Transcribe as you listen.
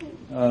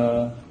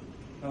Uh,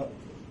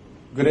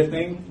 Good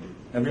evening,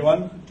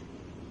 everyone.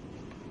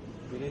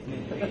 Good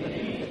evening.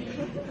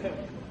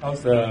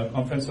 How's the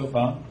conference so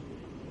far?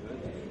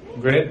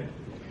 Great.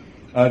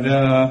 There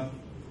are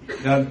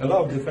a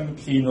lot of different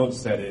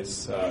keynotes that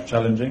is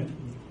challenging.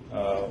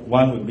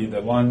 One would be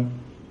the one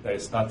that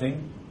is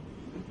starting.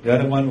 The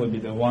other one would be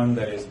the one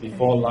that is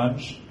before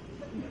lunch.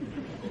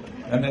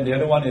 And then the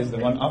other one is the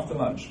one after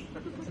lunch.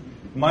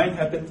 Mine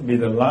happened to be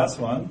the last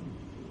one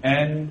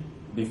and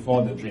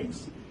before the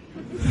drinks.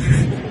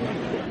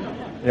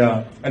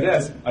 Yeah, I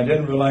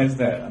didn't realize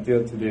that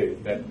until today,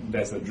 that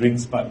there's a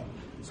drinks part.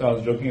 So I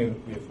was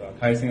joking with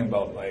Kai Sing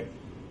about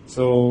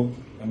so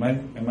am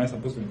I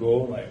supposed to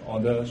go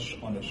order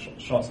on the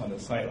shots on the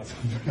side or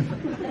something?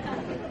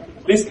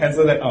 Please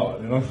cancel that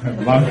out,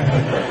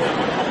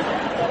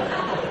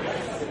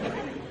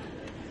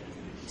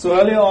 So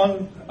earlier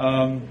on,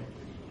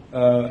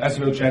 as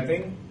we were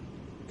chatting,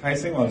 Kai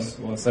Sing was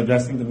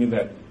suggesting to me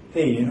that,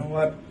 hey, you know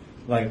what,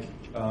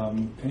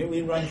 can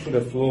we run through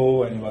the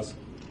flow? And he was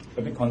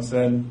a bit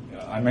concerned.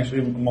 I'm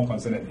actually more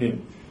concerned than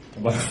him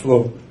about the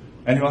flow.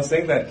 And he was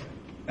saying that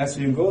as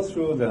you go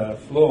through the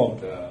flow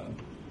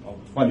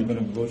of what you're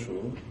going to go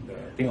through, the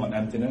thing on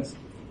emptiness,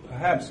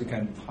 perhaps you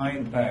can tie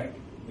it back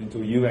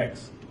into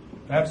UX.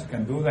 Perhaps you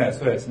can do that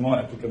so it's more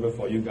applicable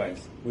for you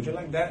guys. Would you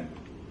like that?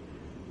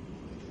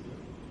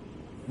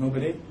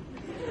 Nobody?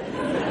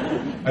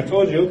 I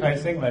told you, Kai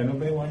Sing,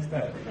 nobody wants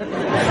that.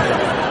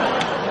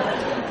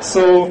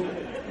 So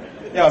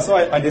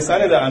I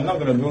decided that I'm not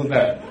going to do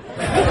that.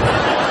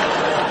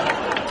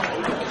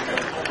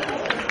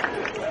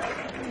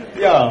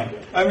 Yeah,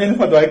 I mean,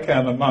 what do I care?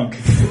 I'm a monk.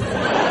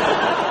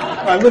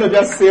 I'm going to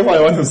just say what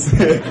I want to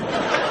say.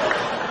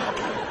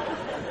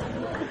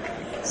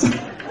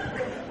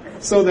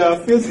 So there are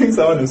a few things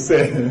I want to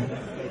say.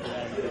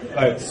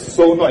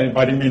 So not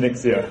inviting me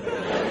next year.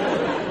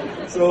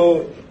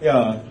 So,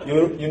 yeah,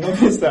 you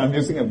notice that I'm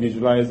using a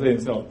visualizer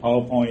instead of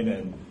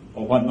PowerPoint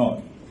or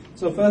whatnot.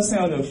 So first thing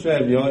I want to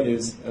share with you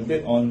is a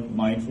bit on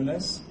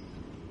mindfulness.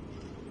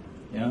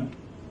 Yeah,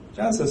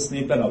 just a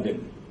snippet of it.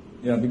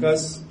 Yeah,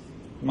 because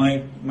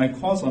my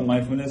course on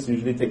mindfulness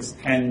usually takes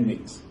 10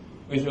 weeks,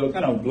 which will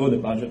kind of blow the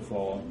budget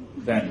for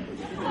them.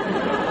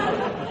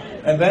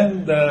 And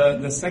then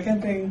the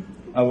second thing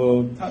I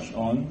will touch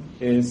on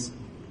is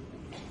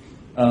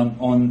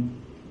on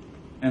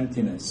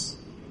emptiness.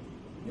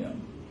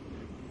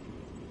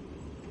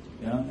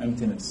 Yeah,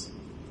 emptiness,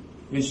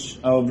 which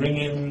I will bring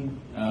in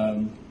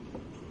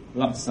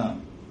laksa.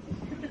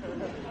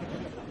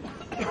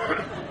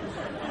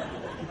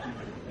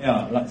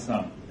 Yeah,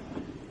 laksa.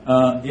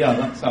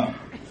 Laksa.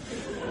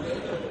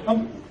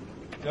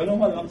 Do you know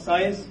what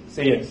laksa is?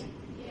 Say yes.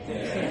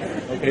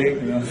 Okay.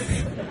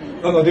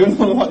 No, do you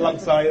know what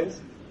laksa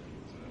is?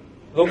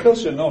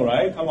 Locals should know,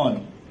 right? Come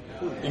on.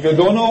 If you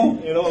don't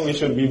know, we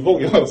should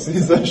revoke your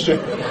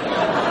citizenship.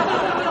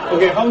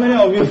 Okay, how many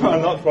of you are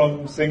not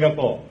from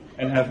Singapore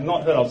and have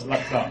not heard of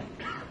laksa?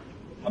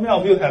 How many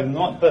of you have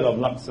not heard of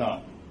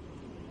laksa?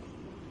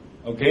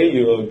 Okay,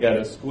 you will get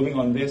a schooling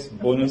on this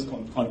bonus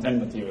content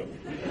material.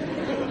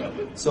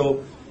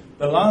 So,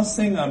 the last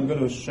thing I'm going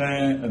to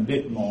share a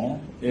bit more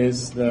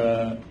is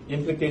the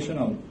implication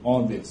of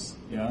all this.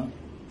 Yeah.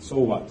 So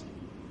what?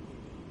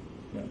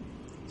 Yeah.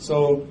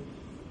 So,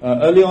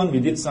 early on we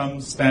did some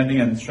standing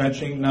and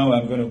stretching. Now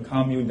I'm going to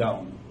calm you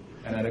down.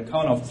 And at the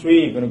count of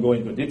 3, you're going to go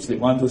into deep sleep.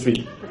 1, 2,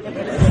 3.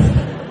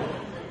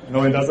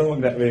 No, it doesn't work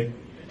that way.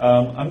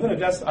 I'm going to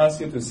just ask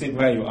you to sit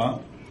where you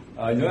are.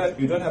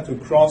 You don't have to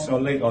cross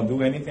your leg or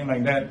do anything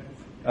like that.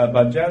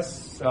 But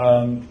just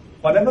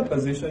whatever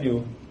position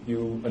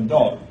you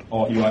adopt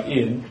or you are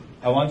in,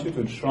 I want you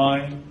to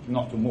try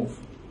not to move.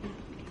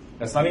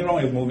 There's nothing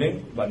wrong with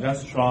moving, but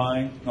just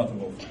try not to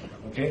move.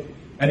 Okay?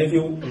 And if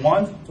you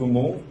want to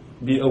move,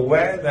 be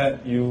aware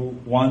that you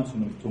want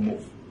to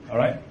move.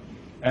 Alright?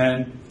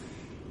 And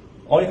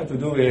all you have to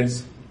do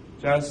is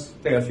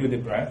just take a few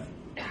deep breaths.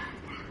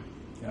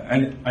 Yeah,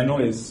 and I know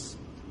it's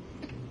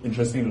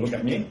interesting to look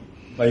at me,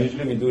 but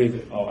usually we do it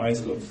with our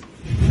eyes closed.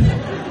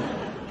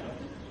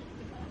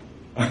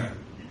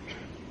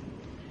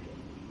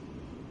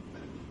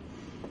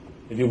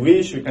 If you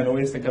wish, you can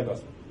always take up your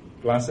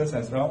glasses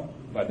as well,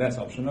 but that's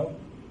optional.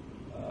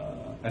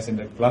 As in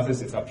the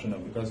glasses is optional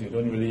because you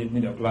don't really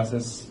need your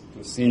glasses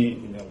to see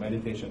in your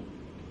meditation.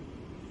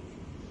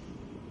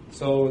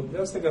 So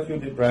just take a few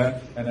deep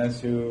breaths, and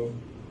as you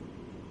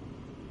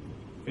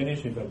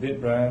finish with a deep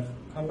breath,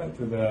 come back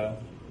to the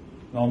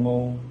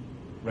normal,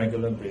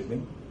 regular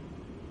breathing.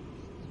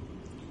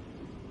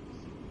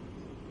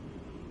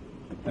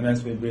 And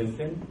as we breathe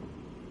in,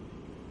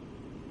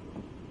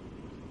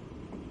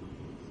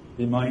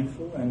 be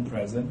mindful and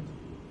present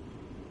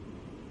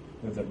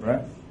with the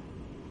breath.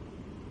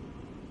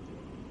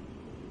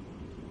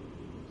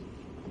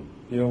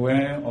 Be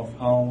aware of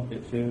how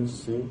it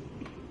feels to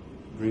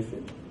breathe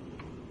in.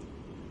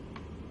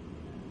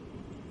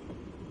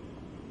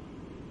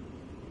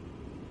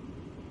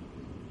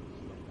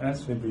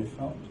 As we breathe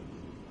out,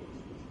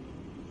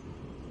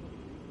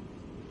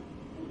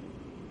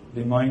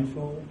 be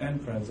mindful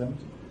and present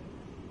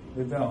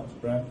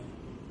without breath.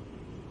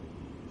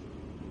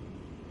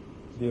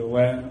 Be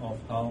aware of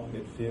how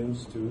it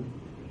feels to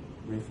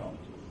breathe out.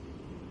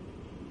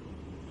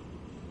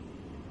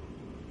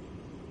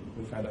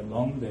 We've had a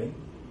long day,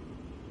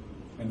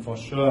 and for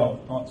sure our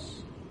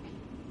thoughts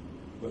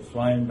were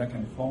flying back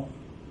and forth,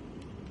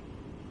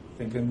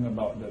 thinking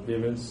about the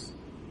various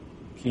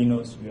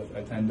keynotes we have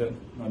attended,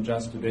 not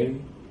just today,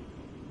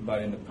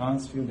 but in the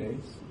past few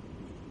days.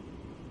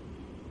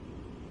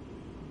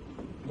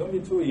 Don't be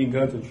too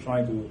eager to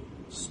try to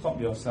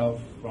stop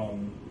yourself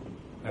from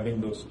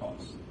having those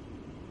thoughts,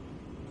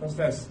 because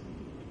that's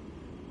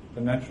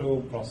the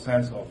natural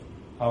process of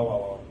how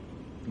our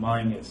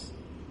mind is.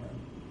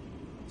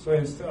 So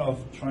instead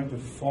of trying to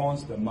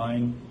force the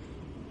mind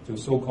to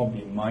so-called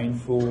be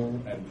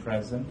mindful and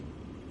present,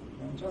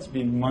 just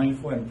be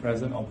mindful and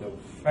present of the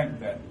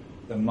fact that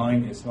the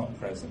mind is not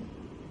present,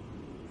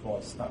 for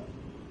a start.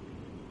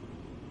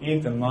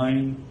 If the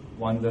mind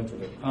wandered to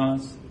the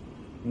past,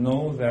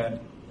 know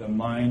that the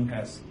mind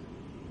has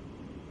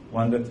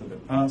wandered to the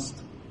past.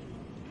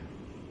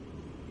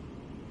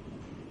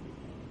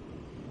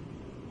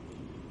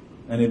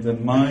 And if the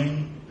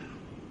mind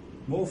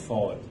moves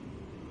forward,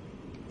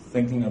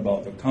 thinking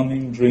about the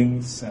coming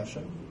drink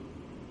session,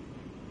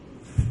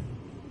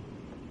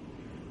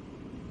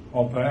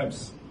 or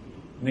perhaps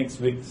next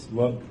week's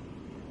work,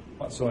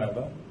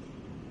 whatsoever,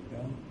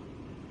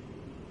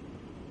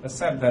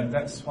 accept that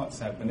that's what's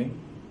happening.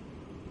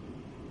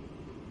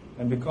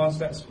 And because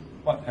that's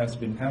what has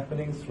been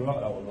happening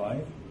throughout our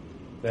life,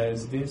 there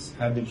is this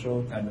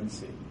habitual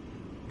tendency,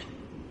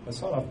 a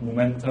sort of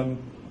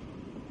momentum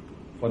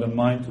for the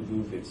mind to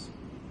do this.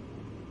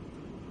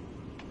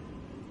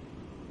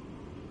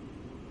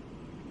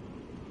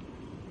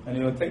 And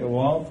it will take a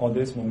while for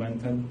this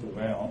momentum to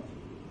wear off.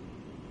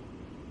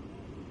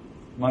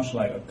 Much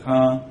like a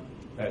car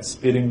that's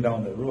speeding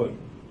down the road.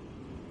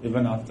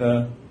 Even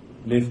after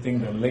lifting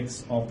the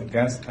legs off the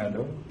gas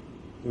pedal,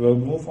 it will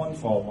move on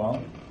for a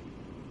while.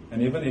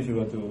 And even if you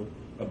were to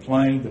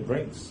apply the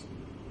brakes,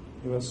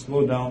 it will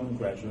slow down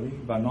gradually,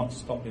 but not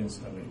stop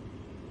instantly.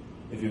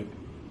 If you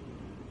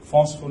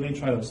forcefully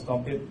try to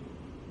stop it,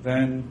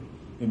 then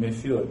you may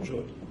feel a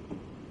jolt.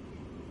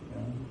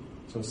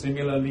 So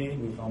similarly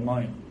with our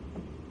mind.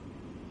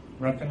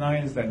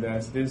 Recognize that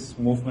there's this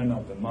movement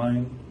of the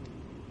mind,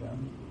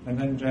 and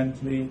then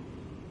gently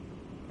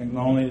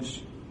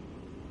acknowledge,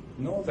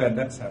 know that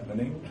that's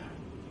happening,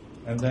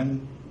 and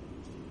then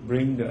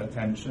bring the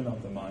attention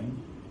of the mind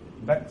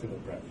back to the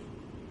breath.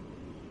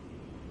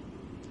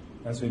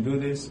 As we do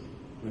this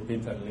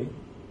repeatedly,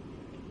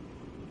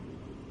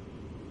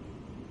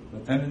 the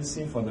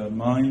tendency for the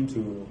mind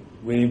to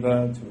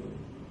waver, to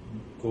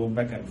go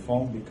back and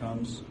forth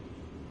becomes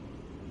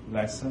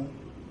lesser.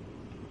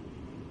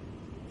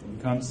 It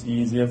becomes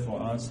easier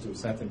for us to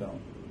settle down.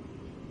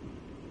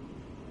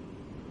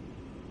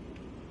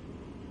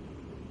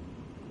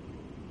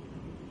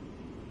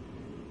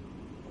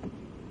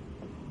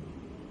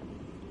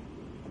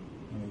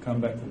 And we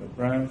come back to the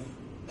breath,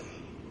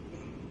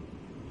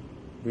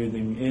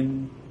 breathing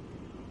in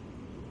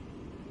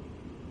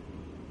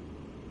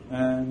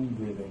and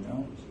breathing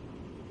out.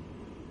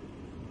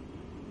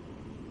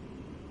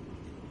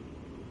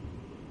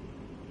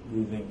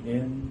 Breathing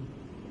in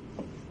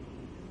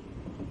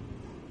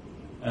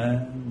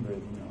and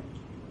breathing out.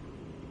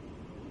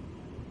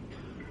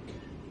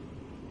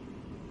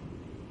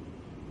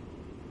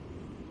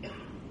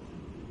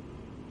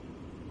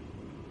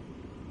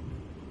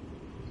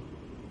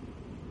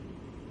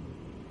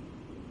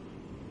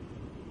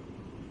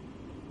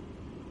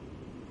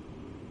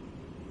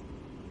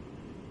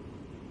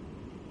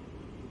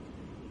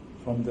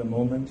 From the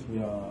moment we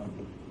are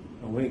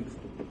awake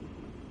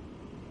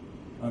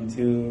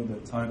until the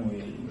time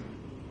we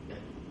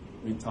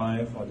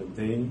retire for the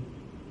day,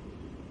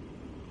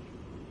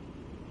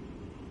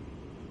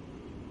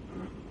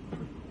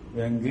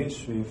 we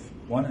engage with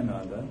one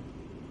another,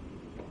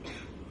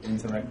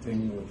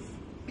 interacting with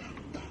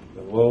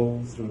the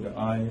world through the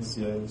eyes,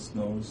 ears,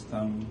 nose,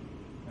 tongue,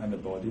 and the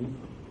body.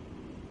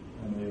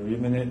 And we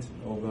ruminate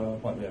over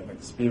what we have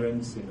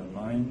experienced in the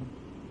mind.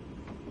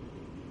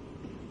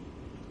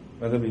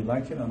 Whether we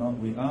like it or not,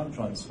 we are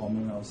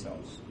transforming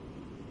ourselves.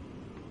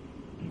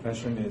 The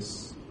question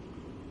is,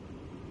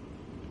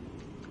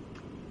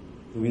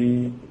 do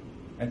we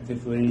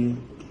actively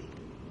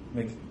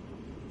make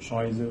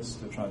choices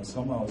to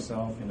transform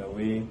ourselves in a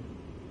way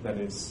that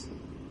is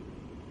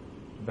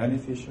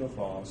beneficial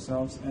for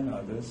ourselves and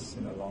others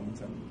in the long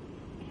term?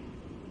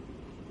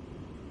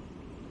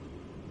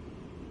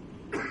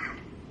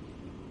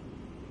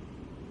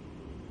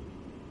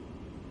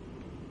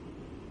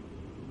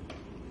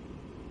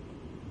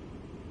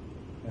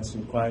 As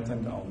we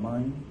quieten our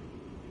mind,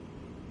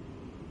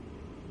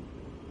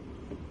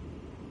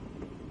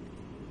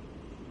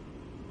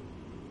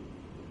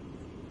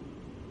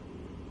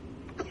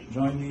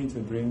 join me to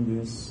bring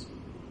this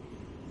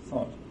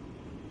thought,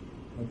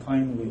 a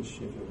kind wish,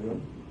 if you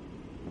will,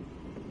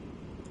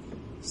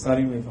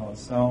 starting with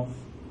ourselves,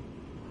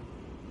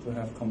 to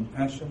have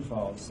compassion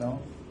for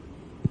ourselves,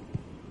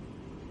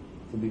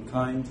 to be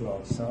kind to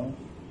ourselves,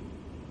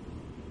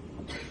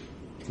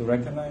 to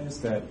recognize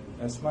that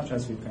as much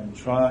as we can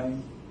try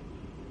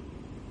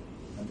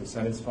and to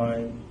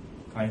satisfy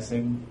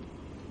Kaising,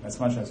 as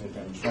much as we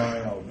can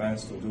try our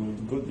best to do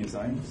good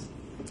designs,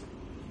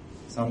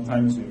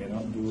 sometimes we may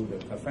not do the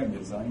perfect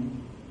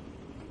design.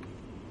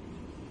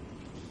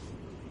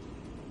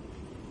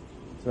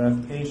 To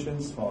have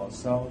patience for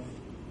ourselves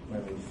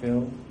when we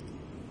fail.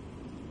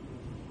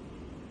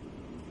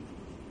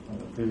 On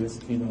the previous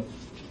keynote,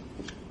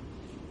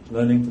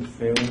 learning to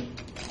fail,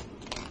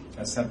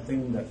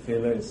 accepting that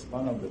failure is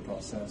part of the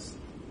process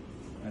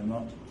and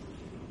not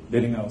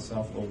beating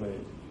ourselves over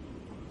it.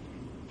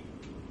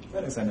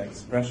 That is an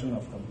expression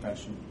of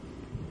compassion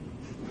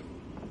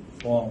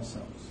for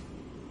ourselves.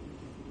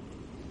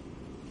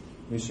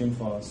 Wishing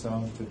for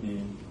ourselves to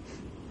be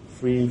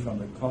free from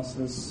the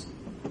causes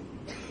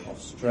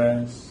of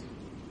stress,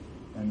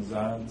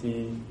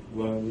 anxiety,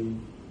 worry,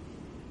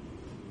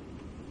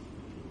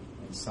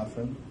 and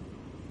suffering.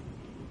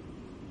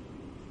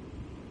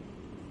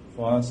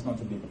 For us not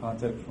to be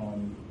parted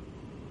from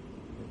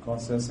the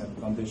causes and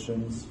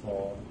conditions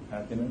for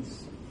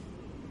happiness.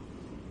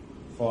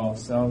 For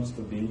ourselves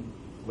to be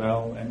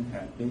well and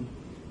happy,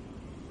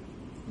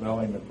 well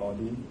in the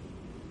body,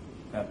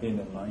 happy in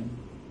the mind.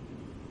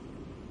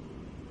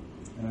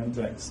 And then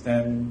to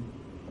extend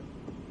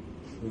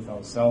with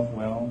ourselves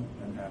well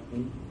and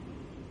happy,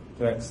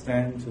 to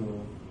extend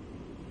to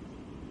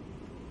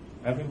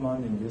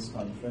everyone in this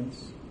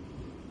conference,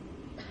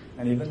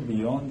 and even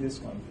beyond this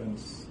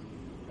conference,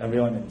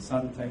 everyone in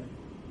Suntec,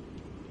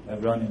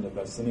 everyone in the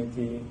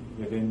vicinity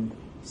within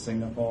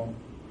Singapore,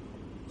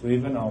 to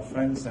even our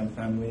friends and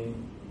family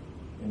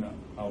in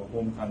our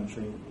home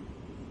country,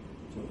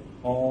 to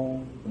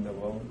all in the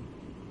world,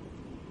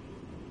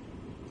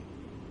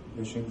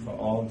 wishing for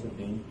all to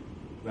be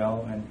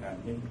well and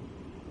happy.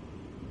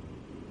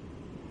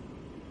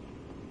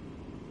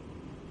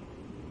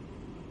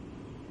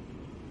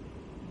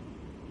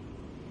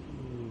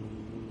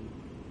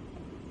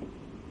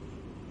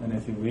 And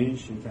if you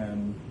wish, you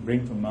can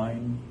bring to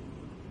mind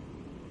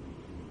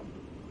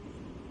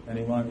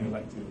anyone you'd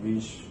like to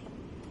wish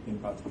in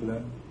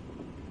particular,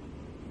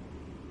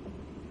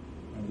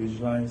 and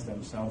visualize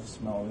themselves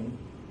smiling,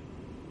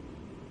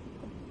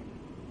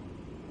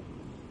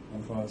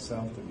 and for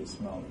ourselves to be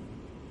smiling.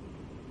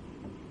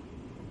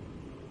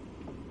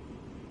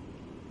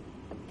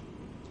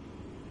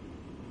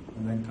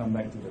 And then come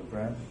back to the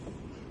breath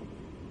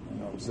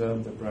and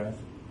observe the breath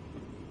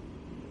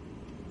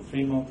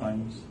 3 more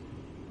times.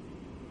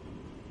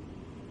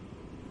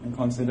 And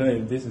consider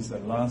if this is the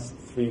last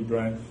 3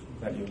 breaths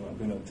that you are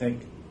going to take.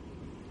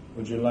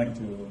 Would you like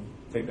to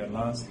take the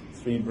last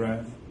 3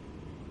 breaths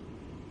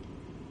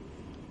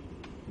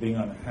being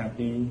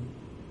unhappy,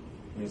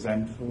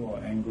 resentful or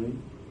angry?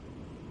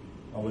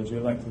 Or would you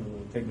like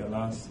to take the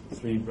last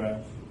 3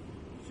 breaths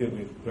filled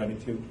with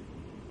gratitude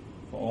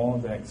for all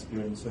the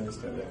experiences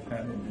that we have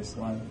had in this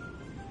life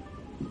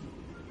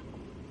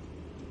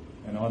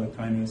and all the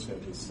kindness we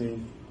have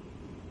received,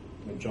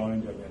 the joy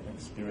that we have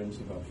experienced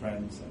with our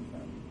friends and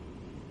family?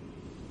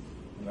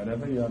 And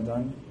whenever you are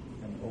done,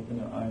 you can open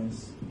your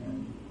eyes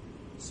and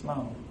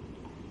smile.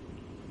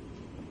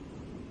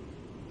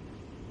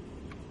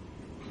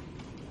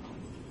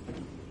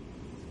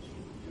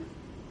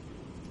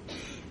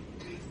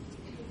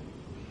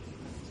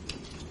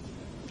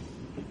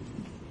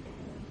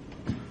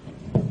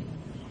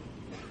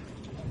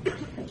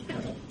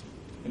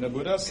 In the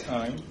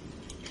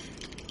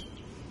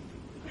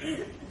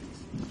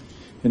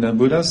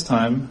Buddha's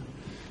time,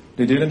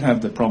 they didn't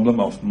have the problem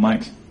of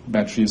mic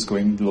batteries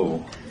going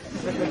low.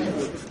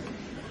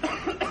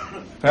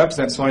 Perhaps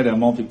that's why there are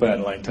more people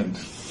enlightened.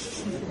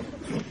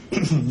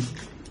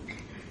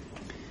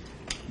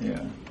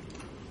 Yeah.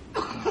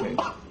 Okay.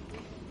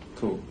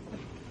 Cool.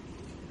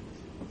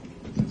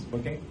 Is this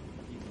working?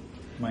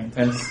 Mic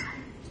test.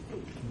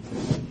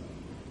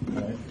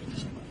 Right.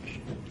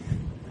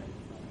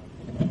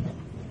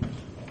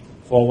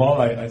 For a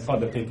while, I thought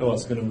the paper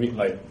was going to read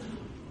like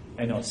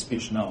end of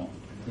speech now.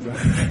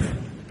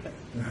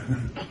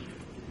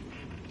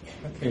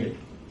 Okay.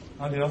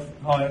 How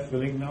are you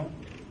feeling now?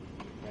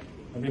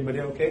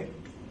 Everybody okay?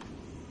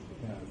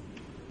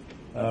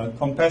 Yeah.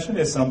 Compassion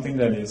is something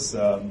that is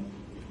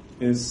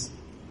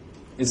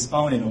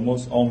found in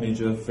almost all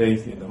major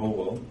faiths in the whole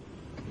world,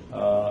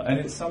 and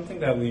it's something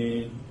that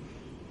we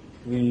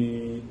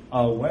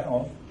are aware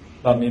of,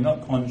 but may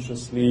not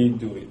consciously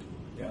do it.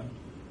 Yeah,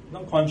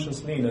 not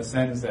consciously in the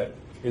sense that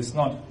it's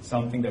not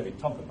something that we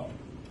talk about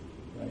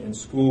in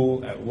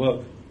school, at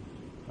work.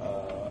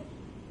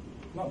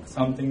 Not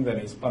something that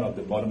is part of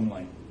the bottom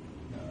line.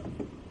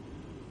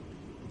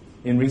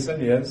 In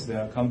recent years,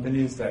 there are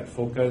companies that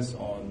focus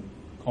on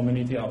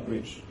community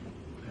outreach.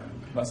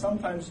 But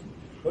sometimes,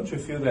 don't you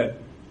feel that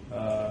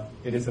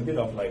it is a bit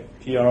of like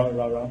PR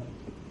rah-rah?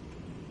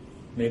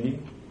 Maybe?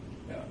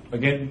 Yeah.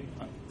 Again,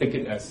 take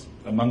it as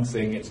a monk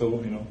saying it, so,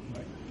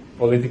 like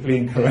politically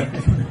incorrect.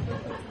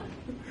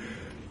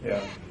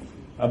 Yeah.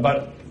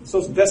 But, so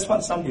that's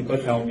what some people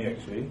tell me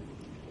actually.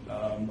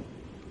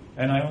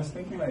 And I was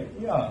thinking like,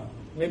 yeah,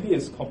 maybe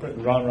it's corporate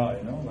rah-rah,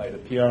 like the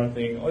PR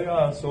thing. Oh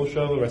yeah,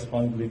 social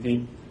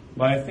responsibility.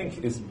 But I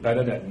think it's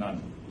better than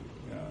none.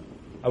 Yeah.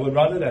 I would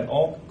rather that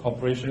all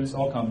corporations,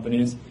 all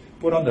companies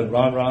put on the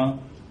rah-rah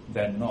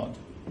than not.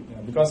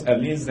 Yeah, because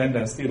at least then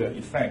there's still the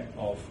effect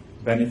of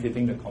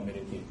benefiting the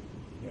community.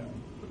 Yeah.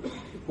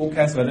 Who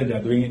cares whether they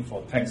are doing it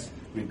for tax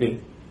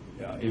rebate?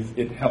 Yeah, if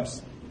it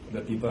helps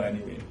the people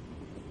anyway.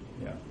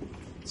 Yeah.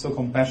 So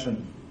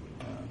compassion.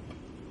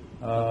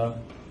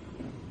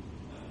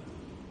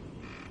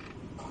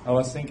 I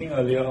was thinking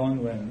earlier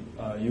on when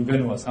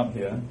Eugen was up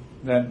here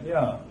that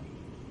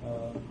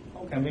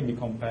how can we be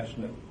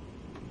compassionate?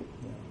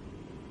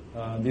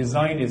 Yeah.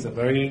 Design is a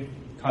very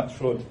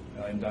cutthroat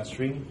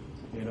industry.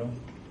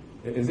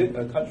 Is it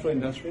a cutthroat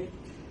industry?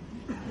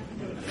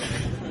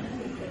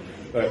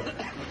 Like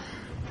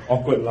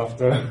awkward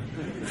laughter.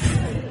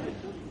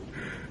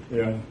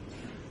 Yeah,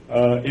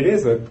 it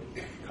is a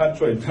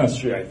cutthroat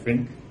industry, I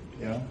think.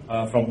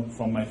 Yeah,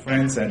 from my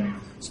friends and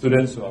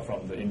students who are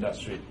from the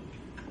industry.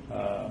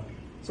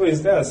 So,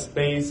 is there a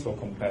space for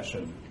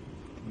compassion?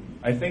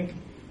 I think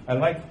I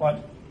like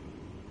what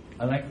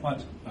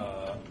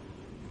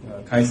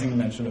Kai-Sing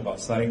mentioned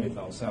about starting with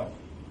ourselves.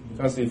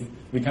 Because if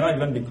we cannot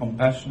even be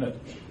compassionate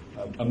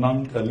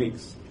among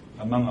colleagues,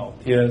 among our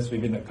peers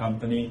within the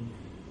company,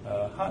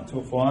 hard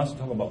for us to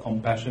talk about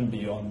compassion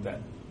beyond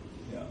that.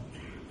 Yeah.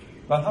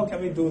 But how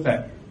can we do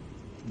that?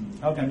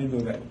 How can we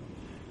do that?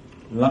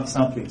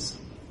 Laksa, please.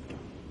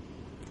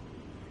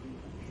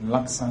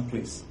 Laksa,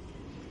 please.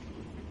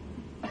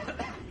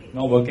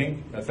 Not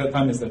working? The third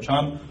time is the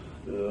charm.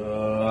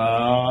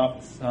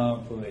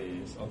 Laksa,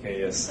 please. Okay,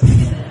 yes.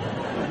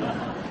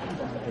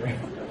 Okay.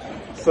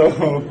 So,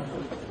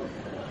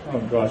 oh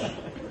gosh.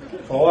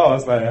 For a while I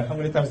was like, how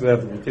many times do I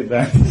have to repeat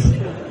that?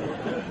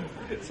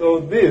 So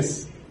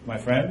this, my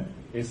friend,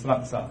 is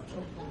laksa.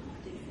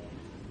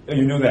 Oh,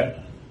 you knew that?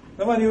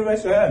 Nobody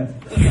raise your hand.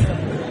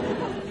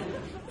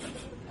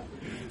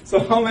 So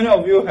how many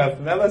of you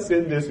have never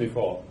seen this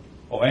before?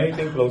 Or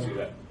anything close to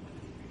that?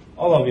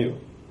 All of you.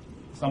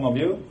 Some of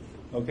you?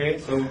 Okay,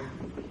 so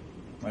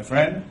my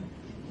friend,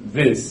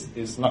 this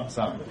is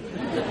laksa.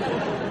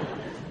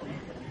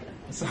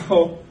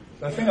 So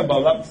the thing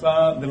about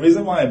laksa, the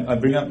reason why I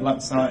bring up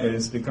laksa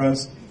is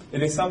because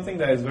it is something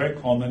that is very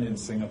common in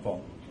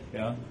Singapore.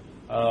 Yeah,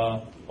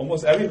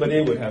 almost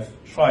everybody would have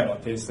tried or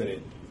tasted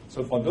it.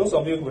 So for those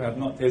of you who have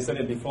not tasted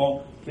it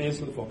before, please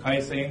look for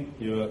Kai-Sing.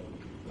 He will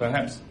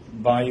perhaps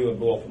buy you a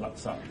bowl of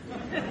laksa.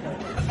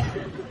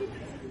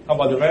 How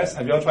about the rest?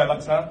 Have you all tried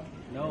laksa?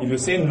 No. If you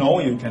say no,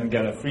 you can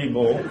get a free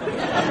bowl.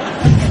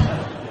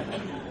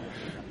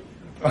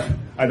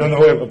 I don't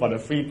know about the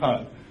free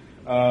part.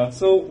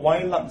 So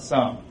why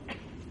laksa?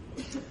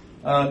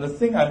 The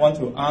thing I want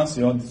to ask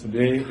you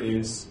today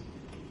is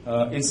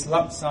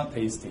laksa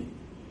tasty?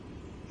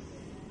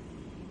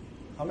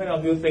 How many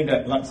of you think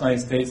that laksa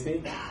is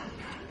tasty?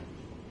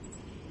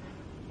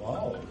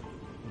 Wow,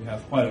 we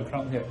have quite a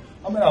crowd here.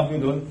 How many of you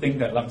don't think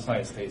that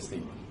laksa is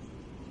tasty?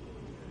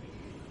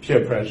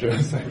 Peer pressure.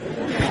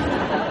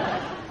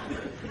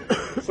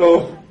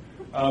 So,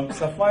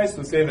 suffice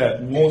to say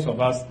that most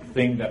of us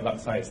think that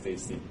laksa is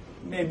tasty.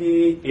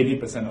 Maybe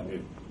 80% of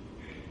you.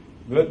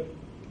 Good.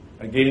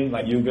 Again,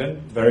 like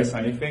Eugen, very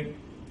scientific.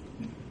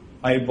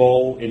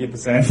 Eyeball,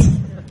 80%.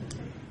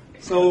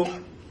 So,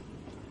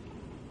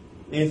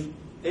 if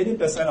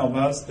 80% of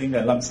us think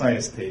that laksa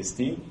is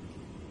tasty,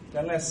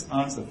 then let's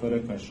ask a further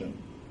question.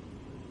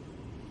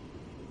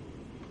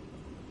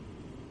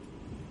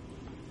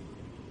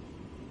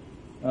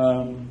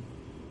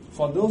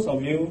 For those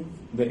of you,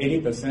 the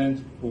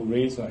 80% who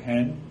raise your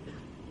hand,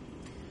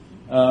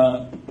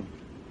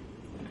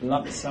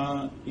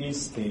 laksa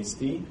is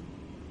tasty.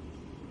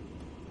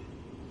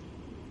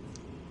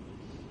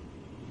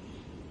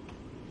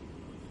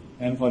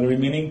 And for the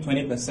remaining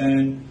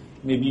 20%,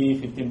 maybe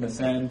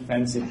 15%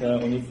 fan-sitter,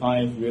 only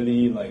 5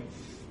 really like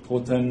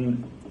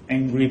potent,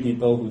 angry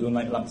people who don't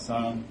like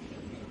laksa.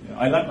 Yeah,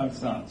 I like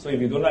laksa, so if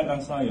you don't like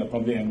laksa, you're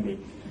probably angry.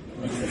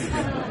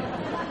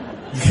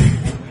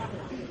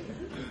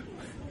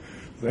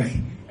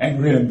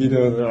 Angry and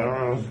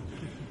bitter.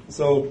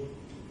 So,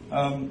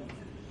 then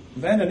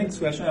the next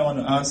question I want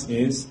to ask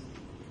is,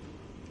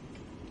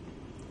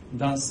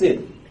 does it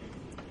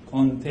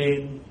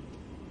contain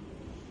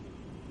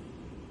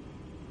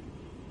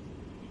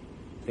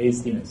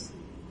tastiness?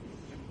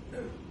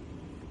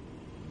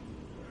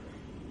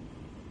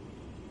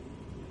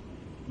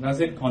 Does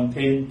it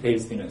contain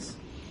tastiness?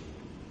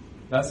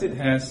 Does it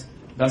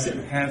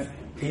have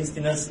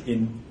tastiness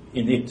in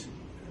it?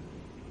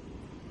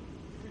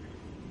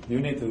 Do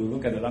you need to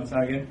look at the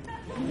laksa again?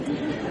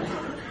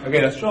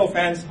 Okay, a show of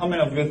hands, how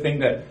many of you think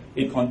that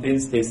it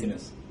contains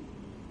tastiness?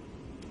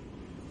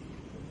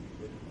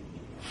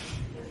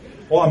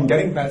 Oh, I'm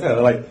getting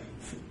better. Like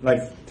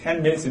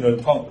 10 minutes into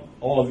the talk,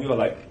 all of you are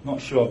like not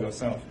sure of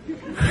yourself.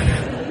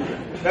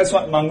 That's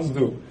what monks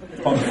do.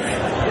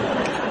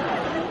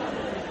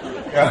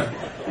 Yeah.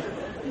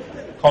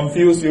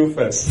 Confuse you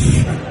first.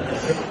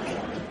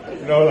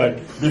 Like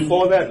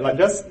before that, like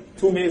just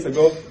 2 minutes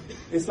ago,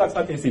 Is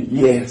laksa tasty?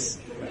 Yes.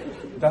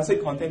 Does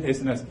it contain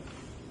tastiness?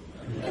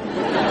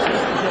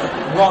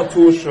 Not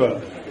too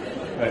sure.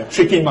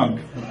 Tricky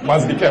monk.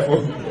 Must be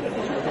careful.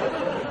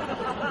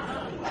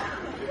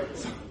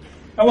 So,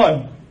 come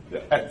on.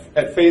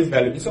 At face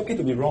value, it's okay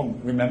to be wrong,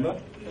 remember?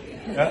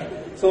 Yeah?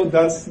 So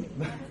does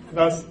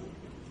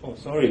oh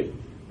sorry,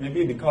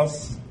 maybe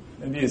it's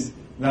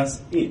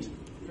does it.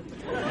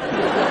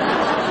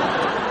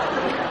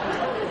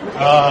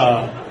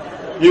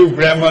 You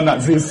grammar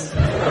Nazis.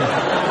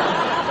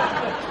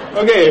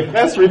 Okay,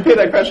 let's repeat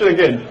that question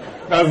again.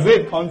 Does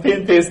it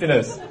contain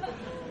tastiness?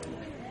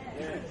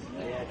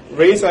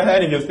 Raise your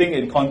hand if you think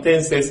it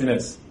contains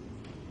tastiness.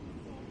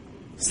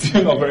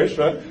 Still not very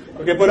sure?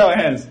 Okay, put out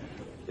your hands.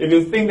 If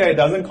you think that it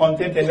doesn't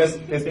contain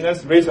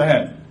tastiness, raise your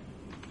hand.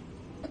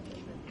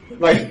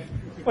 Like,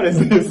 what is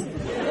this?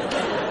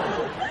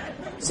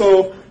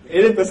 So,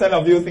 80%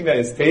 of you think that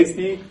it's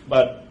tasty,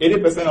 but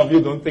 80% of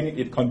you don't think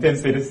it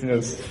contains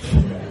tastiness.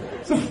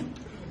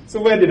 So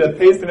where did the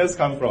tastiness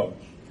come from?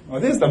 Well,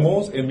 this is the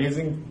most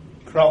amazing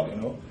crowd, you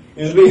know.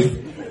 Usually,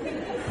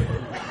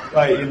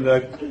 like in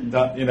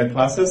the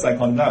classes I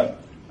conduct,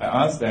 I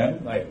ask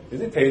them, like, is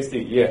it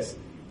tasty? Yes.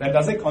 Then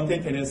does it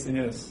contain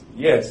tastiness?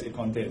 Yes, it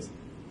contains.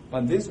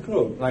 But this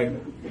group, like,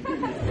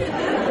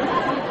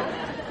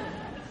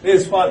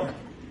 this is what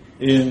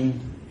in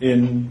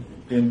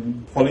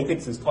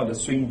politics is called the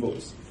swing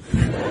votes.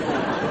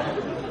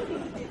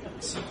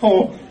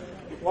 So,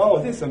 wow,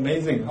 this is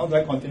amazing. How do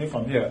I continue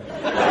from here?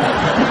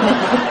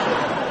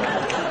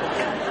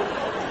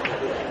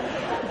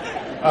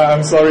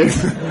 I'm sorry.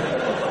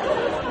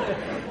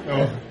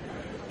 No,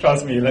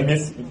 trust me. Let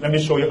me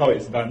show you how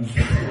it's done.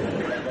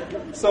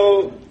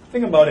 So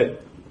think about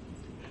it.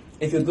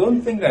 If you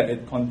don't think that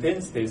it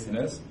contains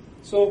tastiness,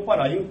 so what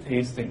are you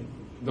tasting?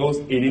 Those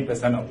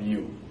 80% of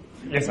you.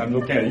 Yes, I'm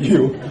looking at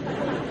you.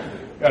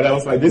 Yeah, that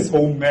was like this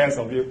whole mess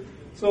of you.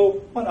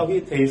 So what are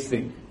we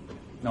tasting?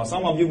 Now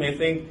some of you may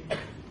think,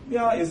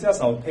 yeah, it's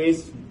just our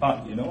taste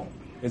bud, you know.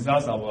 It's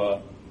just our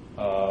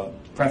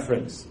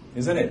preference,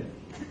 isn't it?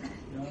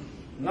 Yeah.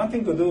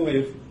 Nothing to do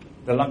with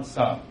the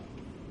laksa.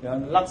 Yeah,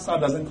 laksa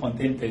doesn't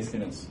contain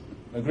tastiness.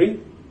 Agree?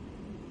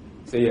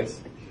 Say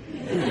yes.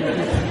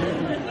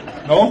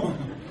 No?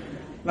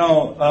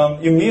 Now,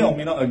 you may or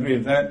may not agree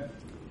with that,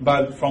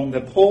 but from the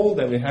poll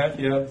that we have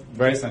here,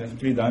 very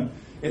scientifically done,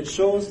 it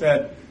shows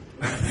that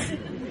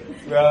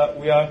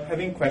we are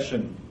having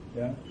question.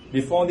 Yeah?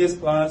 Before this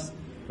class,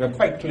 we are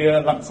quite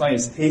clear laksa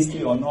is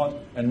tasty or not,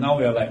 and now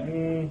we are like,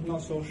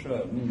 not so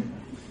sure.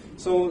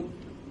 So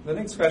the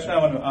next question I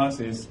want to ask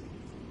is,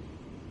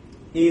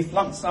 if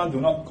laksa do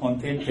not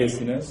contain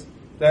tastiness,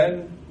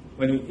 then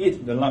when you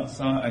eat the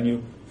laksa and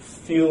you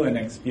feel and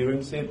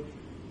experience it,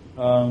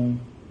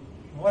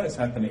 what is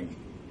happening?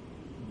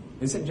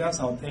 Is it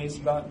just our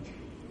taste bud?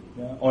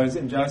 Yeah? Or is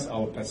it just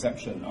our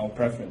perception, our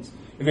preference?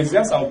 If it's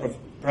just our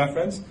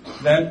preference,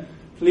 then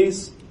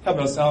please help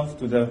yourself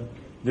to the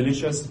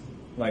delicious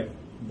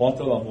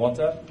bottle of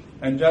water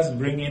and just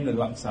bring in the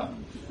laksa.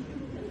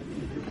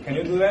 Can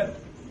you do that?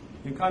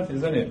 You can't,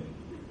 isn't it?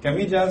 Can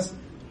we just,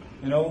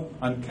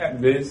 uncap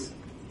this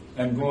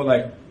and go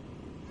like,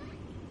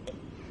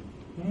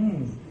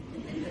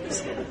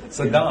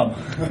 sedap.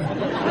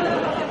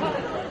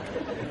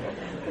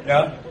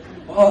 Yeah?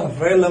 Oh,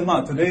 very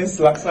lemak. Today's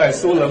laksa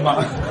is so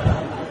lemak.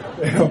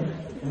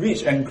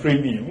 Rich and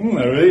creamy.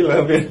 I really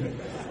love it.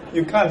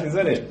 You can't,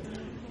 isn't it?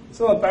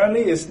 So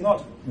apparently it's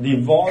not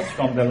divorced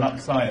from the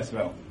laksa as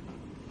well.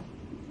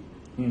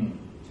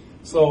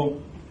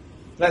 So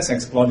let's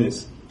explore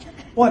this.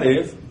 What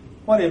if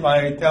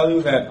I tell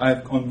you that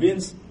I've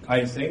convinced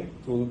Kai Sing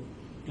to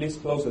please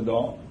close the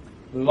door,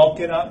 lock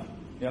it up,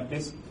 yeah,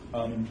 please,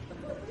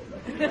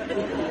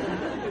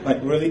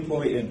 really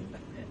pull it in.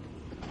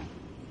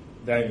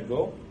 There you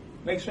go.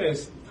 Make sure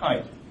it's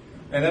tight.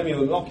 And then we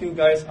will lock you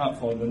guys up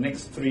for the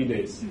next 3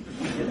 days.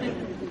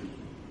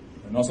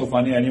 Not so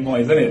funny anymore,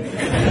 isn't it?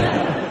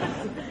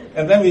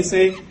 And then we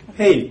say,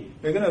 hey,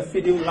 we're going to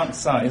feed you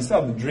laksa.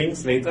 Instead of the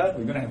drinks later,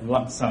 we're going to have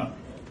laksa.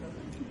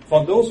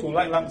 For those who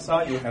like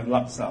laksa, you have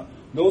laksa.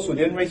 Those who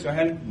didn't raise your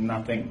hand,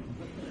 nothing.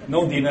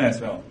 No dinner as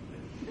well.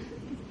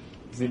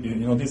 See,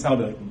 this is how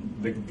the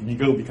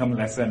giggle becomes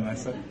lesser and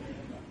lesser.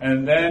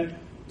 And then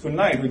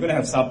tonight, we're going to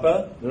have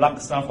supper,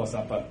 laksa for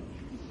supper.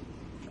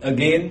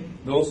 Again,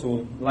 those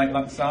who like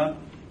laksa,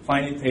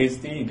 find it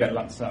tasty, you get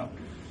laksa.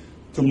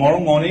 Tomorrow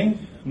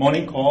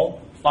morning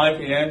call,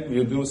 5 a.m.,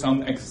 we'll do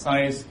some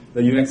exercise,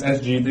 the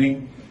UXSG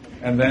thing,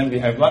 and then we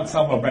have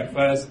laksa for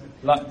breakfast,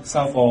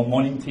 laksa for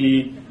morning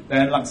tea,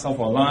 then laksa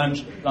for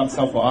lunch,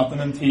 laksa for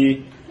afternoon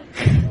tea.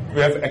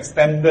 We have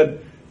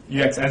extended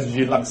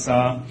UXSG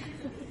laksa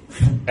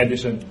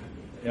edition.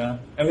 Yeah?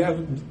 And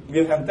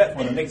we'll have that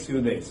for the next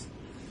few days.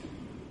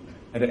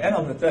 At the end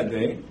of the third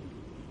day,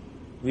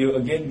 we will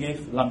again give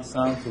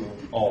laksa to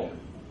all.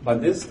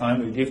 But this time,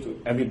 we give to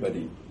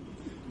everybody.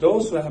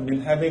 Those who have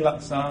been having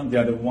laksa, they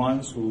are the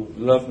ones who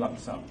love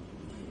laksa.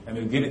 And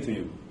we'll give it to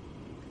you.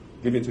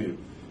 Give it to you.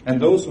 And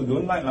those who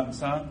don't like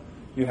laksa,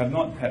 you have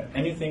not had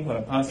anything for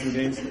the past few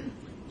days,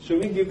 should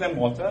we give them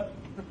water?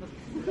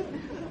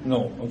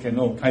 No. Okay,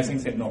 no. Kai Sing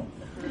said no.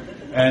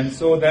 And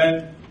so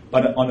then,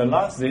 but on the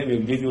last day,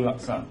 we'll give you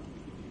laksa.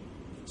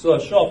 So a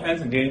show of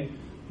hands again.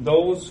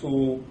 Those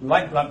who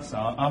like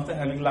laksa, after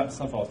having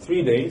laksa for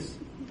 3 days,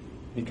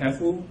 be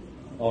careful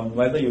on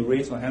whether you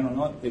raise your hand or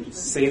not. It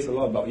says a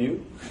lot about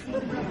you.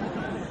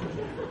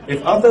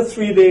 If after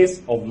 3 days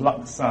of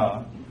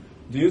laksa,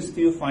 do you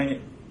still find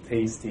it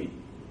tasty?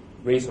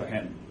 Raise your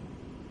hand.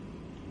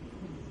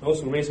 Those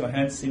who raise your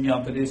hand, see me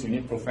after this, you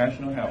need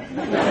professional help.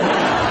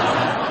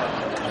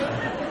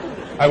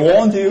 I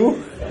warned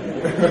you.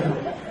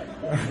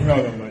 No.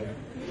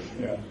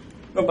 Yeah.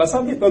 No, but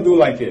some people do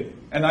like it.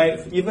 And I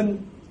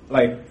even,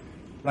 like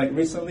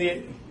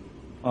recently,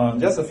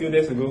 just a few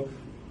days ago,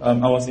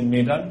 I was in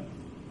Medan,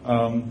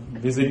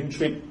 visiting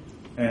trip,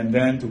 and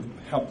then to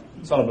help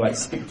sort of like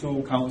speak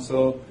to,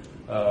 counsel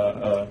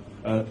a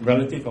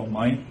relative of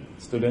mine,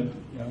 student,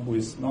 who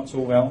is not so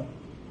well.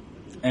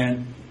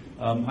 And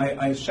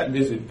I shared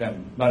this with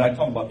them, but I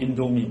talk about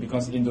Indomie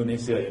because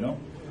Indonesia, you know.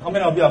 How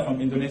many of you are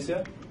from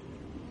Indonesia?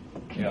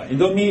 Yeah,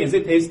 Indomie, is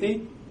it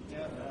tasty?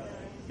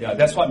 Yeah,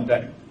 that's what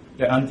that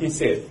auntie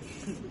said.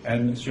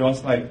 And she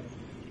was like,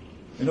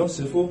 you know,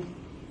 Sifu,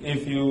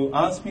 if you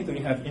ask me to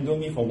have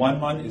Indomie for 1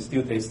 month, it's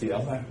still tasty. I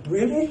was like,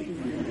 really?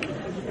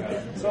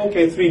 Yeah. So,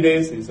 okay, 3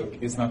 days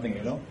is nothing,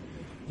 you know.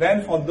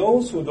 Then for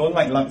those who don't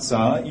like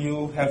laksa,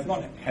 you have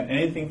not had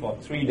anything for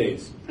 3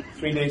 days.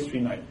 3 days,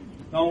 3 nights.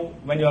 Now,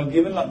 when you are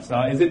given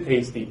laksa, is it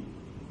tasty?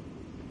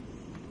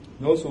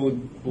 Those who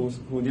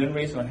didn't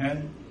raise your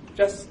hand,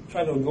 just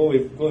try to go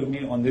with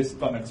me on this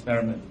thought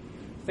experiment.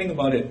 Think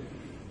about it.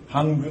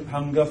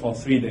 Hunger for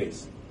 3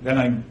 days. Then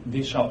I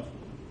dish out.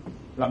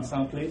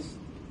 Laksa, please.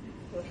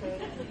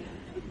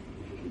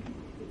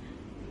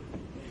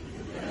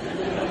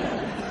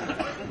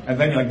 And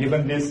then you are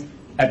given this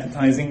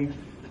appetizing,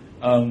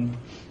 and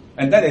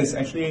that is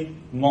actually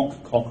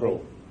mock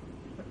cockerel.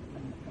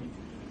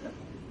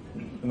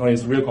 No,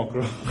 it's real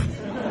cockerel.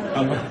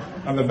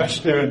 I'm a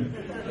vegetarian.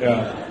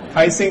 Yeah,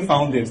 Kai Sing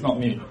found this, not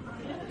me.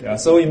 Yeah,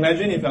 so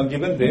imagine if you're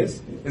given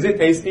this. Is it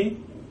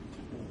tasty?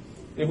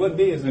 It would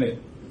be, isn't it?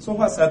 So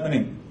what's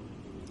happening?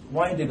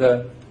 Why did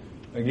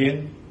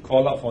again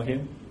call out for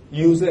him?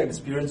 User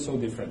experience so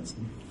different.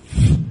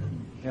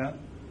 Yeah,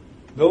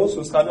 those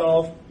who started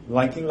off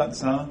liking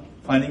laksa,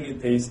 finding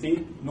it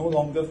tasty, no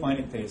longer find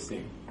it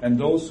tasty, and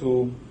those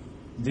who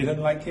didn't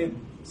like it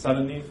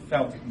suddenly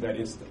felt that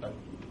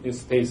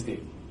it's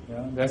tasty.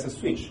 Yeah, there's a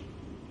switch.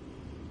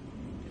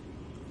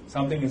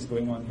 Something is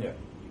going on here.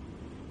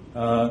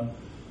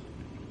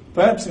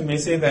 Perhaps you may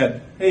say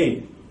that,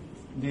 hey,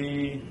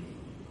 the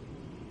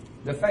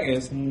fact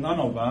is none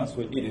of us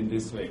will eat in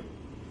this way.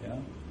 Yeah?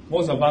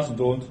 Most of us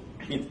don't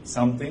eat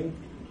something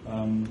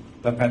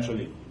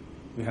perpetually.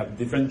 We have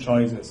different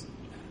choices.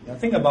 Yeah,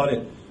 think about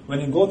it. When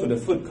you go to the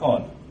food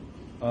court,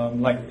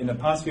 like in the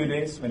past few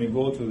days, when you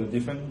go to the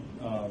different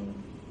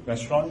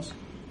restaurants,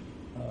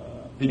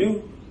 did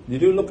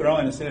you look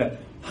around and say that,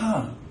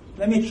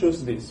 let me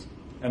choose this?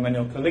 And when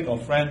your colleague or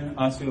friend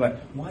asks you like,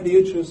 why do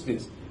you choose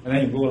this? And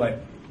then you go like,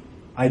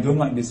 I don't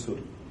like this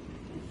food.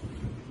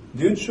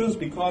 Do you choose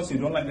because you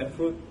don't like that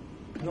food?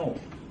 No.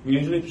 We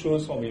usually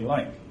choose what we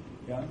like.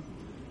 Yeah?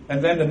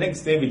 And then the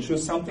next day we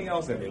choose something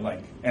else that we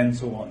like, and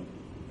so on.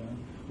 Yeah?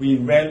 We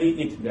rarely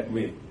eat that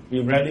way.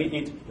 We rarely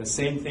eat the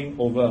same thing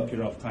over a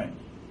period of time.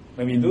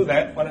 When we do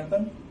that, what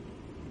happens?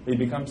 We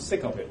become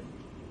sick of it.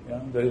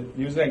 Yeah? The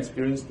user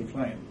experience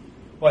decline.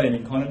 What in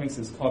economics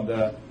is called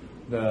the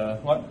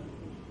what?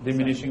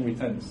 Diminishing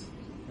returns.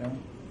 Yeah?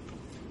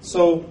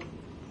 So,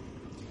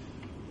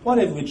 what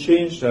if we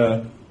change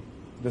the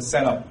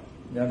setup,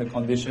 the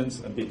conditions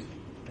a bit?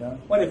 Yeah?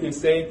 What if we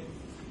say,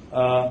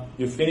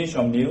 you finish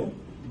your meal,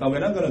 but we're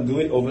not going to do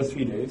it over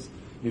 3 days.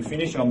 You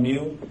finish your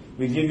meal,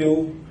 we give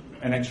you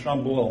an extra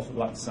bowl of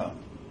laksa.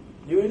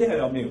 You already had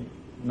your meal.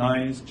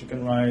 Nice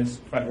chicken rice,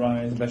 fried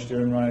rice,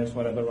 vegetarian rice,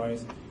 whatever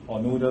rice, or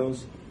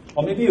noodles.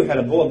 Or maybe you had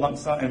a bowl of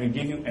laksa and we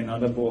give you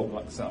another bowl of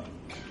laksa.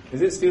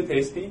 Is it still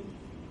tasty?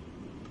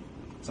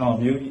 Some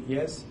of you,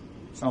 yes.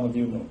 Some of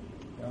you, no.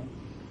 Yeah?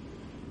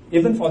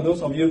 Even for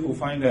those of you who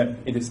find that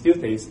it is still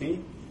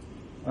tasty,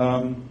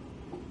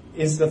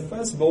 is the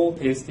first bowl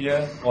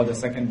tastier or the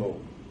second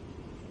bowl?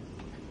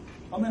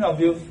 How many of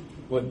you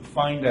would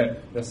find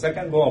that the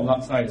second bowl of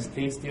laksa is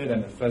tastier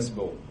than the first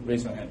bowl?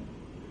 Raise your hand.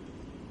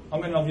 How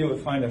many of you would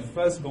find the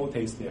first bowl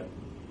tastier?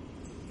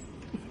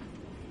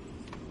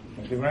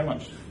 Thank you very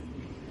much.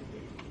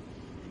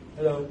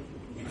 Hello.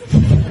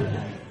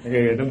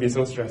 Okay, don't be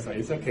so stressed.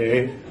 It's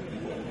okay.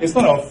 It's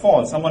not our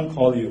fault someone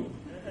called you.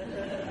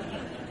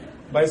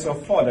 But it's your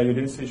fault that you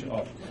didn't switch it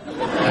off.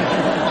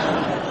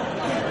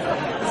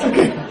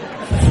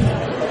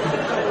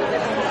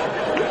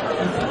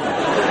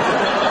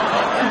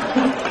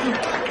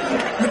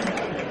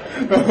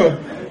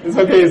 It's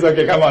okay. It's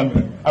okay. Come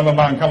on. I'm a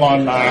man. Come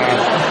on.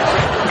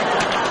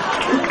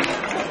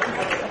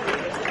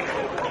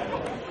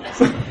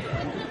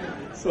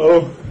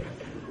 So,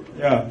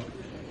 yeah.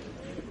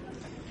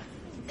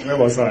 Where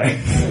was I?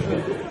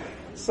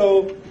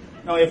 So,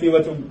 now if you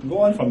were to go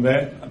on from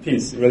there,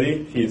 peace,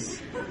 really,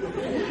 peace.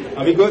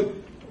 Are we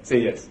good? Say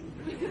yes.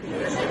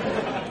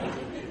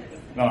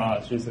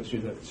 No, she's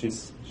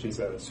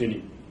a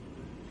sweetie.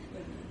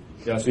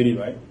 Yeah, sweetie,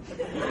 right?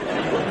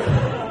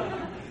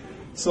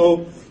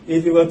 So,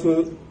 if you were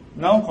to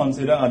now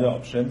consider other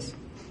options,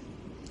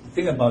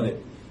 think about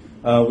it.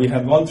 We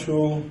have gone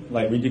through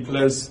like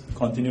ridiculous,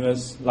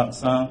 continuous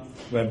laksa.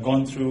 We have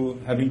gone through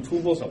having 2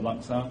 bowls of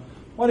laksa.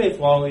 What if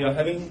while you're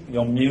having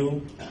your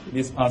meal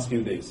these past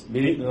few days,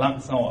 be it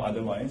laksa or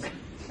otherwise,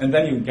 and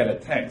then you get a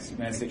text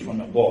message from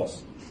the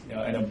boss,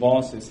 and the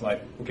boss is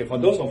like, okay, for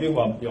those of you who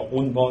are your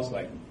own boss,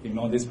 like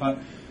ignore this part.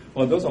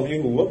 For those of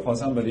you who work for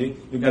somebody,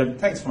 you get a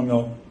text from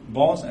your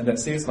boss and that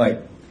says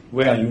like,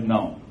 where are you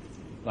now?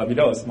 Like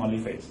without a smiley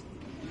face.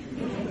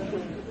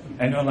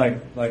 And you're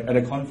like at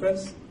a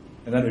conference,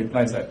 and then the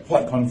reply is like,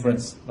 what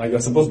conference? Like you're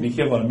supposed to be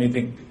here for a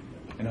meeting.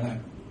 And you're like,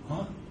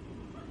 huh?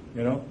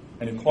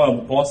 And you call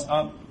your boss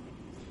up.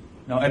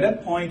 Now at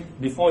that point,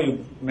 before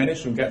you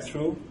manage to get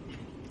through,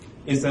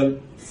 is the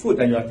food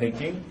that you are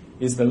taking,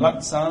 is the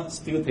laksa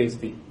still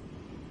tasty?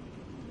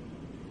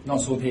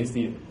 Not so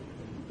tasty.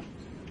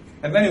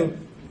 And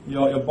then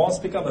your boss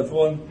pick up the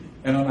phone,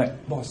 and I'm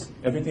like, boss,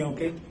 everything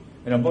okay?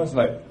 And the boss is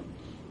like,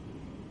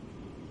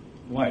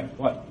 why?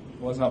 What?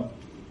 What's up?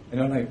 And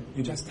I'm like,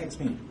 you just text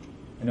me.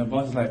 And the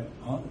boss is like,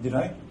 huh? Did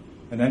I?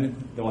 And then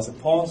there was a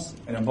pause,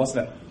 and the boss is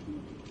like,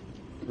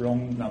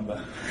 wrong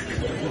number.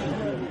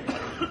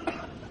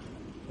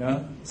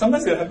 Yeah?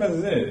 Sometimes it happens,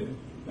 isn't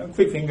it?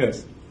 Quick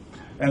fingers.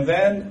 And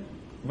then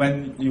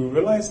when you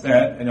realize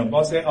that, and your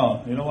boss say,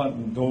 oh, you know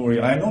what, don't worry,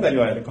 I know that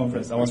you're at the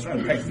conference. I was trying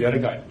to text the other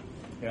guy.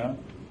 Yeah?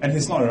 And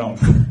he's not around.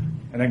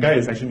 And the guy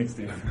is actually next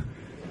to you.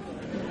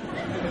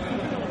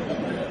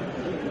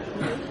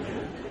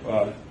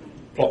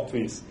 Plot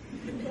twist.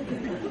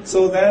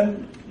 So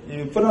then,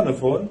 you put on the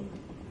phone,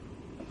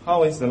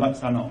 how is the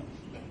laksa now?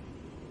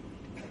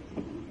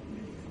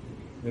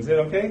 Is it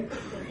okay?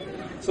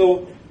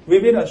 So,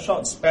 within a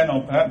short span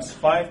of perhaps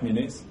 5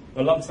 minutes,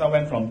 the laksa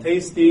went from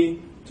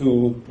tasty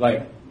to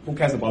like, who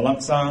cares about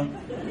laksa?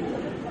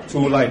 To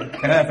like,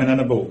 can I have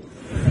another bowl?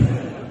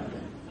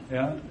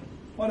 Yeah?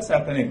 What is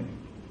happening?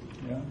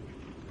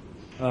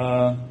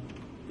 Yeah?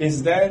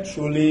 Is there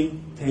truly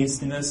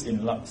tastiness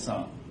in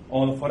laksa?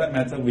 Or for that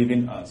matter,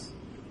 within us?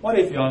 What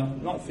if you are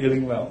not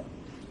feeling well?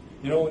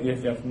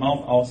 If you have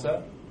mouth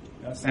ulcer,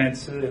 三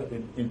吃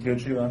in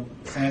Teochew,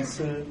 三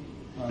吃,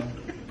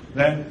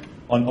 then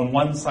on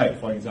one side,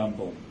 for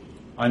example,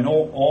 I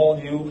know all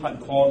you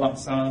hardcore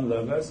laksa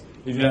lovers,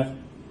 if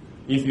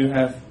you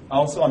have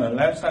ulcer on the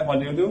left side, what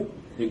do?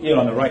 You eat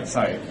on the right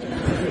side.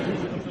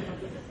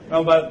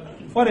 Now, but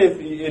what if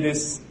it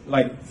is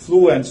like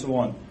flu and so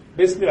on?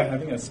 Basically, you're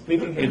having a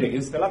splitting headache.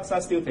 Is the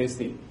laksa still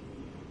tasty?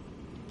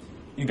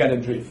 You get a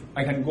drift.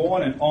 I can go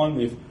on and on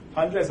with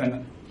hundreds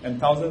and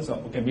thousands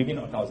of, okay, maybe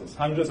not thousands,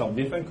 hundreds of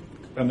different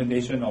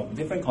permutations of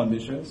different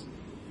conditions,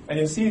 and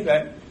you see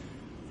that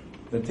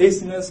the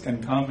tastiness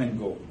can come and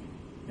go.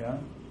 Yeah.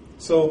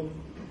 So,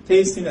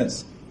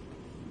 tastiness.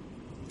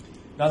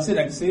 Does it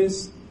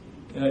exist?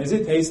 Is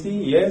it tasty?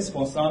 Yes,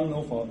 for some,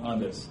 no for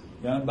others.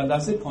 Yeah. But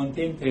does it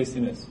contain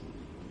tastiness?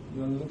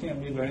 You're looking at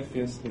me very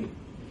fiercely.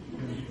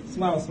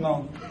 Smile.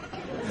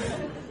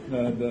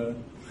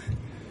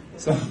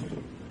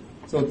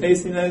 So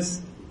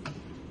tastiness.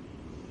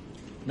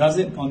 Does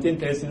it contain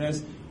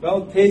tastiness?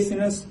 Well,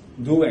 tastiness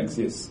do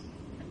exist.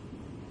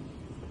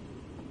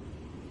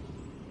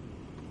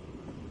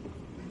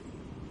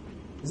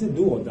 Is it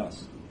do or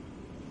does?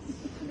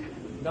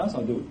 Does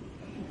or do?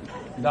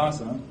 Does,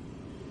 huh?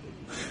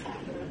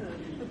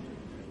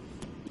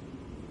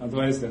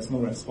 Otherwise, there's no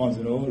response,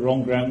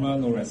 Wrong grammar,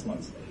 no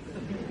response.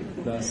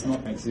 Does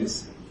not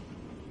exist.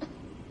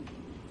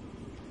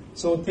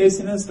 So,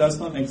 tastiness does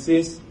not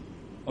exist.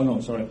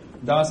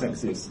 Does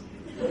exist.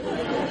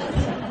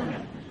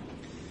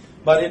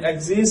 But it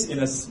exists in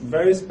a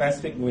very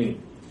specific way.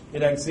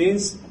 It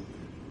exists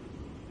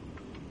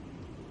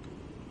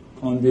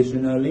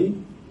conditionally,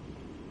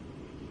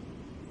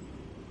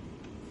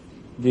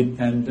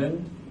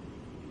 dependent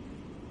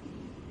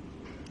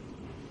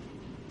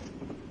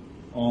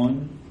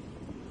on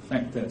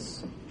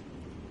factors.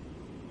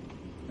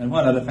 And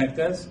what are the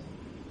factors?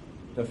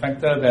 The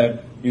factor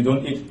that you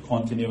don't eat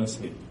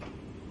continuously.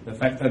 The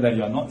factor that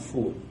you are not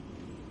full.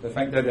 The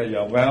factor that you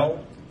are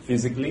well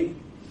physically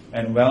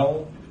and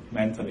well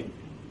mentally,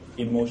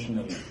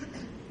 emotionally.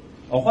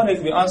 Or what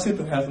if we ask you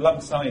to have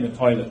laksa in the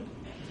toilet?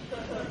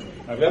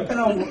 We are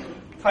kind of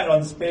tight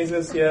on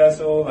spaces here,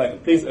 so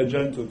please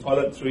adjourn to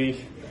toilet 3,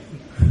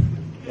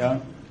 yeah,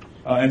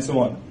 and so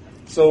on.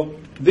 So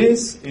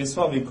this is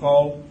what we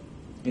call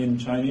in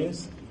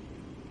Chinese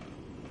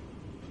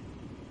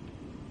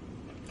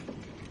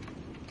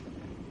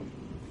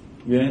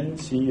缘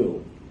起有.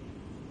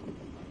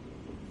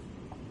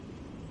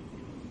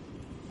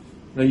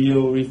 The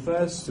you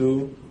refers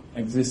to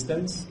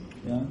existence,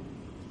 yeah,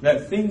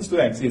 that things do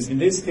exist. In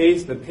this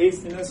case, the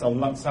tastiness of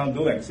laksa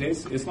do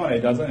exist. It's not that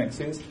it doesn't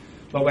exist,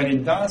 but when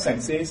it does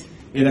exist,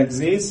 it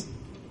exists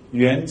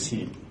缘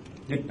起,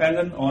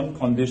 dependent on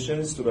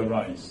conditions to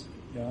arise.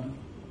 Yeah.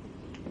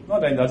 Not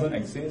that it doesn't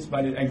exist,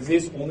 but it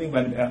exists only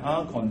when there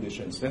are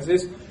conditions. There's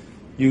this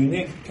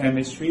unique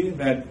chemistry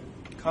that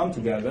come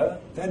together,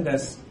 then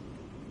there's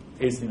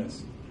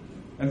tastiness.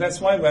 And that's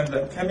why when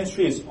the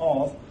chemistry is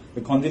off, the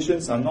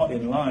conditions are not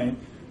in line,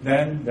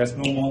 then there's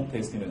no more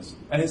tastiness.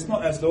 And it's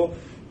not as though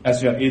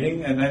as you're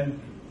eating and then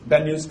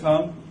bad news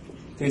come,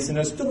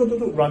 tastiness,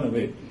 run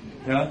away.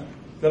 Yeah?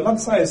 The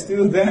laksa is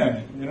still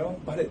there,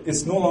 but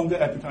it's no longer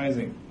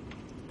appetizing.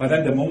 But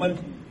then the moment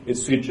it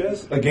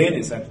switches, again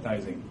it's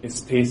appetizing.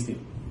 It's tasty.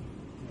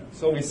 Yeah.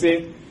 So we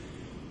say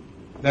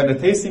that the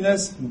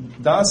tastiness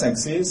does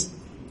exist.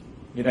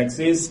 It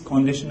exists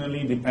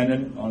conditionally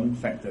dependent on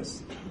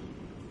factors.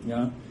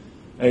 Yeah?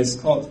 It's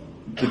called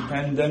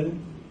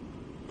dependent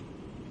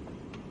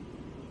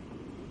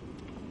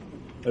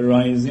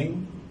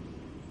arising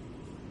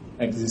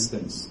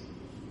existence.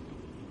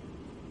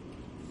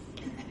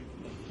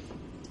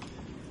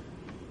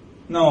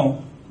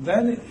 Now,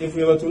 then if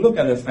we were to look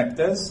at the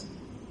factors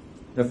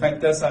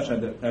such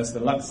as the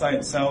laksa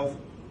itself,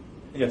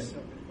 yes.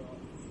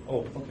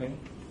 Oh, okay.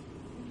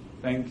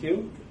 Thank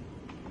you.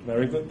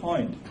 Very good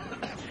point.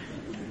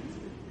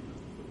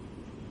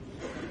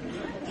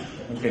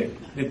 Okay,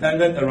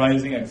 dependent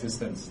arising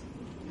existence.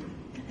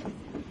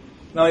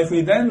 Now, if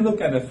we then look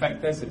at the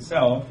factors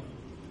itself,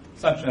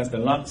 such as the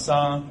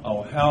laksa,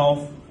 our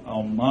health,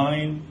 our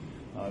mind,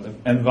 the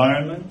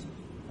environment,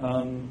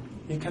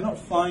 you cannot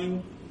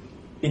find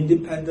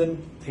independent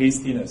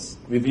tastiness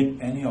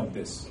within any of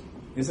this,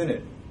 isn't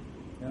it?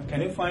 Yeah?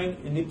 Can you find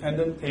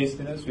independent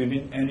tastiness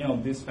within any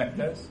of these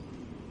factors?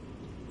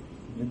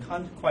 You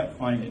can't quite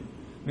find it.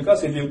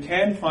 Because if you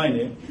can find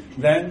it,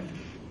 then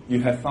you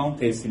have found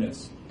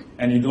tastiness.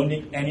 And you don't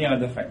need any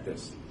other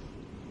factors.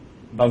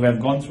 But we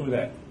have gone through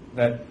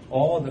that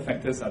all the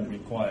factors are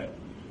required.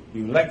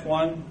 You lack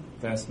one,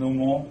 there's no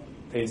more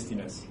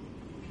tastiness.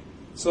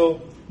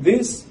 So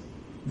this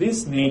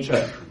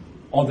nature,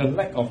 or the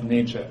lack of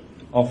nature,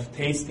 of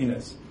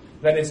tastiness,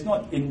 that is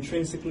not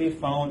intrinsically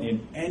found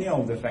in any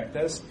of the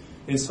factors,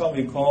 is what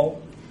we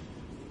call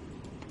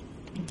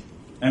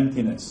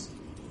emptiness.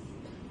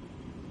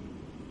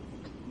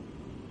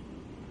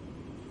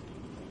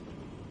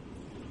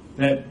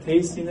 That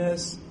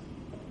tastiness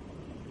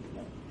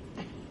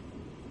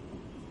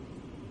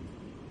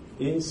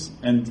is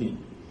empty.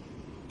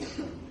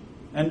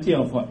 Empty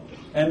of what?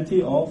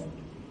 Empty of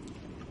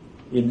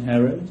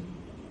inherent,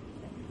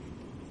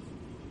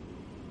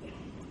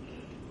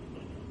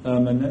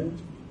 permanent,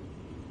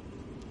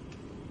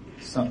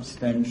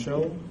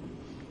 substantial,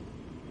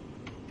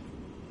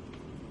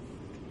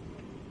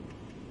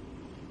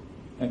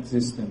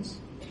 existence.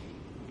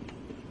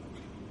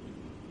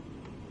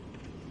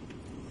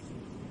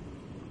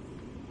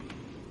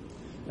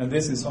 And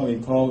this is what we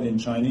call in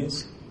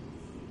Chinese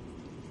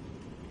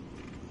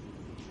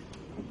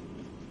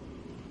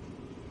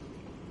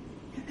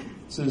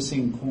Zhi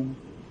Xing Kong.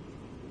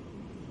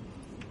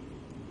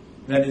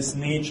 That is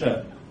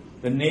nature.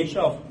 The nature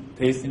of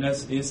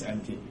tastiness is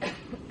empty. Yeah.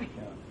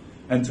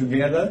 And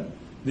together,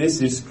 this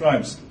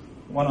describes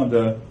one of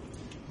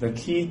the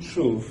key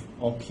truth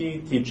or key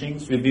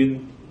teachings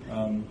within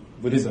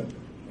Buddhism.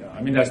 Yeah.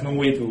 I mean, there's no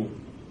way to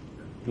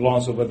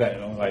gloss over that.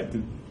 Like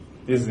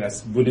this is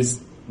as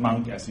Buddhist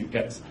monk as you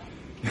get.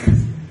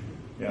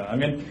 Yeah. I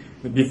mean,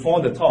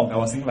 before the talk, I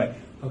was thinking like,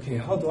 okay,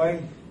 how do I,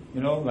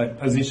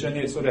 position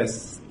it so that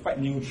it's quite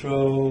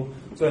neutral,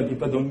 so that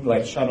people don't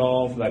like shut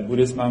off like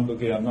Buddhist monk.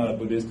 Okay, I'm not a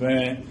Buddhist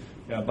man.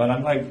 Yeah, but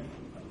I'm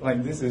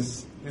like this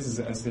is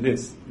as it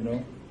is,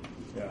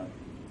 Yeah.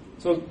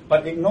 So,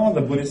 but ignore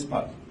the Buddhist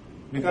part,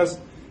 because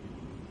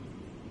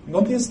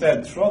notice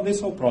that throughout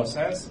this whole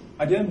process,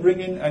 I didn't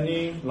bring in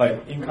any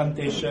like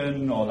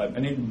incantation or like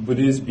any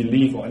Buddhist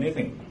belief or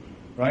anything,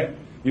 right?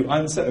 You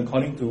answered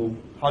according to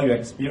how you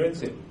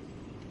experience it,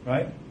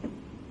 right?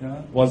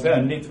 Yeah. Was there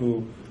a need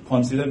to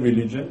consider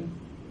religion?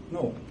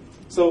 No.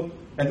 So,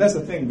 and that's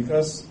the thing,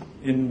 because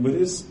in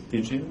Buddhist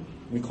teaching,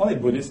 we call it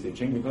Buddhist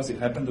teaching because it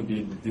happened to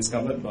be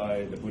discovered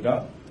by the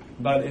Buddha,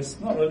 but it's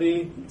not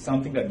really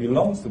something that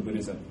belongs to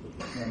Buddhism,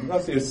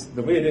 because it's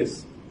the way it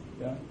is.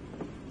 Yeah.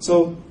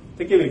 So,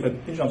 take it with a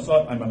pinch of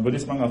salt. I'm a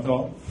Buddhist monk after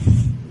all,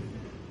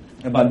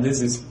 but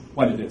this is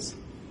what it is.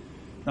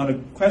 Now the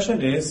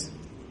question is,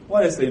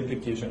 what is the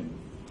implication?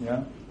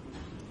 Yeah.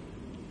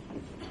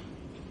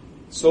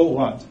 So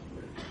what?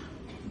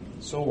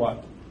 So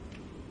what?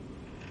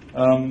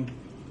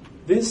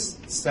 This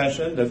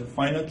session, the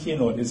final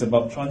keynote, is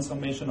about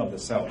transformation of the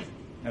self,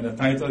 and the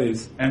title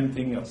is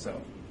Emptying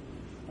Yourself.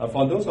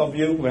 For those of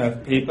you who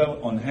have paper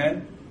on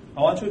hand,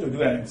 I want you to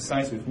do an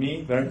exercise with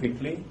me very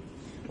quickly.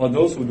 For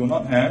those who do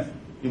not have,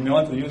 you may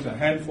want to use a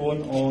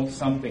handphone or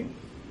something.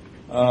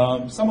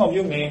 Some of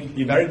you may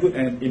be very good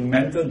in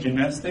mental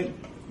gymnastics,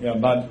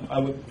 but I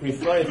would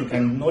prefer if you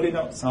can note it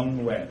out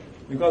somewhere,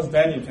 because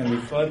then you can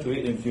refer to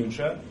it in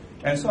future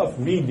and sort of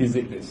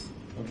revisit this.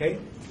 Okay?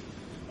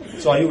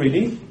 So are you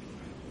ready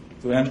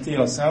to empty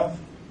yourself?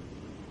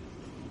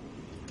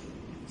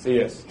 Say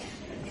yes.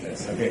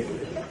 Yes, okay.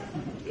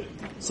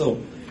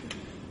 So,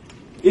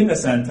 in the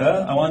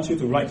center, I want you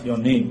to write your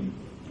name.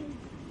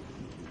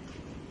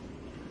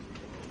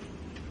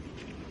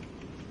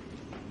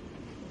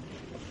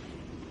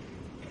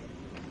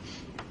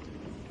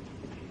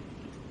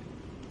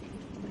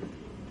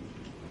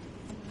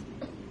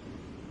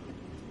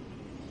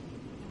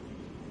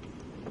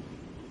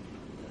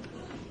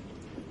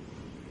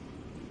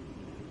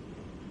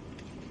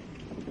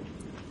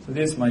 So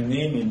this is my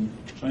name in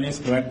Chinese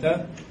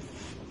character.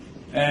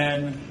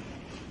 And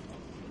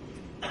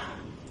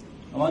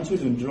I want you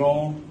to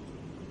draw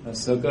a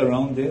circle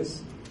around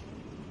this.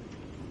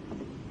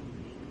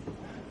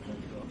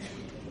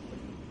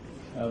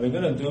 We're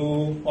going to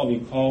do what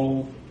we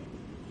call,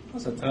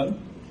 what's the term?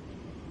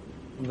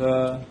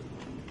 The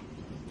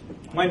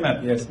mind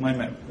map. Yes, mind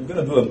map. We're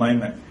going to do a mind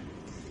map.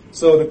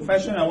 So the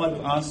question I want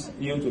to ask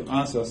you to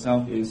ask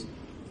yourself is,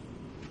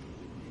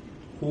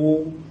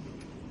 who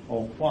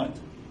or what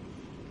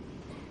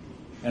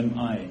am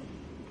I?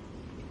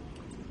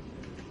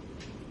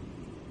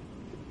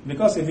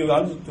 Because if you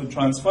want to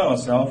transfer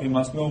yourself, you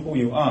must know who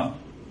you are.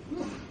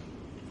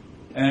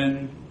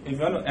 And if you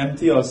want to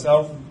empty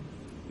yourself,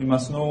 you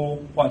must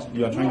know what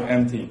you are trying to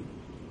empty.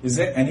 Is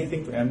there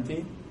anything to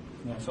empty?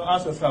 No. So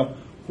ask yourself,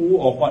 who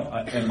or what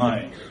am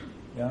I?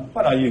 Yeah?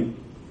 What are you?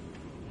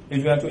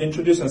 If you have to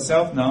introduce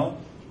yourself now,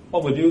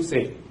 what would you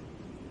say?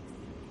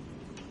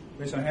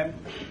 Raise your hand.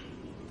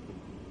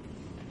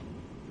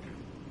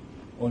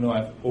 Oh no,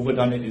 I've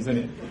overdone it, isn't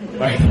it?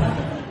 Right?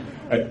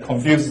 I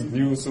confused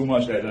you so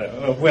much that,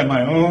 who am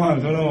I? Oh, I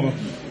don't know.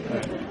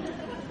 Right.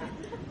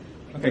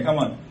 Okay, come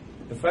on.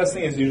 The first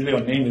thing is usually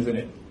your name, isn't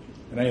it?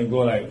 And then you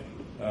go like,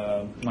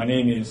 my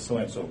name is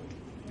so-and-so.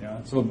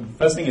 Yeah? So the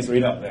first thing is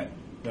read up there.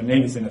 Your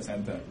name is in the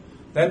center.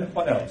 Then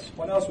what else?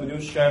 What else would you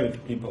share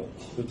with people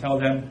to tell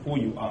them who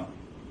you are?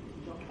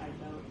 Job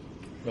title.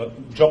 Your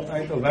job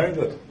title, very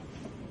good.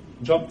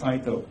 Job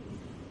title.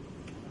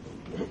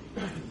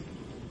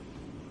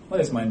 What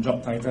is my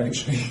job title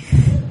actually?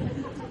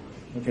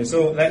 Okay,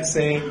 so let's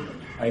say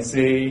I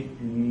say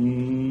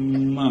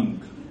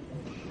monk.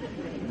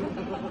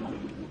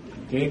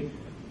 Okay,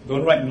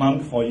 don't write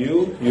monk for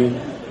you. You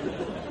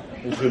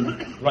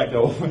should write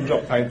your own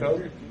job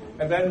title.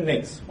 And then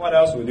next, what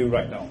else would you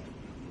write down?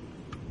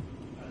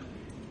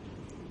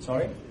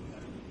 Sorry?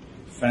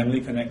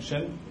 Family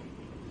connection.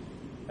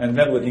 And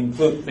that would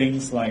include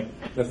things like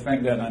the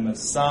fact that I'm a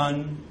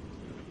son,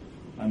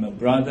 I'm a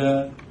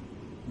brother,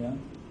 yeah?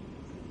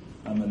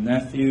 I'm a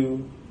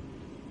nephew,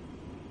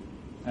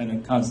 and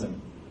a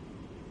cousin.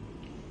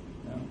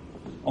 Yeah?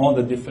 All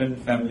the different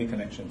family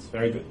connections.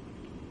 Very good.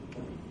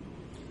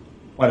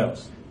 What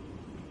else?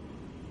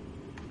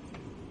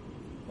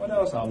 What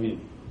else are we?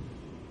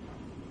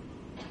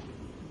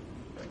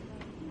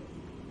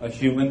 A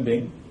human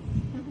being.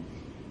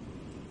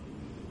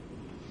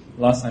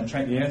 Last I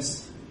checked,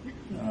 yes.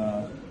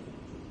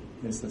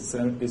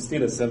 It's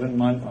still a 7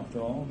 month after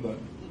all, but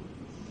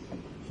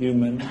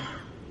human.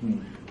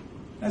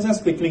 Let's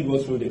just quickly go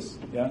through this.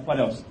 Yeah. What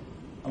else?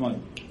 Come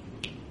on.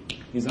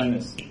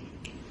 Designers.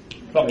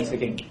 Clock is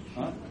ticking.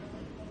 Huh?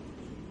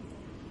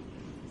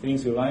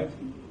 Things you like.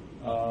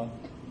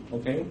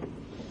 Okay.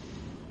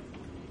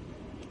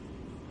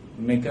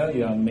 Maker.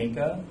 You are a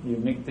maker. You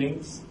make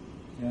things.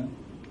 Yeah.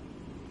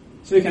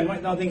 So you can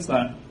write down things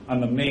like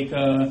I'm a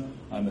maker.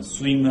 I'm a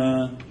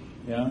swimmer.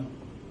 Yeah.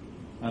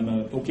 I'm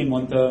a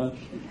Pokemonter.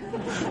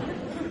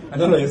 I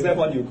don't know, is that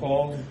what you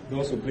call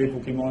those who play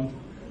Pokemon?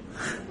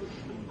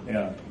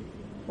 Yeah.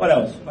 What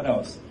else? What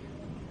else?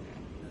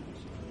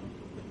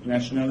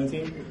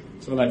 Nationality.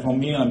 So like for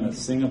me, I'm a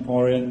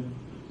Singaporean.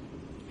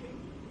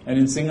 And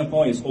in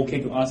Singapore, it's okay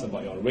to ask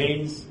about your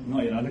race,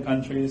 not in other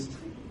countries.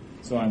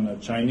 So I'm a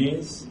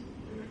Chinese.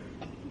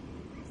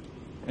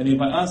 And if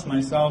I ask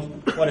myself,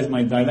 what is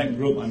my dialect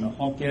group? I'm a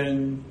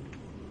Hokkien.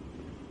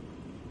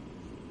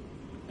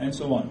 And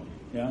so on.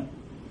 Yeah.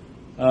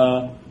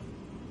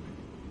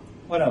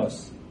 What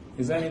else?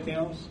 Is there anything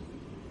else?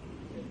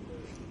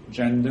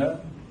 Gender.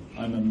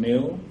 I'm a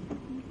male.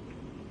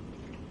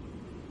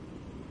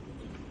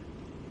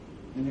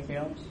 Anything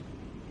else?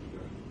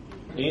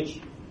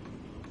 Age?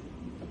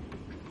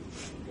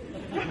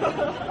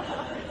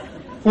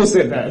 Who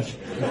said that?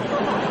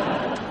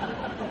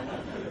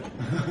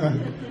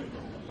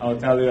 I'll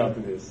tell you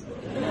after this.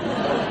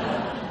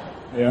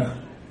 Yeah.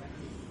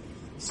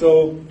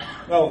 So,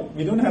 well,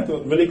 we don't have to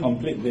really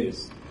complete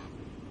this.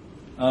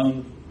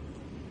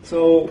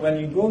 So when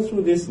you go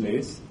through this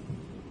list,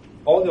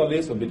 all your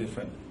lists will be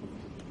different.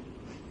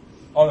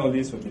 All your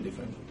lists will be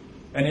different.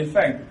 And in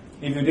fact,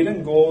 if you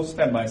didn't go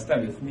step by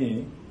step with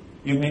me,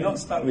 you may not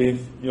start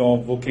with your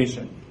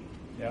vocation.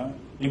 Yeah?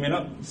 You may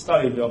not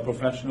start with your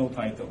professional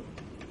title.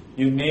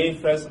 You may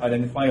first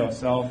identify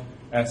yourself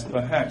as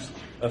perhaps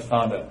a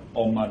father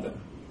or mother.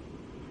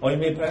 Or you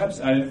may perhaps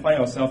identify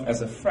yourself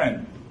as a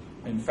friend.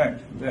 In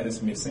fact, that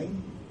is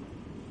missing.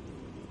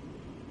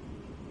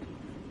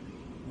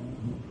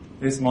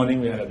 This morning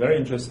we had a very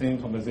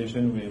interesting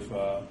conversation with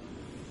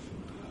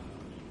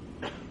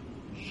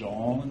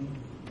John.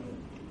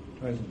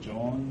 Where's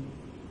John?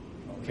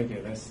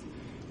 Okay, let's.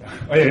 Yeah.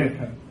 Oh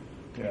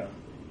yeah.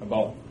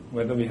 About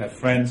whether we have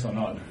friends or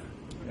not.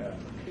 Yeah.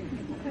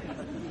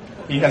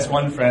 He has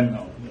one friend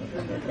now.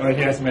 Or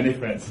he has many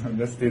friends. I'm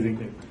just teasing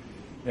him.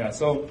 Yeah.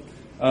 So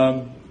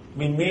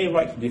we may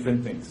write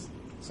different things.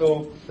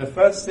 So the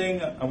first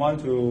thing I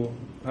want to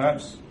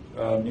perhaps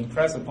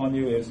impress upon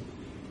you is,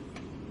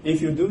 if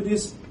you do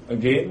this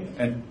again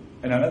and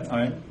another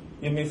time,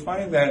 you may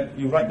find that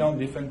you write down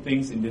different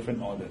things in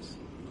different orders.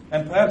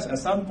 And perhaps at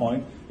some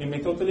point, you may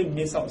totally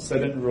miss out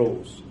certain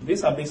roles.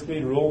 These are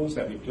basically roles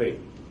that we play.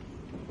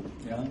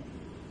 Yeah?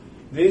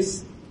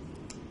 This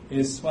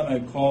is what I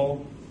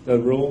call the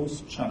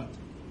roles chart.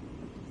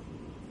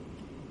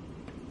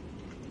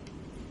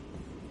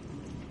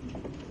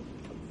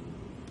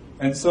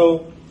 And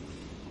so,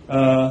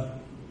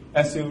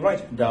 as you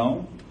write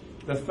down,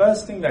 the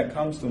first thing that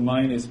comes to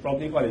mind is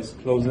probably what is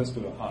closest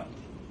to your heart.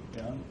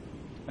 Yeah?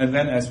 And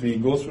then as we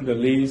go through the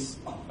list,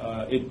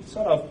 it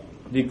sort of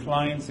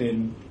declines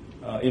in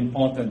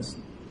importance,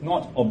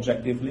 not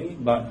objectively,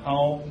 but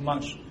how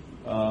much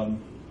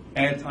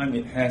airtime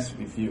it has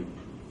with you.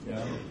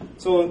 Yeah?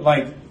 So,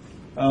 like,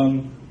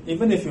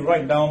 even if you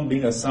write down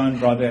being a son,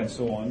 brother, and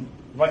so on,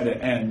 right at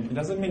the end, it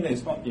doesn't mean that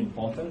it's not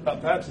important,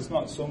 but perhaps it's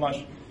not so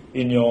much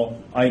in your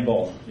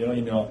eyeball,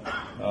 in your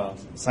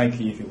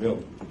psyche, if you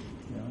will.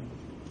 Yeah?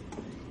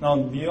 Now,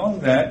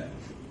 beyond that,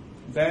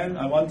 then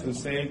I want to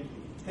say,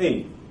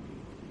 hey,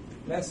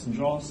 let's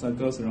draw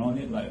circles around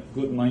it like a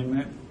good mind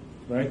map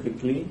very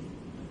quickly.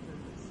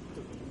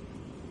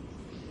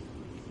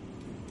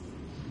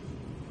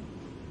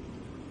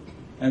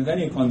 And then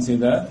you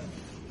consider,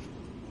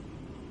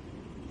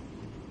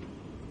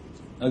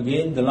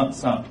 again, the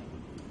laksa.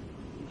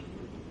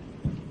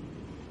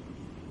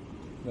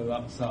 The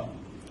laksa.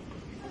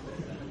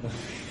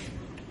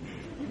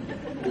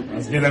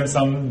 Let's give them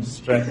some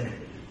stress.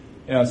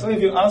 Yeah, so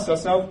if you ask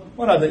yourself,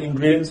 what are the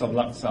ingredients of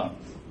laksa?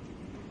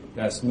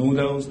 There's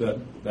noodles,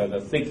 the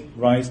thick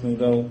rice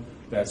noodle,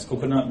 there's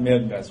coconut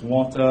milk, there's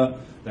water,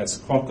 there's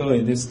crocker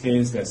in this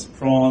case, there's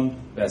prawn,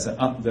 there's the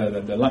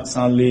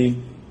laksa leaf,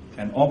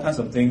 and all kinds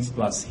of things,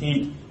 plus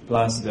heat,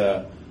 plus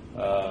the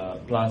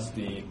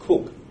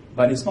cook.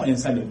 But it's not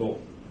inside the bowl,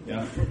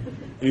 yeah,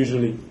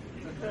 usually.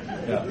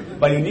 Yeah.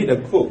 But you need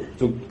a cook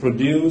to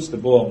produce the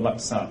bowl of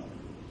laksa.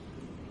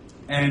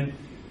 And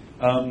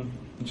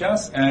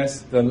just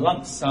as the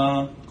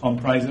laksa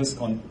comprises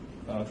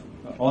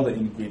all the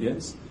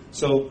ingredients,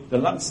 so the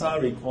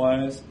laksa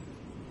requires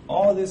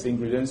all these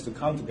ingredients to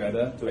come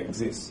together to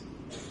exist.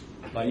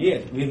 But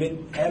yet,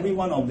 within every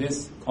one of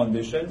these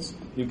conditions,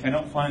 you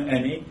cannot find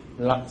any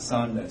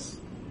laksaness.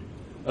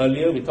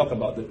 Earlier, we talked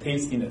about the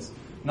tastiness.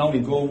 Now we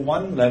go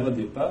one level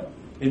deeper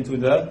into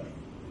the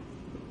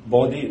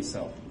body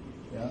itself.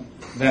 Yeah?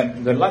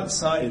 That the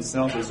laksa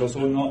itself is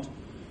also not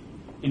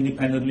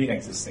independently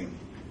existing.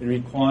 It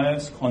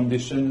requires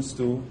conditions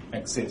to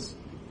exist.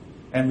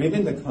 And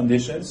within the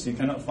conditions, you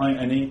cannot find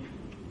any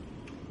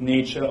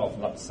nature of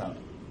laksa.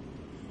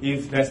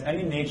 If there's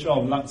any nature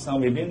of laksa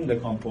within the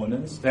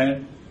components,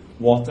 then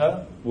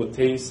water would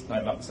taste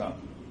like laksa.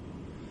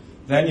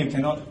 Then you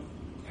cannot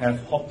have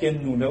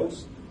Hokkien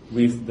noodles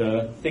with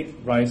the thick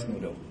rice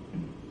noodle.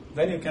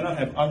 Then you cannot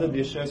have other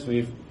dishes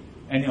with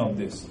any of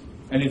this.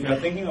 And if you're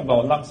thinking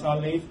about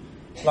laksa leaf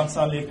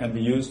can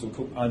be used to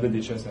cook other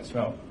dishes as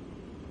well.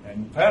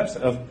 And perhaps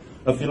a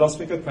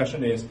philosophical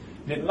question is,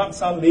 did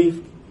laksa leaf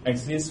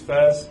exist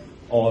first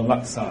or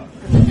laksa?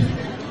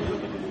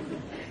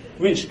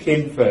 Which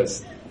came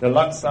first, the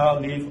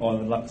laksa leaf or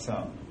the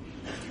laksa?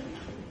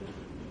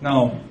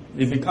 Now,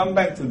 if you come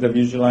back to the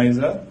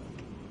visualizer,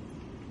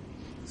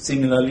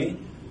 similarly,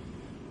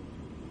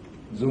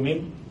 zoom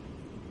in.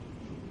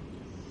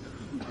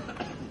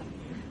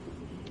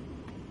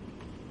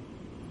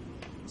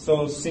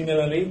 So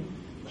similarly,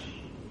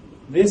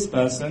 this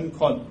person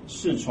called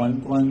Shi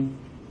Chuan Guan,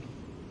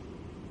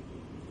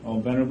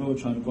 or Venerable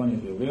Chuan Guan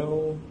if you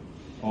will,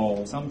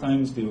 or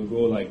sometimes they will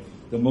go like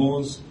the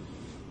most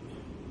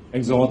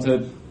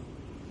exalted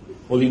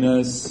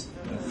holiness.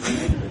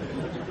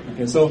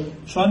 Okay, so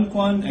Chuan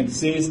Guan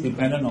exists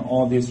dependent on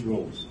all these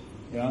roles.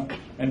 Yeah?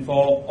 And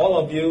for all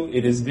of you,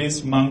 it is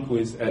this monk who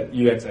is at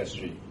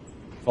UXSG.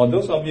 For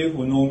those of you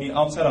who know me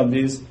outside of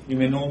this, you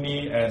may know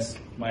me as,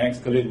 my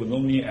ex-colleague would know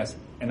me as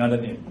another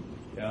name.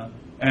 Yeah?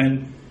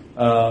 And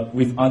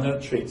with other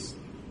traits.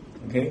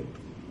 Okay?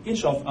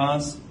 Each of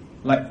us,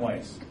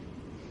 likewise.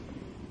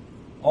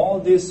 All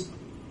these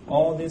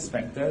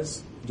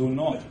factors do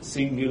not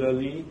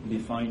singularly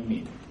define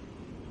me.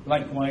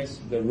 Likewise,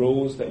 the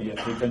roles that you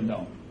have written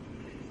down.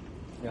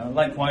 Yeah?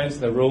 Likewise,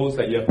 the roles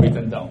that you have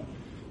written down.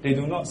 They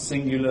do not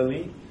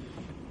singularly,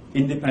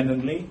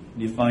 independently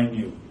define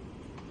you.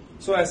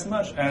 So as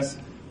much as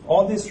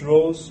all these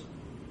roles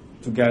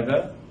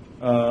together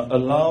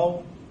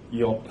allow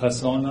your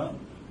persona,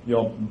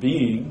 your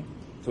being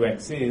to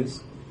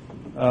exist,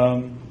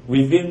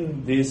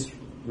 within these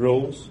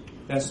roles,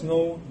 there's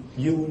no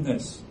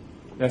you-ness.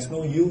 There's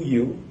no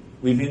you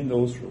within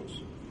those roles.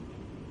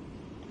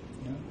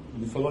 Yeah?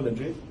 You follow the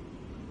drift?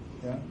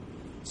 Yeah?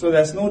 So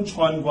there's no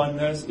Chuan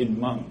Guan-ness in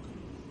monk.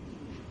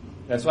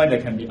 That's why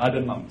there can be other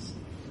monks.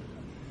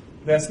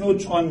 There's no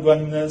Chuan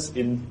Guan-ness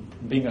in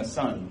being a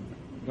son,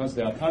 because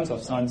there are tons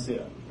of sons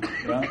here,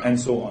 yeah? And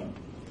so on.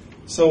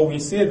 So we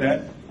say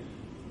that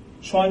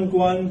Chuan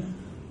Guan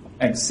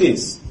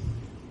exists.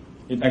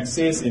 It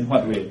exists in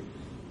what way?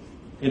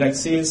 It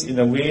exists in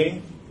a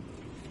way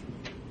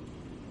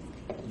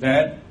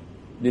that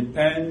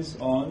depends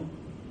on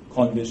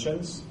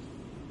conditions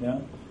Yeah?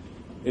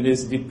 It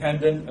is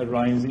dependent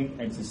arising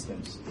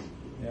existence.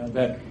 Yeah?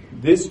 That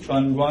this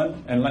Chuan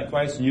and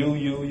likewise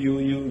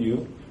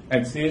you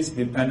exist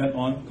dependent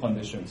on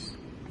conditions.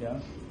 Yeah?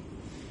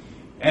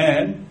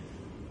 And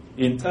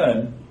in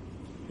turn,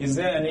 is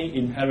there any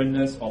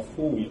inherentness of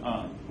who we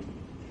are?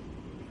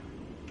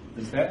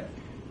 Is there?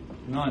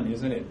 None,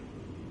 isn't it?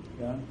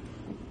 Yeah?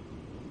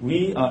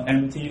 We are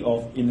empty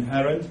of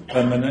inherent,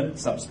 permanent,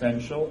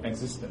 substantial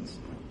existence.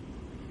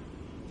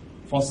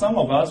 For some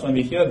of us, when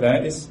we hear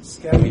that, it's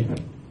scary.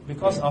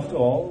 Because after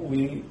all,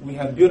 we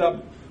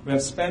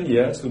have spent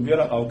years to build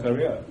up our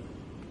career.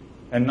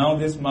 And now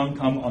this monk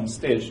come on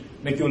stage,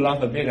 make you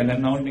laugh a bit, and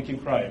then now make you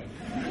cry.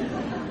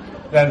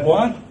 Then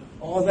what?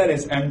 All that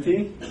is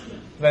empty,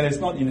 that is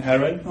not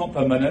inherent, not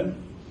permanent.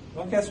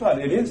 Well, guess what?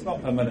 It is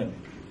not permanent.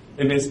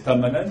 If it's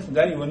permanent,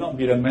 then you will not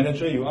be the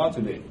manager you are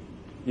today.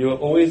 You will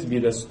always be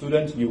the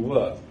student you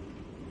were.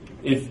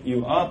 If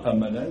you are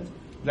permanent,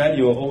 then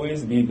you will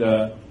always be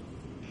the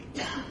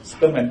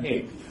sperm and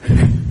egg.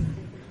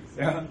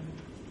 Yeah?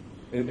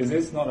 Is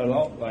this not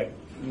allowed? Like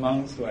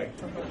monks, like...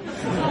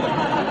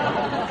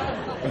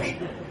 Okay.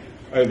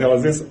 There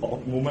was this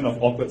moment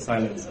of awkward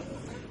silence.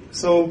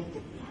 So,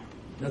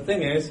 the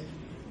thing is,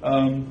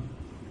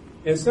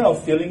 instead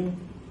of feeling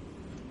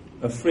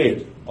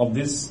afraid of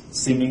this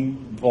seeming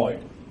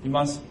void, you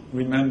must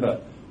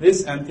remember,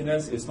 this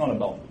emptiness is not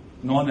about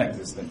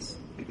non-existence.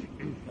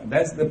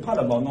 That's the part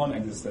about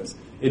non-existence.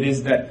 It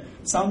is that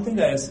something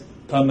that is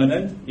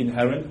permanent,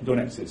 inherent, don't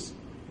exist.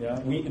 Yeah?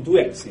 We do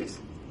exist,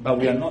 but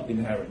we are not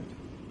inherent.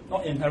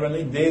 Not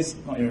inherently this,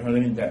 not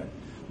inherently that.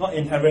 Not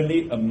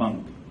inherently a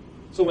monk.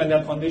 So when there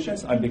are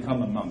conditions, I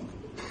become a monk.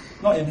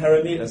 Not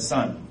inherently a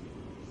son.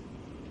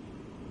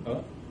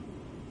 Not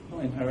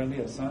inherently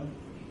a son?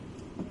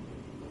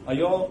 Are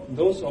you all,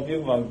 those of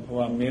you who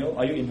are male,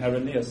 are you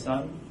inherently a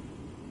son?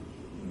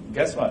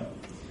 Guess what?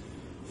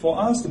 For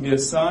us to be a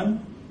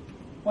son,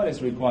 what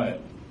is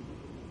required?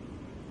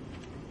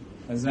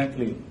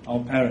 Exactly, our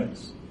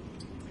parents.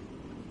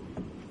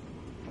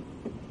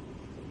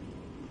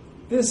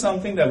 This is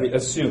something that we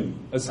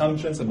assume,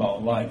 assumptions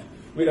about life.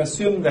 We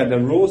assume that the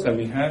roles that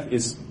we have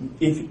is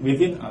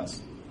within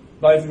us.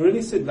 But if you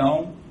really sit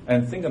down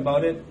and think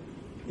about it,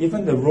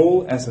 even the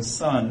role as a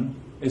son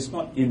is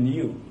not in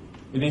you.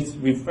 It is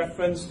with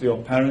reference to your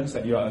parents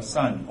that you are a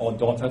son or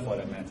daughter for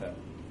that matter.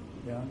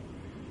 Yeah?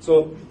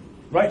 So,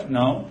 right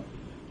now,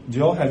 do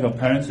you all have your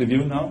parents with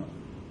you now?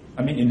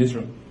 I mean, in this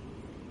room.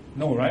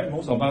 No, right?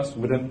 Most of us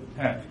wouldn't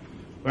have.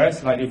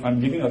 Whereas, like, if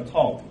I'm giving a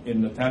talk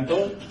in the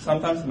temple,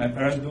 sometimes my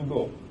parents do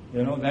go.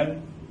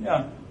 Then,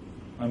 yeah,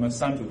 I'm a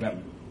son to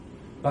them.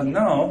 But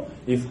now,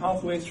 if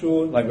halfway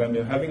through, like when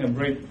we're having a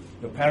break,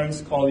 your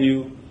parents call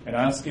you and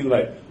ask you,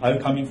 like, are you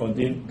coming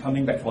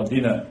back for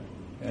dinner?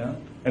 Yeah?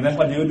 And then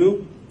what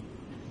do?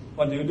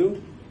 What do you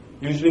do?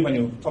 Usually when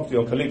you talk to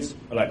your colleagues,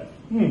 you're like,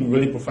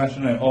 really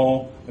professional and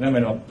all. And then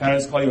when your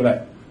parents call you,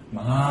 like,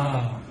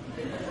 Ma,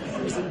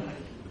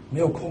 没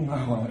有空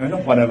啊,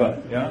 whatever.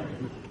 Yeah?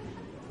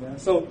 Yeah?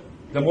 So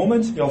the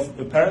moment your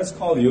parents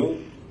call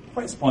you,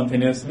 quite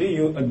spontaneously,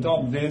 you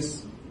adopt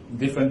this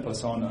different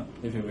persona,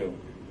 if you will.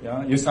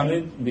 Yeah? You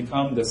suddenly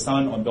become the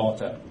son or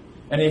daughter.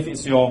 And if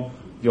it's your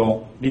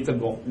little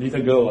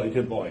girl or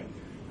little boy,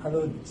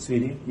 hello,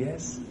 sweetie,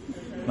 yes?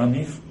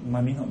 Mommy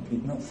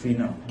not free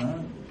now. Huh?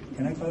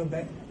 Can I call you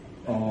back?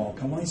 Oh,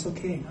 come on, it's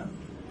okay. Huh?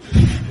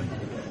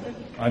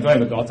 I don't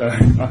have a daughter.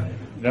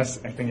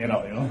 Just acting it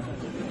out,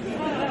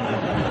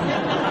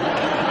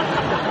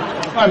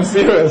 I'm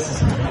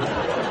serious.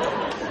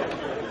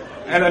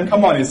 And then,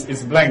 come on,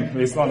 it's blank.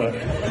 It's not a...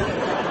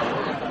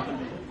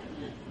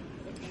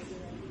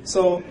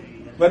 So,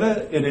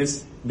 whether it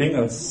is being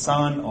a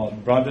son or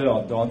brother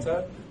or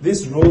daughter,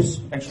 these roles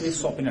actually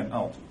swap in and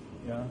out.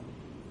 Yeah?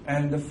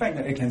 And the fact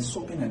that it can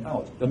swap in and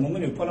out, the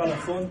moment you put on the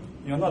phone,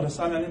 you're not a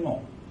son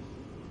anymore.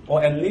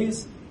 Or at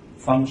least,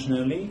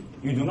 functionally,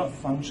 you do not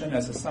function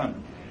as a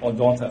son or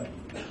daughter.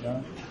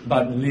 Yeah?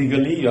 But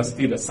legally, you're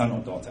still a son or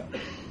daughter.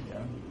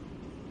 Yeah?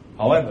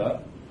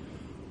 However,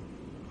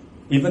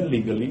 even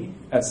legally,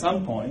 at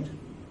some point,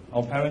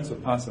 our parents will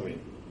pass away.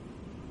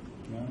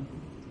 Yeah?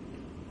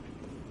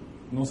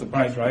 No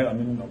surprise, right? I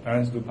mean, our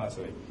parents do pass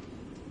away.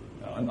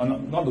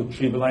 Not to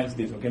trivialize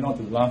this, okay? Not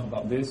to laugh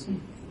about this.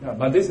 Yeah,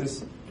 but this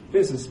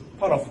is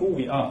part of who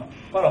we are,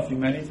 part of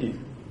humanity,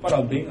 part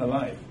of being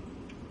alive.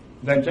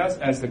 That just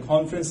as the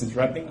conference is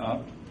wrapping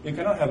up, you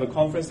cannot have a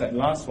conference that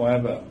lasts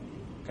forever.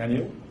 Can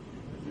you?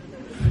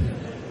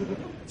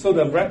 So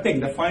the wrapping,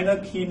 the final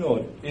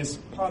keynote, is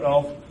part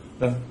of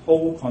the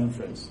whole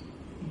conference.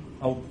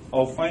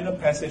 Our final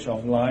passage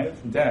of life,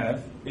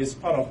 death, is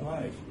part of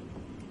life.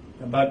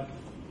 But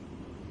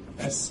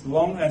as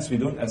long as we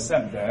don't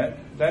accept that,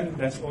 then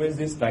there's always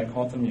this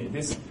dichotomy,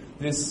 this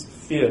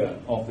fear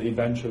of the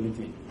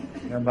eventuality.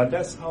 Yeah, but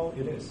that's how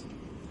it is.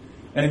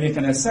 And if we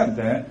can accept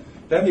that,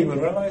 then we will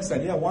realize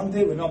that, one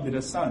day we'll not be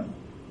the son.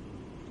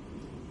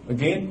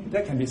 Again,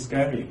 that can be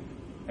scary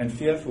and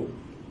fearful.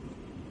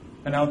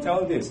 And I'll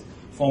tell you this,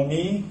 for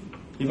me,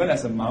 even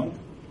as a monk,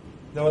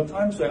 there were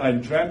times where I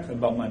dreamt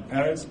about my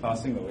parents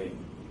passing away.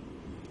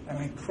 And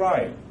I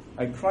cried.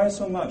 I cried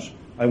so much.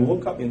 I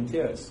woke up in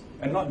tears.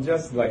 And not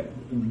just like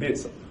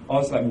bits. I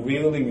was like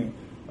wailing.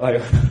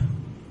 Like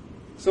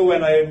so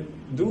when I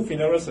do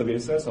funeral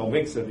services or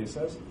wake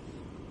services,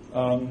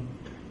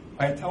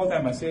 I tell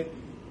them, I say,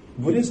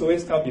 Buddhists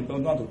always tell people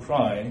not to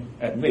cry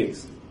at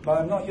wakes. But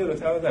I'm not here to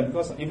tell them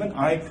because even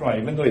I cry,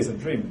 even though it's a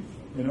dream.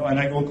 You know, and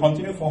I will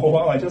continue for a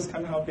while. I just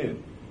can't help it.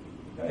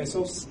 Yeah, it's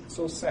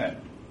so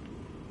sad.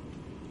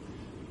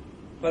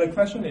 But the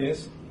question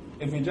is,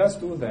 if we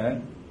just do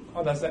that,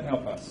 how does that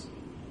help us?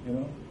 You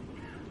know,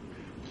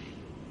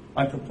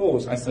 I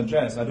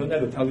suggest, I don't dare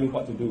to tell you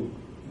what to do.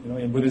 You know,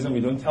 in Buddhism,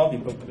 we don't tell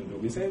people what to do.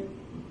 We say,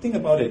 think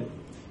about it.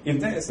 If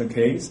that is the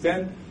case,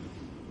 then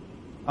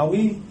are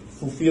we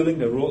fulfilling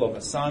the role of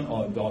a son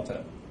or a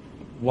daughter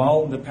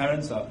while the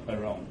parents are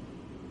around?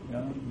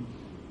 Yeah?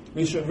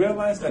 We should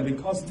realize that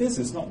because this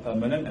is not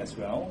permanent as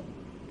well,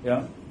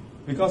 yeah,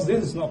 because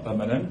this is not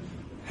permanent,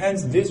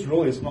 hence this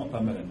role is not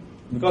permanent.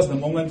 Because the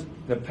moment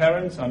the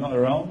parents are not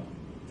around,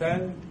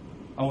 then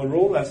our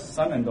role as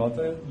son and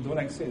daughter don't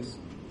exist.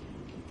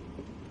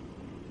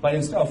 But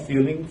instead of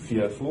feeling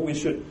fearful, we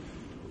should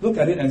look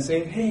at it and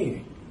say,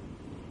 hey,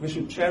 we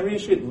should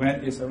cherish it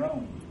when it's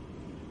around.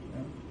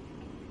 Yeah?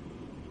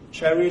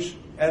 Cherish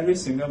every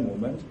single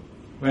moment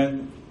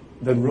when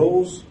the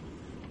roles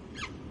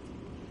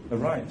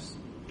arise.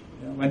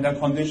 Yeah? When there are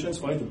conditions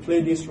for you to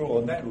play this role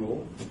or that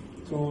role,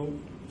 to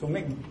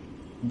make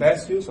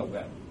best use of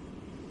that.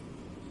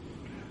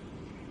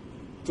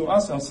 To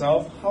ask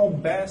ourselves, how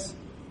best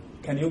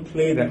can you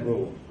play that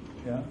role?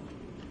 Yeah?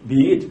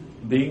 Be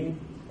it being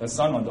a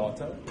son or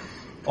daughter,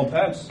 or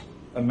perhaps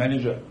a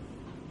manager.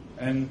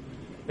 And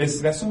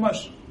there's so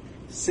much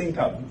sync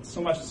up,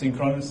 so much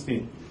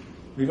synchronicity.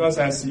 Because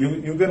as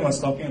Yugen was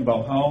talking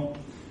about how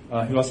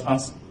he was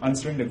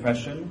answering the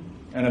question,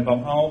 and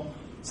about how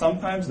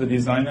sometimes the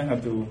designer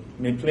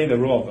may play the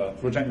role of a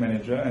project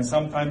manager, and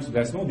sometimes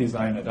there's no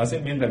designer. Does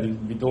it mean that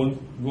we don't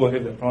go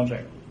ahead with the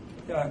project?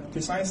 Yeah,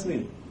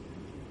 precisely.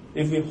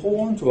 If we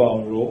hold on to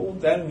our role,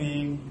 then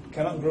we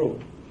cannot grow.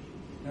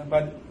 Yeah,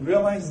 but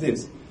realize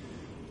this.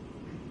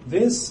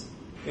 This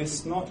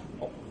is not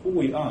who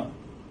we are.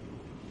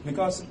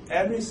 Because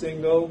every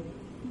single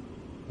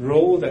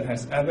role that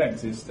has ever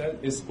existed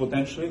is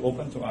potentially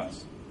open to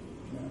us.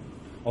 Yeah.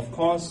 Of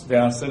course,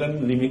 there are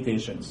certain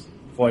limitations.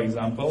 For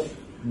example,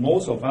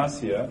 most of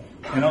us here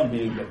cannot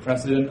be the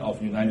President of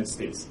the United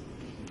States.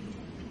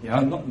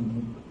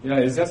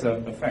 It's just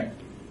a fact.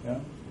 Yeah?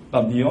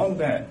 But beyond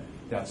that,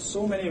 there are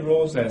so many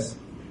roles that's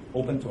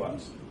open to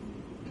us.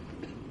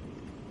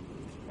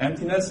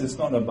 Emptiness is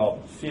not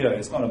about fear,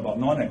 it's not about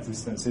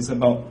non-existence, it's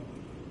about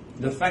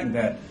the fact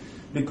that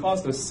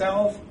because the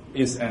self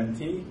is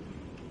empty,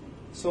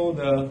 so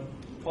the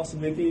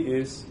possibility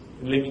is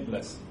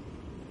limitless.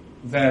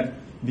 That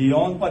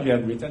beyond what you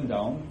have written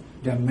down,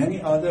 there are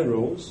many other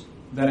roles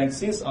that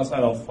exist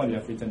outside of what you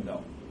have written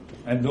down.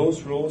 And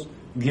those roles,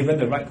 given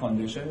the right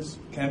conditions,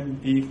 can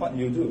be what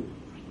you do.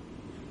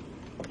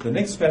 The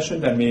next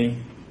question that may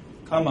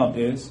come up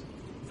is,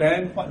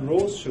 then what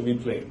roles should we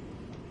play?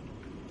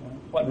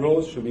 What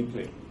roles should we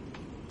play?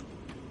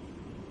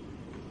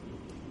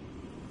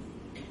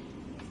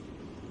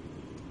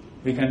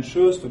 We can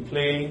choose to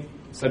play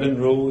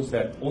certain roles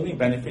that only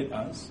benefit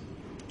us,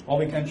 or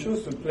we can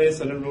choose to play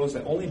certain roles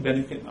that only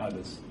benefit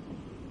others.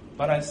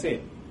 But I say,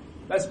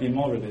 let's be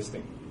more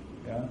realistic.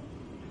 Yeah?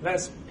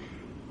 Let's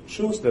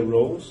choose the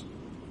roles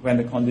when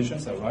the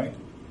conditions are right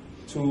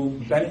to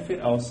benefit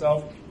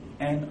ourselves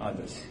and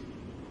others.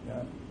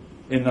 Yeah?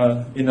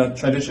 In a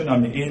tradition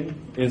I'm in,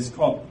 it's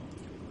called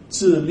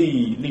自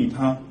利利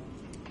他.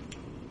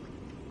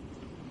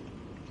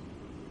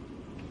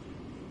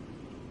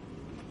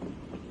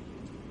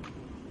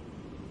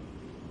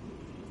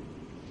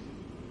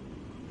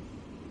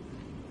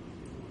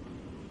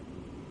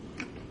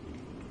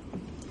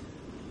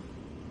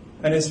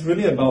 And it's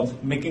really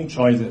about making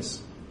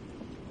choices.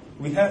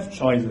 We have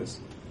choices.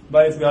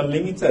 But if we are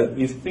limited,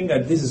 we think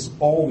that this is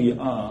all we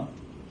are,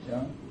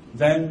 yeah,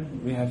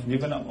 then we have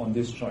given up on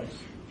this choice.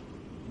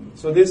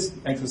 So this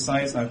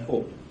exercise, I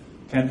hope,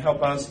 can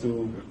help us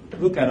to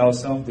look at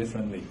ourselves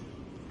differently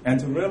and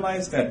to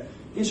realize that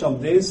each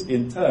of these,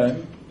 in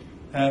turn,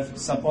 have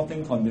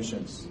supporting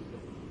conditions.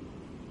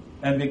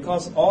 And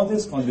because all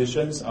these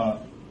conditions are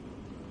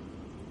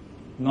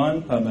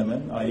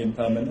non-permanent, are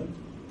impermanent,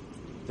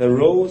 the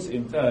roles,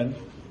 in turn,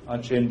 are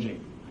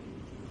changing.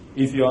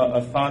 If you are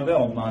a father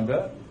or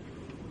mother,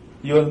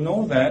 you will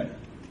know that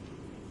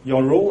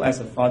your role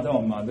as a father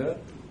or mother,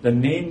 the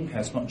name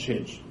has not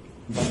changed,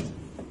 but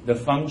the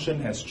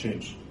function has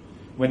changed.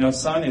 When your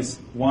son is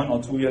 1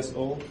 or 2 years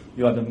old,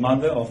 you are the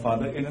mother or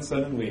father in a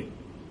certain way.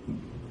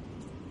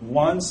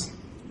 Once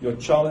your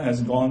child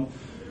has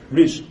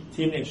reached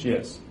teenage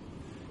years,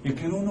 you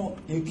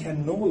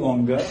can no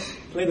longer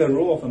play the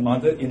role of a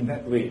mother in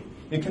that way.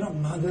 You cannot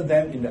mother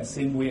them in that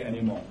same way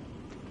anymore.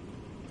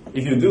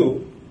 If you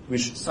do,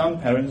 which some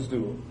parents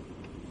do,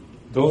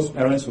 those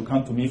parents who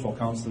come to me for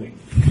counseling.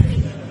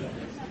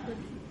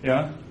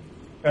 Yeah?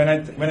 When I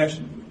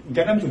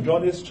get them to draw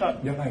this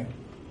chart, they're like,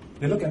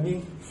 They look at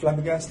me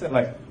flabbergasted,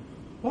 like,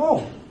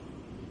 wow,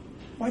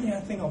 why didn't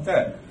I think of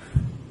that?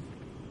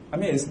 I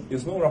mean,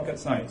 it's no rocket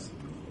science.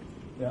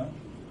 Yeah.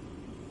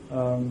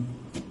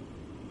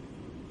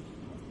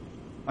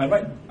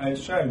 I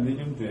share with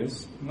you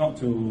this not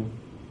to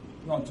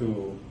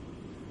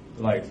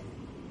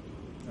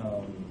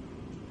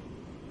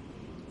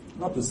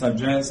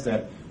suggest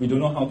that we don't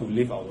know how to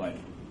live our life.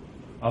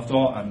 After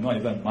all, I'm not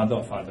even a mother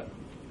or father.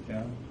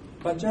 Yeah.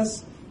 But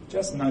just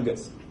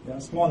nuggets, yeah,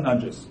 small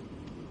nudges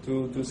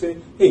to say,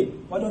 hey,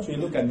 why don't we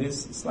look at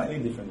this slightly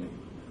differently?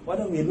 Why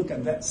don't we look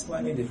at that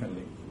slightly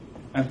differently?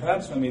 And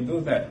perhaps when we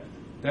do that,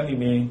 then we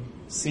may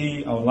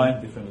see our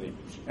life differently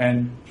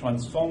and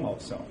transform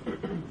ourselves.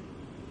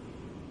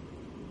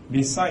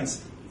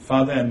 Besides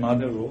father and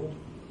mother role,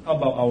 how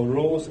about our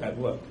roles at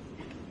work?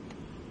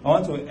 I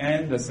want to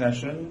end the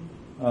session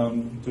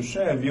to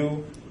share with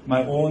you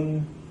my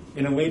own,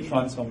 in a way,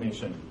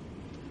 transformation.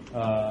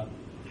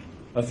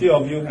 A few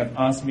of you have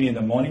asked me in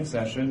the morning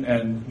session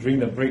and during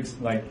the breaks,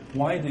 like,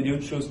 why did you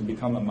choose to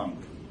become a monk?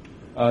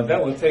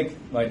 That will take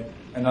like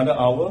another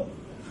hour.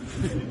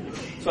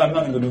 So I'm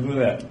not going to do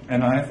that.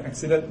 And I have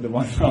exceeded the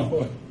 1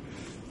 hour.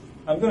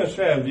 I'm going to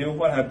share with you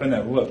what happened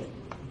at work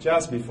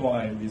just before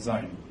I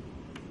resigned.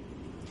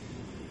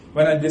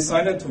 When I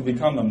decided to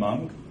become a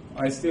monk,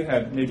 I still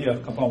had maybe a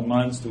couple of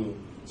months to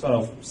sort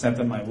of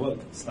settle my work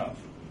stuff.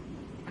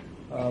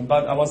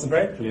 But I was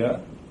very clear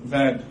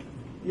that,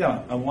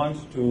 yeah, I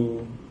want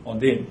to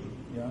ordain,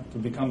 yeah, to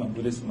become a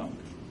Buddhist monk.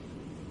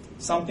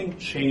 Something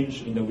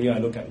changed in the way I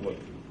look at work.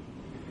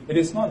 It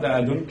is not that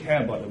I don't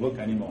care about the work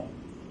anymore,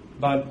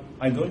 but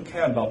I don't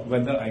care about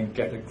whether I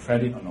get the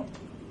credit or not.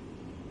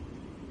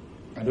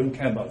 I don't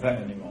care about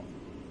that anymore.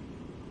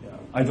 Yeah.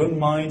 I don't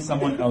mind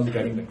someone else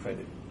getting the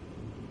credit.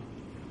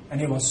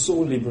 And it was so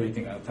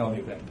liberating, I'll tell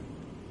you that.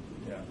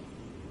 Yeah.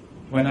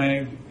 When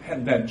I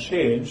had that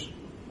change,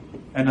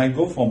 and I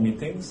go for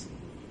meetings,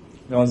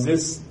 there was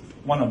this,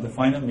 one of the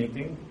final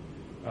meeting,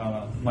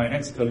 my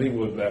ex-colleague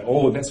would be like,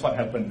 oh, that's what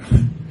happened.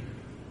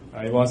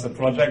 It was a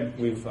project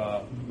with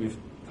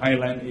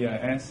Thailand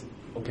EIS.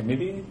 Okay,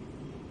 maybe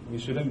we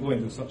shouldn't go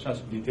into such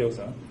details.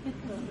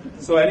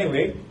 So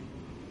anyway,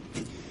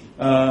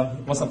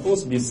 was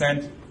supposed to be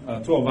sent,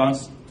 2 of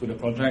us, to the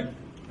project.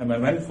 And when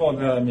I went for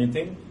the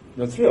meeting,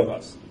 there were 3 of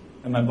us.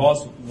 And my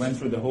boss went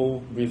through the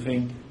whole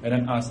briefing and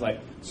then asked, like,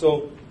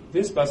 so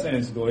this person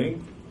is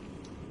going,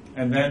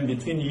 and then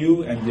between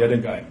you and the other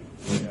guy.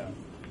 Yeah.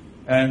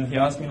 And he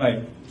asked me,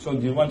 like, so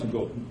do you want to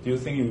go? Do you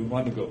think you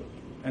want to go?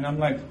 And I'm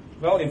like,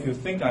 well, if you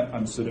think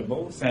I'm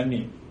suitable, send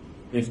me.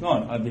 If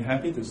not, I'll be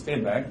happy to stay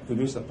back to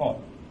do support.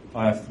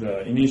 I have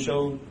the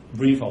initial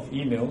brief of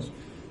emails.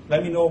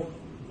 Let me know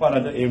what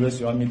other areas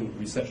you want me to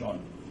research on.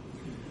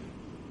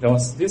 There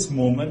was this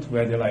moment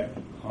where they're like,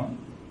 huh?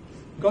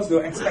 Because they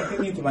were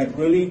expecting me to like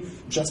really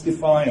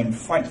justify and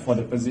fight for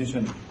the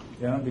position.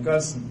 Yeah,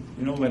 because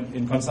when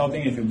in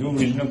consulting, if you do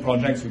regional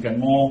projects, you get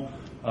more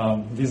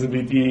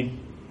visibility,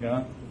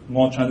 yeah,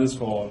 more chances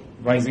for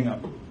rising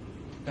up.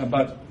 Yeah,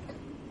 but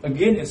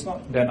again, it's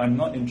not that I'm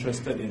not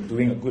interested in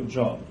doing a good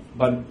job,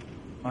 but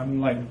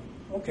I'm like,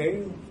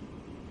 okay,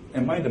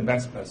 am I the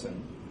best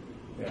person?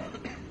 Yeah.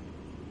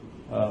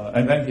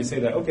 And then he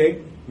said that,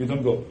 okay, you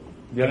don't go.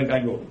 The other guy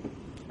go.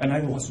 And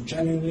I was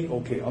genuinely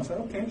okay. I was like,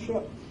 okay,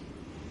 sure.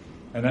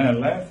 And then I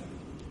left.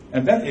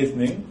 And that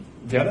evening,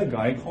 the other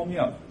guy called me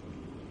up.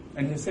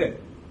 And he said,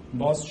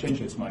 boss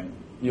changed his mind.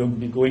 You'll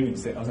be going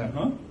instead. I was like,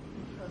 huh?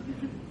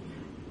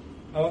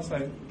 I was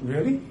like,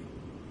 really?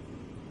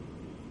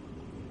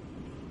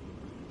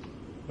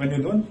 When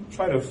you don't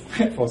try to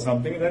fight for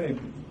something, then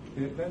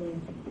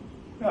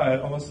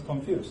I was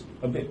confused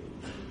a bit.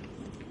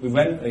 We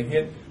went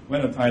ahead,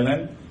 went to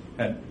Thailand,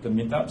 had the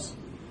meetups.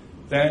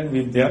 Then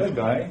with the other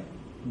guy,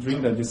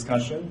 during the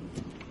discussion,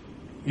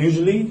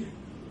 usually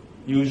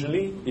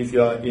if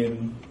you are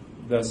in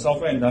the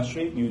software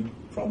industry, you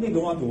probably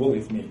don't want to work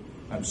with me.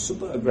 I'm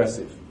super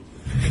aggressive.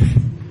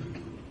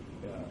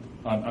 Yeah.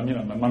 I'm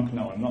a monk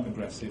now. I'm not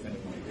aggressive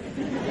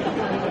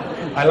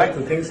anymore. I like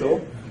to think so.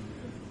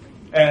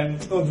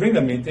 And so during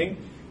the meeting,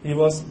 we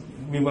were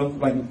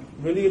like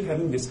really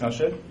having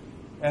discussion.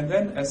 And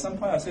then at some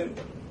point I said,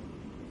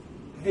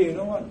 hey, you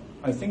know what?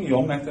 I think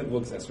your method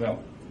works as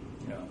well.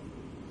 Yeah.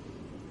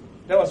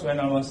 That was when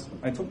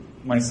I took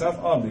myself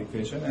out of the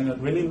equation and I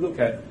really looked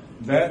at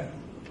that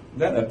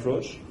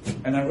approach,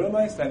 and I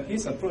realized that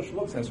his approach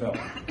works as well.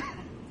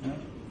 Yeah?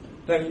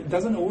 That it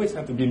doesn't always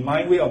have to be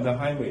my way or the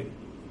highway.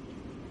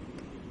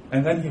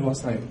 And then he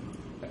was like,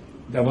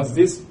 there was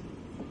this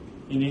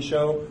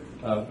initial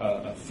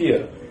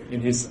fear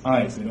in his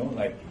eyes,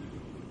 like,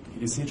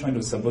 is he trying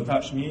to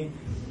sabotage me?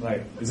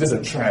 Like, is this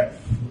a trap?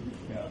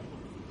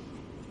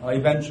 Yeah.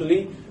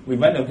 Eventually, we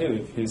went ahead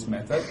with his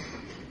method,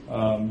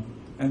 and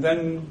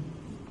then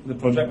the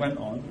project went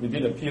on. We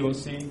did a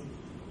POC.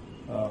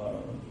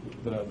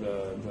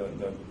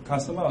 The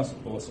customer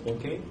was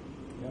okay.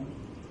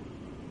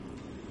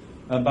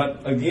 Yeah.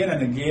 But again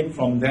and again,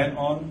 from then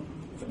on,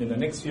 in the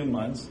next few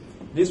months,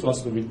 this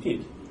was to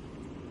repeat.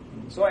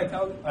 So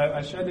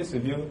I share this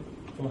with you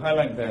to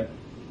highlight that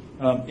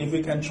if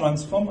we can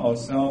transform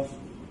ourselves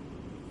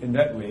in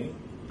that way,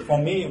 for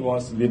me it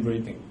was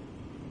liberating.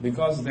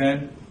 Because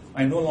then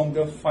I no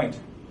longer fight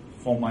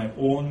for my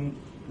own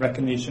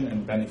recognition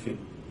and benefit.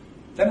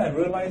 Then I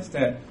realized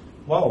that,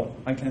 wow,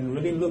 I can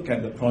really look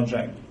at the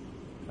project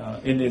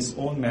in its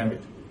own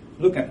merit,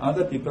 look at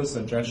other people's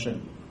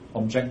suggestion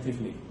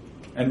objectively,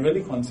 and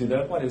really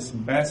consider what is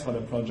best for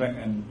the project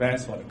and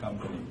best for the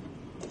company.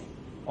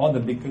 All the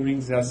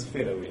bickerings just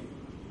fade away.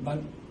 But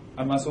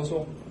I must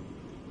also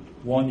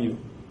warn you,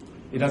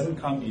 it doesn't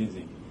come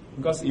easy.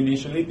 Because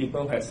initially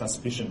people had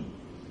suspicion.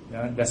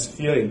 Yeah? There's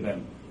fear in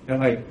them. They're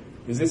like,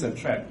 is this a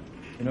trap?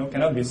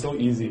 Cannot be so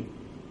easy.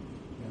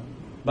 Yeah?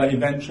 But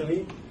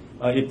eventually,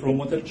 it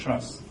promoted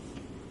trust.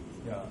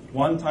 Yeah.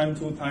 1 time,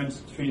 2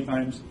 times, 3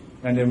 times,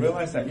 and they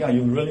realize that,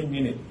 you really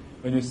mean it.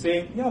 When you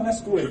say,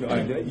 let's go with your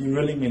idea, you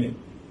really mean it.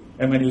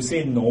 And when you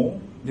say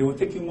no, they will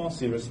take you more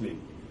seriously.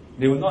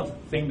 They will not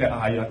think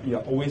that,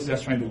 you're always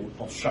just trying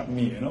to obstruct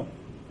me,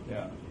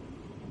 Yeah.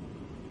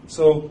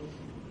 So,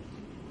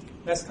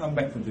 let's come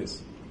back to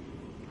this.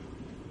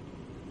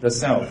 The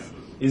self.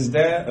 Is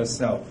there a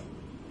self?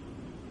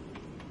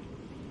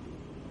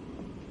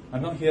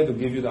 I'm not here to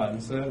give you the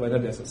answer whether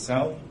there's a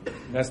self.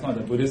 That's not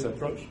the Buddhist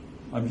approach.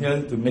 I'm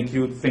here to make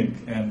you think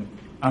and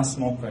ask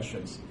more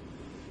questions.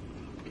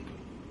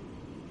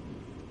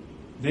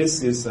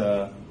 This is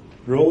a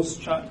roles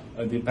chart,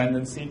 a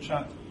dependency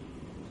chart.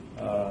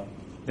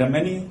 There are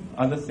many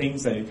other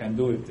things that you can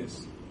do with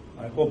this.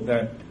 I hope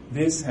that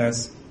this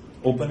has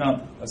opened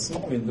up a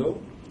small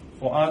window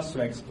for us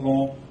to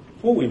explore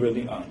who we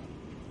really are.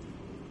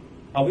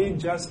 Are we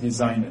just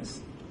designers?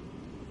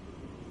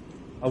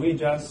 Are we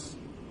just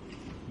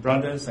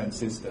brothers and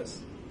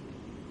sisters?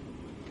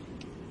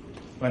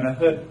 When I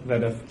heard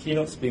that the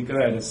keynote speaker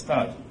at the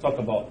start talk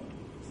about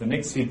the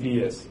next 50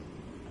 years,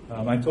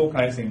 I told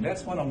Kai Sing,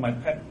 that's one of my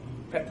pet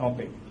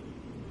topic.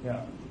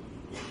 Yeah.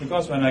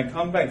 Because when I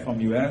come back from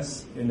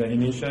US in the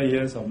initial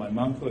years of my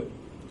monkhood,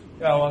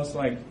 I was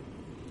like,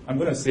 I'm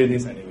going to say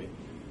this anyway.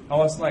 I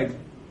was like,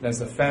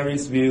 there's a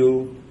Ferris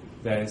wheel,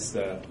 there's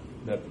the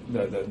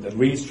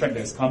racetrack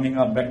that's coming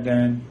up back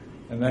then,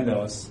 and then there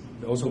was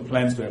also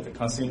plans to have the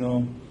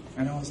casino.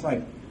 And I was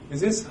like, is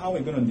this how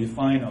we're going to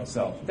define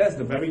ourselves? That's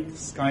the very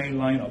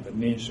skyline of the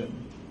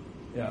nation.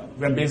 Yeah,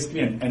 we're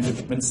basically an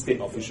entertainment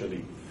state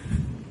officially.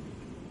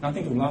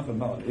 Nothing to laugh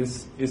about.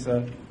 It's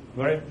a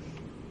very,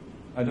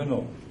 I don't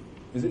know,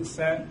 is it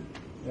sad?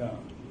 Yeah.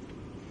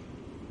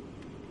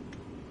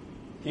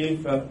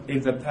 If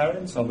the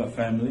parents of a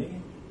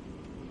family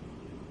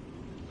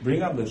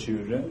bring up the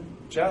children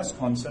just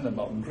concerned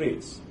about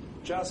grades,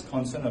 just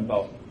concerned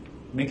about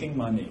making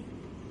money,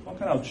 what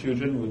kind of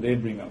children would they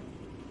bring up?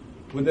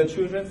 Would the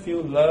children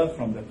feel love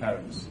from the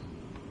parents?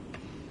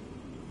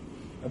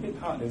 A bit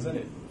hard, isn't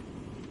it?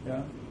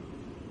 Yeah.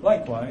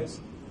 Likewise,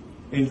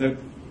 if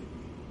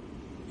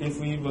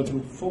we were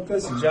to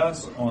focus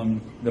just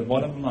on the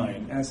bottom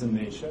line as a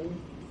nation,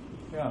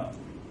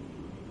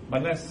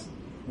 but let's,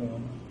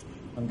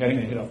 I'm getting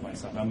ahead of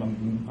myself. I'm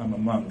a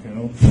monk,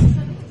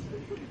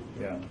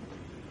 Yeah.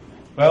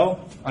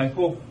 Well, I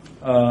hope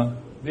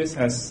this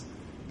has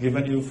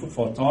given you food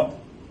for thought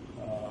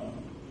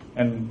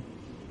and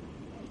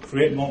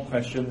create more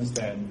questions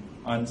than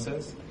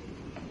answers.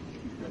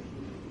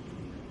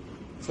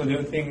 So do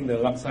you think the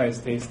laksa is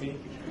tasty?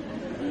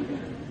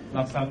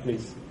 Laksa,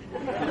 please.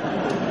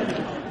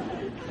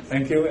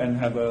 Thank you and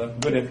have a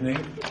good evening.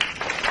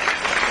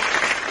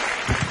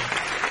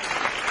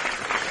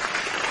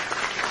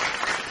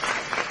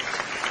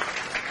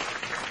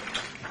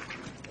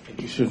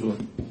 Thank you,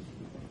 Shifu.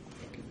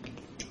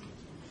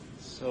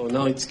 So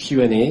now it's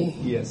Q&A.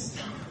 Yes.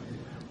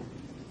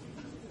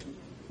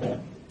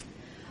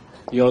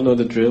 You all know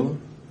the drill.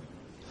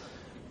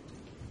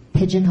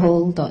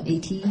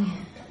 Pigeonhole.at.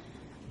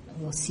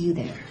 We'll see you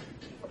there.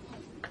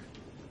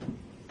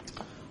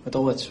 I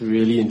thought what's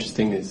really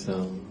interesting is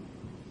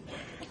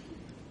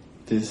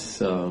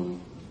this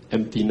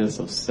emptiness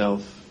of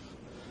self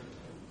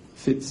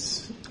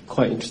fits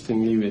quite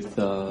interestingly with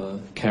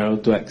Carol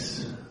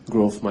Dweck's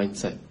growth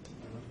mindset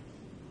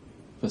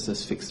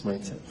versus fixed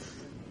mindset.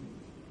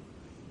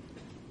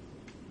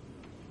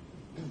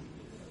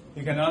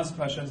 You can ask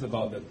questions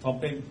about the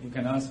topic. You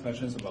can ask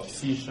questions about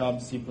C#,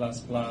 C++.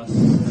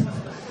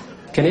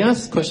 Can I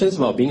ask questions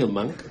about being a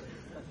monk?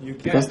 You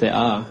can. Because there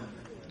are.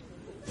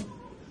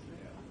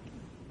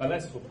 But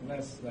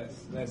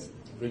let's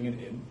bring it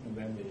in and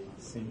then we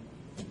see.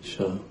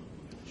 Sure. Okay,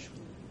 sure.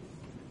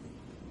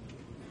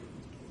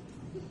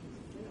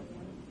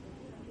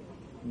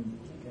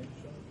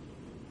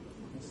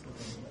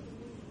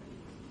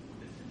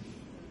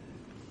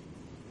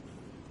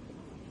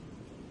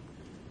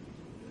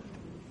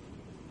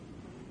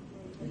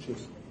 You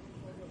choose.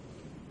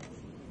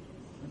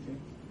 Okay.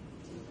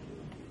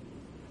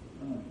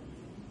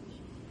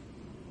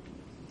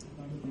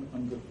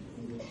 I'm good.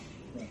 Yeah.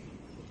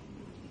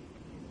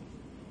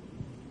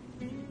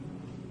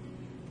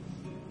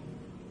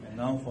 And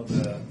now for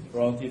the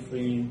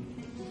royalty-free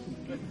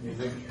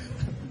music.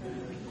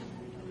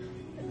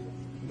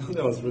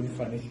 That was really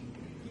funny.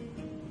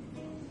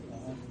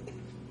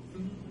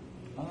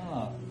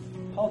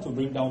 How to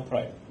bring down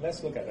pride.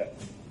 Let's look at that.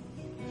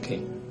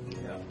 Okay.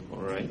 Yeah.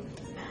 All right.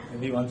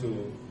 Maybe you want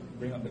to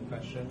bring up the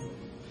question.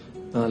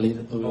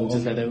 Later, we'll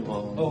just let them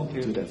all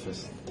okay. do that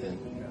first. Then.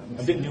 Yeah, I'm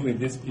a bit new with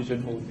this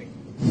pigeonhole thing.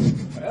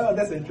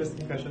 That's an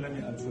interesting question. Let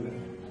me answer that.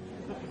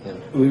 Yeah.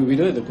 We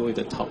don't have to go with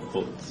the top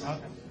votes. Huh?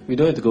 We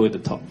don't have to go with the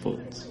top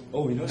votes.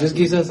 Oh, we don't. Just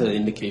gives us an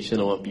indication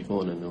of what people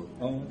want to know.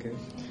 Oh, okay.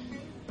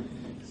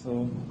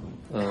 So.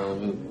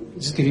 We'll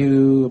just give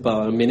you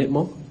about a minute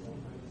more.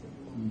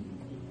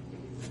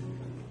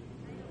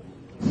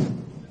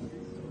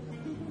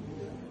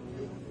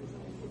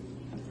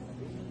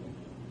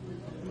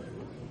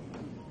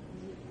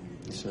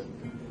 Sure.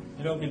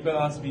 People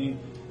ask me,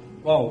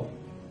 wow,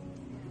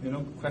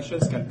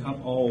 questions can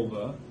come all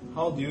over.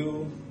 How do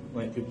you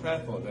prepare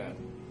for that?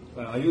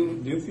 Like,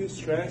 do you feel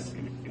stressed?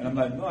 And I'm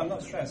like, no, I'm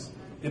not stressed.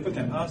 People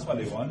can ask what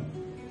they want.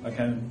 I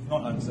can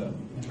not answer.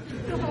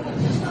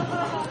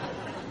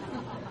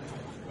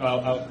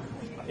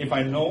 If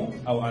I know,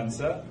 I'll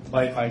answer.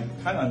 But if I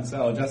can't answer,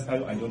 I'll just tell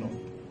you I don't know.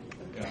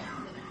 Yeah.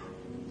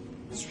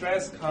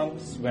 Stress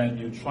comes when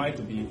you try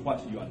to be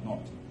what you are not.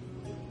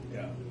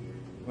 Yeah.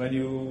 When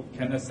you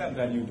can accept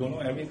that you don't know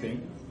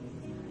everything,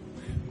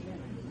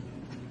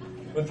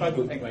 don't try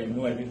to act like you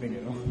know everything,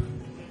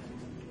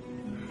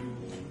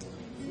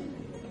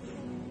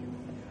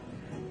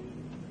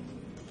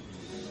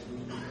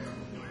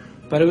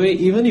 By the way,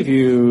 even if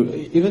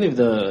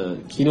the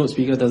keynote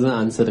speaker doesn't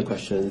answer the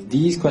questions,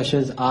 these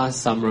questions are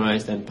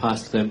summarized and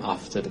passed to them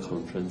after the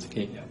conference.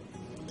 Okay. Yeah.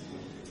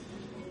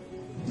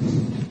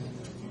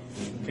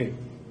 Okay.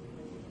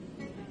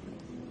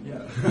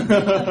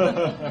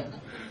 Yeah.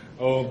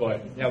 Oh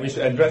boy. Yeah, we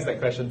should address that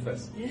question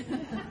first.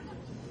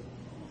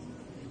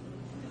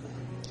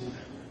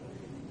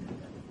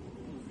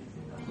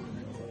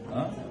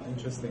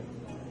 Interesting.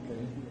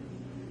 Okay.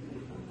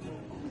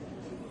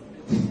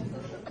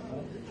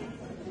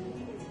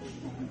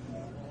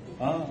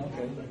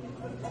 Okay.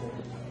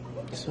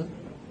 This one?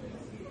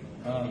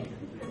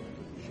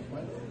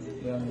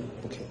 Yeah.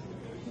 Okay.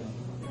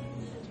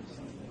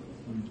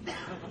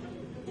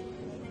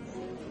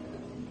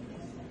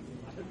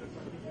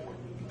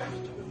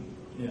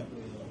 Yeah.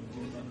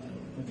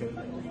 Okay.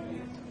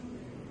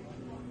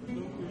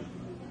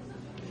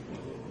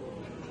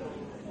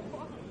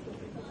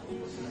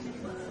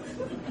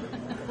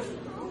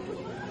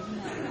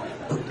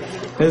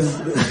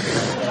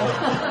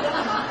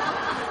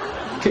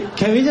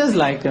 Can we just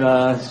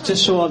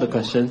just show all the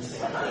questions?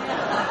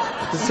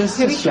 Just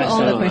flash all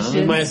the them out. questions?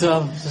 We might as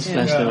well just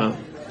flash them out.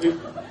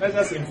 Let's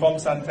just inform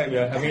Suntech we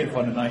are having it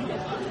for the night.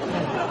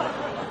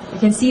 You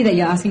can see that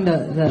you're asking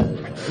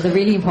the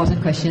really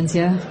important questions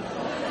here.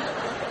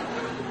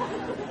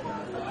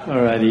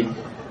 Alrighty.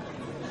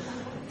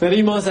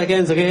 30 more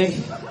seconds, okay?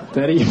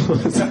 30 more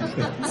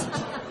seconds.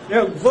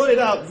 Yeah, vote it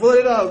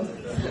up.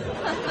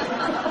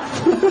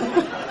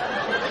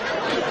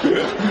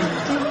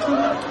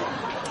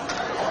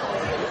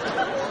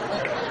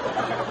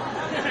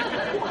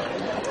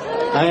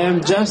 I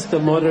am just the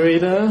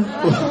moderator.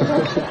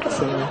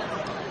 So.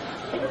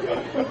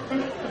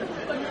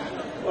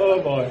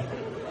 Oh boy.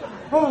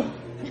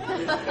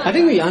 I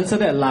think we answered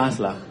that last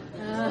lah.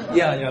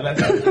 Yeah,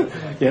 let's.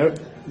 Yeah.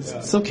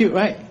 So cute,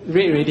 right?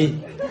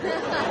 Ready.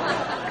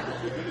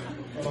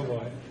 Oh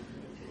boy.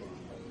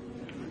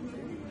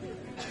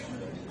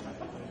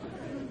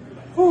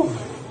 Whew.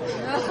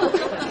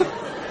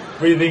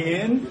 Breathing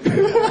in,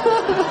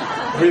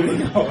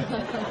 breathing out.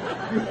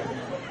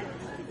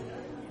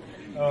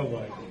 Oh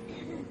boy.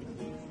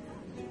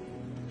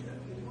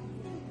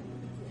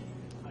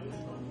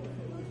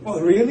 Oh,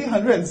 really?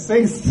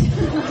 106?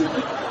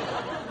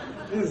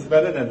 This is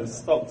better than the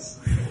stocks.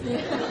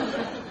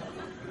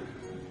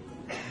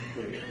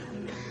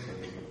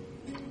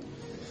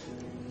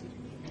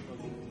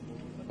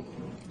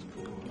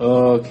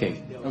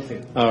 Okay.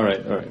 Okay. All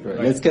right.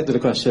 Let's get to the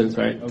questions,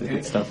 right? The Okay.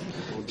 good stuff.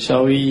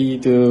 Shall we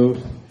do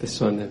this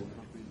one then?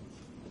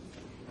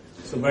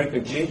 So very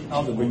quickly,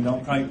 how to bring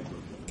down pride.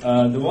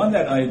 The one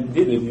that I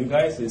did with you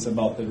guys is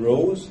about the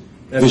roles.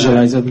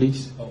 Visualizer,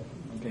 please. Oh,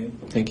 okay.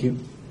 Thank you.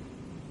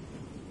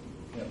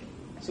 Yeah.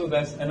 So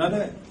there's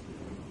another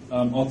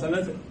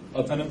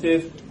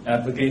alternative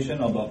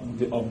application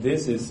of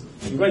this is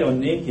you write your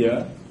name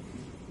here,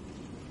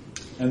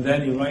 and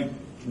then you write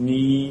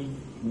me,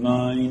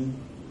 mine,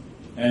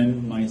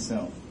 and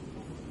myself.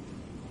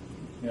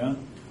 Yeah?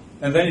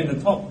 And then in the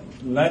top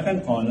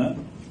left-hand corner,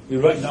 you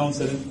write down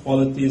certain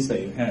qualities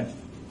that you have.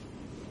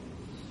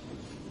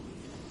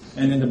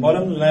 And in the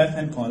bottom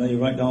left-hand corner, you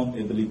write down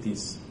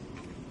abilities.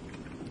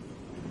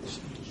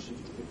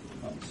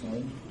 Oh,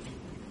 sorry.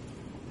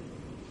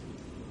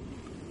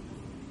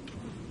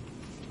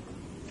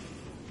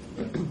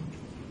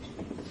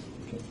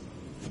 Okay.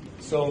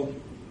 So,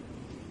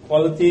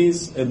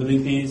 qualities,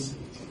 abilities.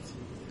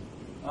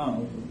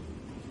 Okay.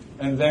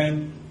 And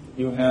then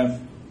you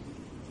have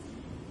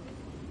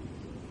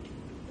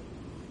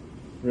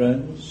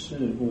人事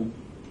物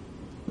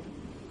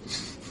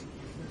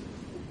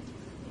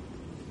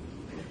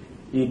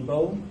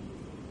people,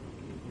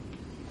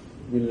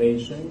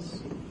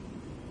 relations.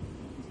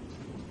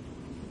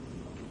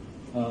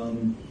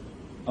 I'm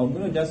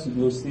going to just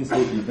loosely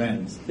say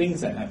events,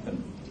 things that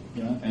happen,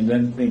 yeah, and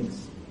then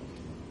things.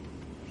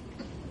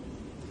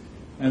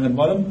 And the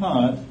bottom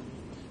part,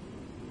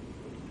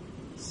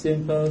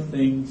 simple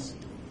things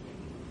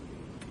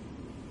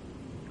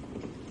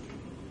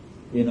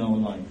in our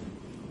life.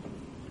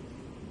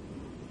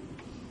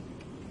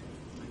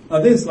 Now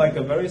this is like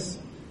a very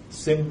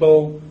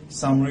simple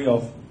summary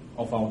of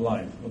our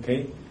life,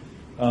 okay?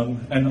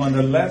 And on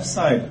the left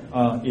side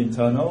are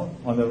internal,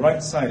 on the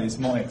right side is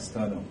more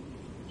external.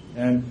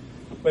 And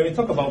when we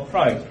talk about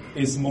pride,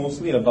 it's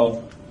mostly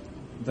about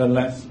the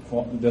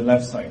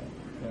left side.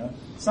 Yeah?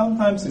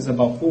 Sometimes it's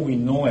about who we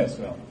know as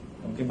well.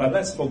 Okay, but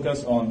let's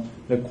focus on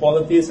the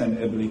qualities and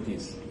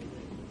abilities.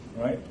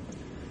 Right?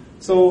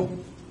 So,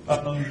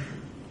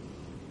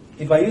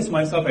 if I use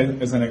myself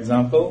as an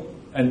example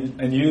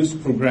and use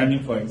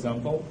programming for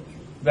example,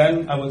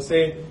 then I would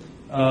say,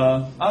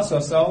 ask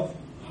yourself,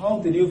 how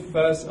did you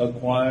first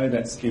acquire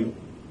that skill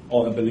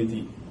or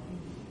ability?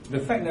 The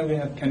fact that we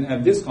can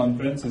have this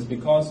conference is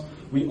because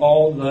we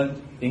all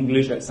learned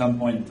English at some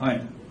point in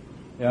time.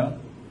 Yeah?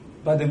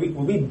 But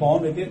were we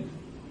born with it?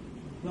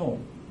 No.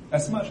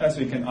 As much as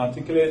we can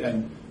articulate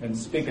and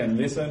speak and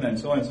listen and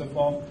so on and so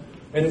forth,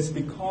 it is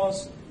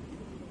because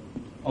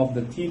of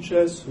the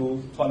teachers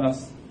who taught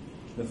us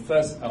the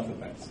first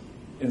alphabets.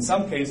 In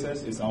some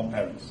cases, it's our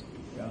parents.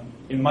 Yeah?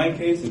 In my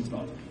case, it's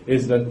not.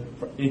 It's the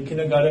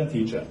kindergarten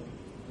teacher.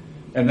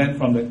 And then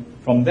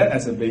from that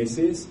as a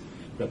basis,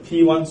 the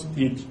P1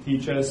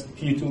 teachers,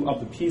 P2 up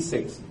to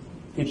P6,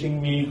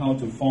 teaching me how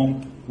to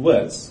form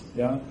words,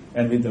 yeah,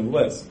 and with the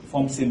words,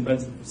 form simple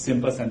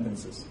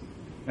sentences.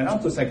 And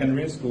up to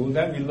secondary school,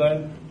 then we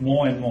learn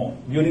more and more,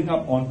 building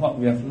up on what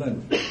we have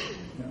learned.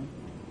 Yeah.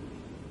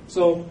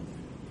 So,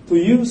 to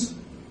use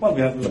what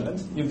we have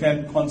learned, you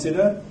can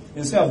consider,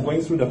 instead of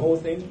going through the whole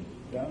thing,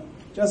 yeah,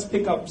 just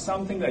pick up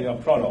something that you're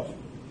proud of.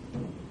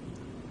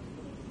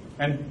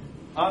 And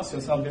ask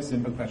yourself this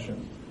simple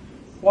question.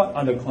 What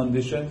are the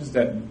conditions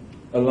that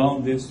allow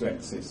this to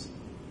exist?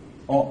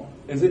 Or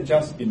is it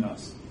just in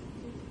us?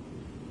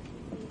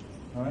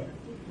 Alright?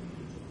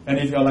 And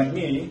if you're like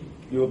me,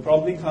 you will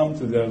probably come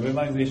to the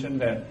realization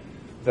that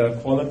the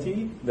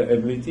quality, the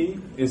ability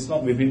is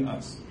not within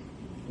us.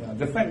 Yeah,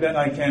 the fact that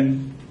I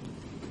can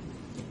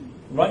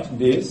write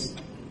this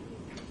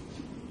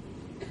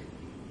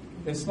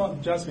is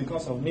not just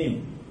because of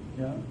me.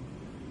 Yeah?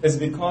 It's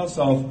because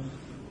of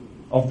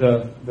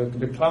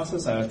the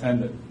classes I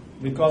attended.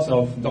 Because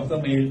of Dr.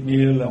 Mei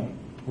Leong,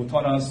 who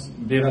taught us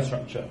data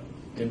structure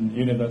in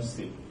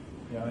university,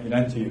 yeah, in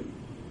NTU.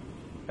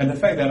 And the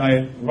fact that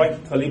I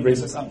write curly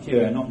braces up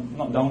here and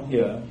not down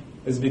here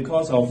is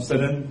because of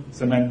certain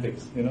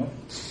semantics, you know.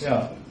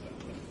 Yeah.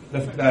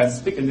 The fact that I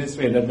speak in this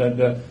way,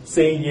 the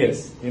saying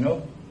yes, you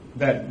know,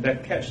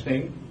 that catch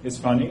thing is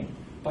funny,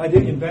 but I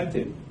didn't invent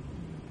it.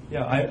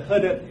 Yeah, I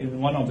heard it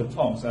in one of the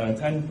talks I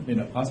attended in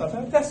the past. I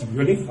thought, that's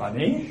really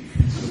funny.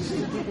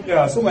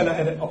 Yeah, so when I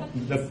had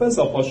the first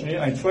opportunity,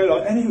 I tried it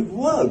out and it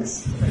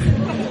works.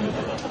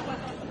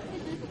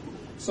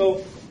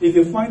 So if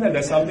you find that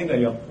there's something that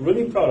you're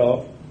really proud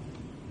of,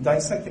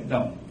 dissect it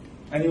down.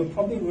 And you'll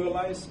probably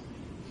realize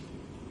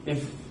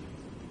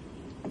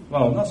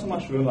not so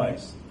much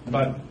realize,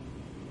 but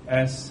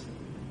as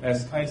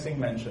Kai Sing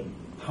mentioned,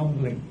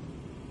 humbling.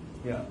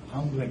 Yeah,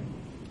 humbling.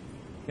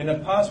 In the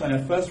past, when I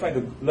first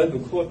learned to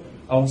code,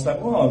 I was like,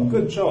 oh,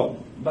 good job.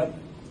 But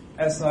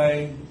as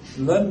I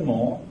learned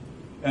more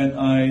and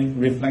I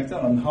reflected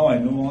on how I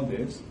know all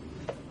this,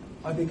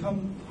 I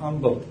become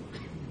humble.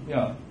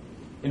 Yeah.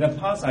 In the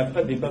past, I've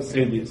heard people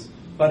say this,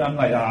 but I'm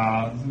like,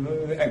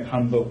 act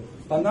humble.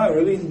 But now I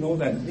really know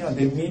that, yeah,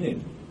 they mean it.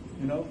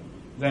 You know,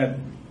 that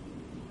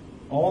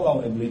all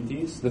our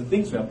abilities, the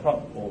things we are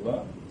proud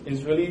over,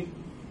 is really,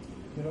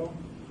 you know,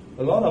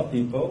 a lot of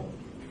people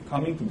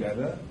coming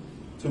together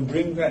to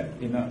bring that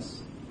in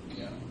us.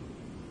 Yeah.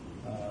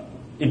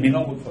 It may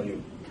not work for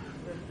you.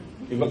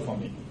 It worked for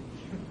me.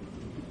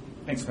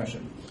 Next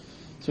question.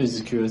 So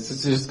just curious,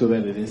 let's just go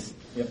back to this.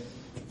 Yep.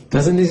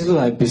 Doesn't this look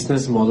like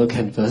business model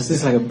canvas?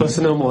 It's like a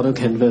personal model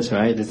canvas,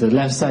 right? There's the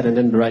left side and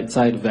then the right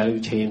side value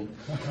chain.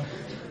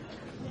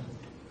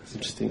 It's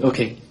interesting.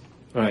 Okay.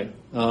 All right.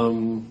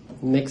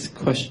 Next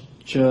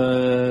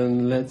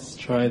question. Let's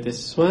try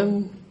this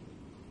one.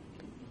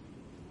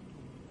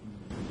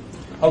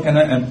 How can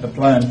I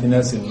apply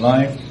emptiness in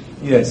life?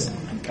 Yes,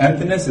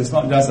 emptiness is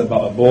not just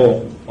about a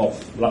bowl of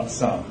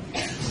laksa.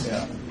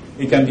 Yeah.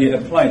 It can be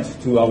applied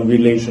to our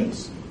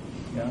relations.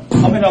 Yeah.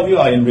 How many of you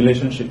are in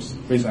relationships?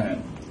 Raise your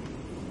hand.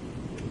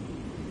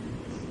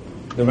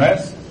 The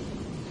rest?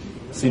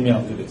 See me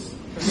after this.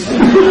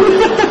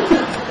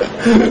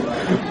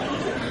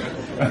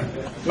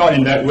 Not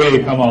in that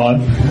way, come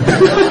on.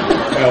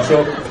 Yeah,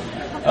 so,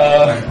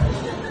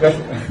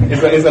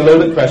 it's a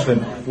loaded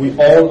question. We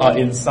all are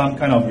in some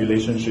kind of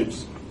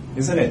relationships,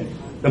 isn't it?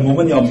 The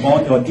moment you're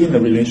born, you're in a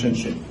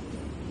relationship.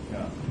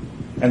 Yeah.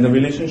 And the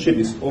relationship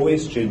is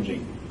always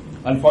changing.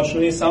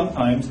 Unfortunately,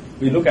 sometimes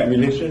we look at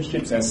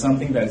relationships as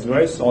something that is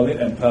very solid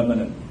and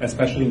permanent,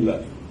 especially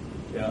love.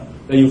 Yeah?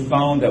 That you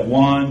found that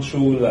one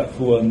true love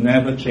who will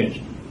never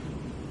change.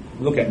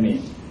 Look at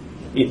me.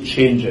 It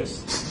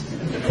changes.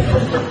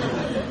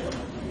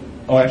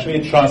 Or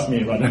actually, trust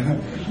me, rather.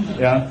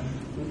 Yeah?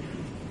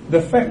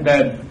 The fact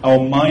that our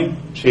mind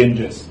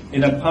changes.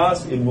 In the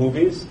past, in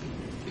movies,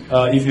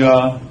 if you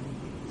are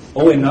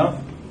old enough,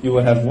 you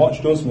will have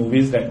watched those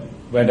movies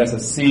where there's a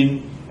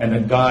scene and a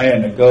guy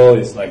and a girl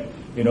is like,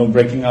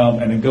 breaking up,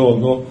 and the girl will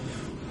go,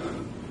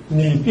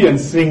 你变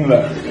心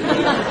了.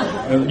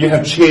 You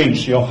have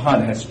changed, your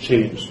heart has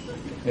changed.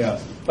 Yeah.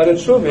 But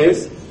the truth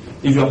is,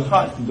 if your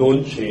heart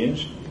don't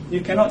change,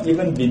 you cannot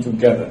even be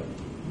together.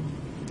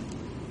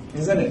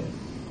 Isn't it?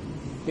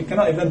 You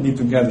cannot even be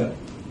together.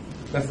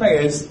 The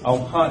fact is, our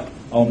heart,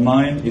 our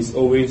mind is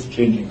always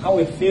changing. How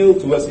we feel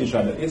towards each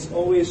other is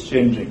always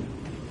changing.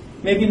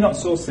 Maybe not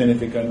so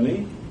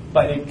significantly,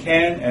 but it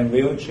can and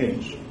will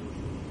change.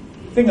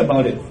 Think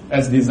about it.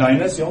 As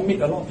designers, you all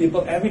meet a lot of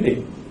people every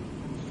day.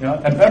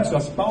 Yeah? And perhaps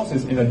your spouse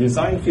is in a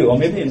design field, or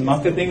maybe in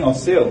marketing or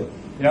sales.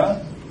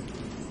 Yeah?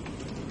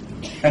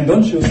 And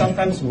don't you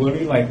sometimes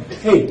worry like,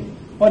 hey,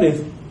 what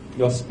if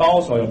your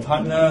spouse or your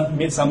partner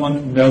meets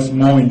someone else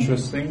more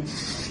interesting?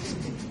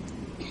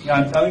 Yeah,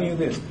 I'm telling you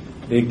this.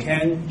 They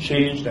can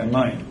change their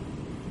mind.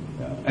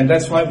 Yeah? And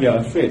that's why we are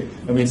afraid.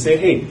 When we say,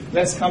 hey,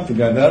 let's come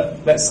together,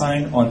 let's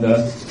sign on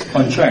the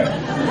contract.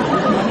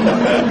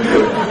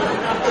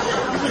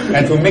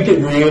 And to make it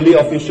really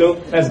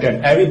official, let's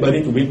get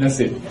everybody to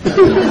witness it.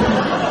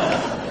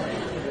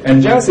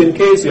 And just in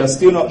case you are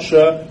still not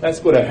sure, let's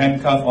put a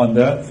handcuff on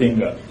the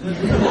finger.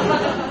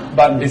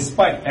 But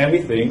despite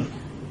everything,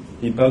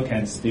 people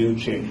can still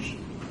change.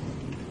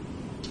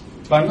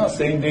 But I'm not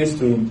saying this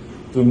to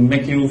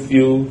make you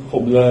feel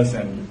hopeless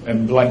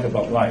and black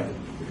about life.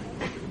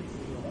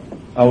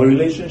 Our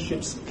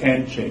relationships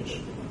can change.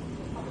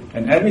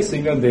 And every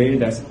single day,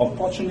 there's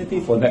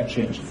opportunity for that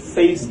change.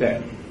 Face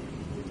that.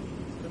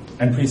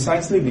 And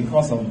precisely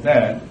because of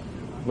that,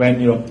 when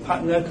your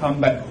partner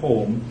come back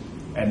home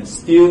and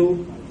still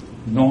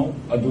do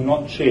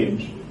not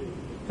change,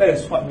 that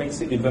is what makes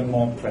it even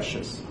more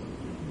precious.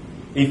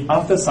 If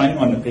after signing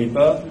on the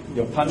paper,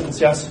 your partner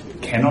just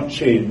cannot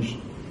change,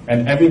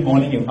 and every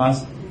morning you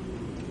ask,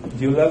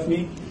 do you love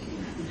me?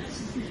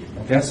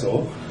 I guess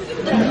so.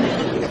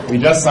 We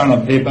just signed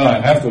on paper, I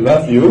have to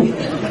love you.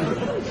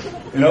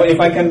 If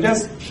I can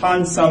just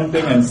chant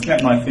something and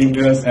snap my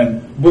fingers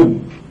and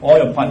boom, all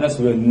your partners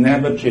will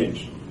never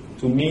change.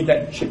 To me,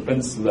 that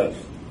cheapens love.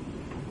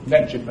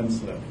 That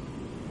cheapens love.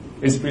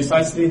 It's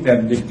precisely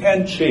that they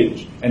can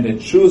change and they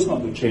choose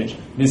not to change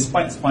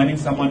despite finding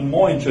someone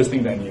more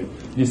interesting than you,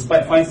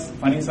 despite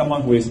finding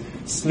someone who is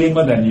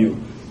slimmer than you,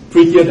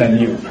 prettier than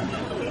you,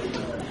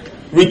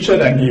 richer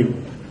than you,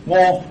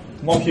 more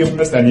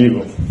humorous than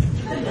you.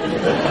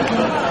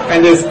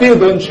 And they still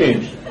don't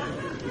change.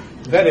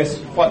 That is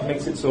what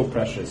makes it so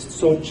precious.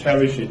 So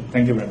cherish it.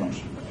 Thank you very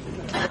much.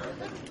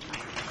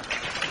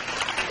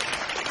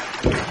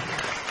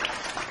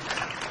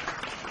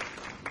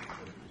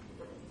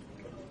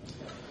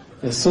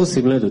 It's so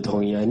similar to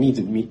Tony. I need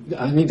to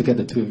get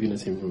the two of you in the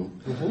same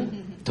room.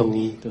 Mm-hmm.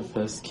 Tony, the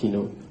first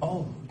keynote.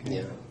 Oh, okay.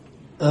 Yeah.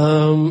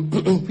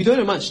 We don't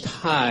have much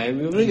time.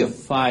 We only have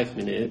 5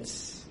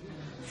 minutes.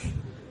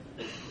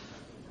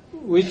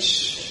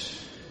 Which,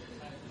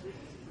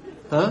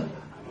 huh?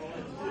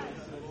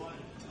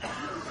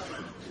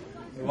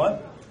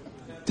 What?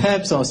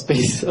 Tabs or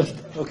spaces?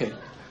 Okay.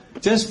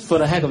 Just for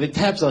the heck of it,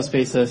 tabs or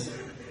spaces?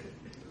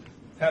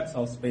 Tabs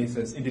or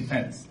spaces? It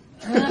depends.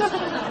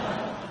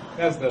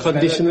 That's the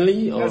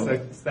Conditionally? That's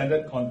the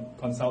standard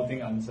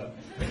consulting answer.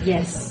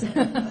 Yes.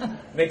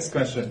 Next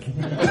question.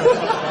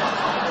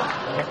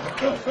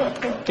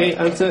 Okay,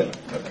 answer.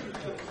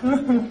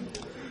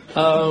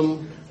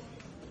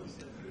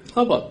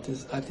 How about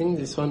this? I think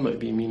this one might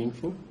be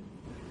meaningful.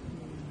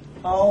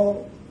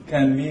 How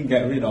can we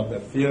get rid of the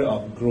fear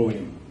of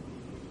growing?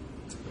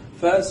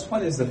 First,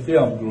 what is the fear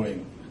of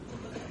growing?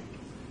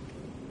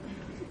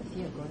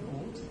 Fear of growing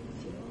old?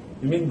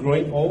 You mean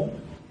growing old?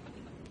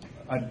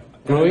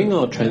 Growing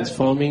or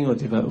transforming or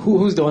developing?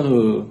 Who's the one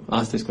who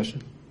asked this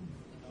question?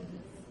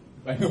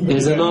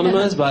 It's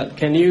anonymous, but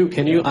can you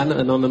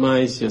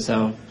unanonymize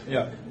yourself?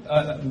 Yeah.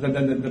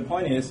 The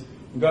point is,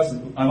 because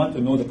I want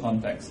to know the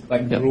context.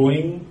 Like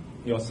growing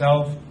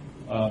yourself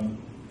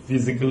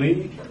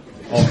physically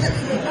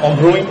or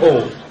growing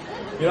old.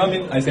 You know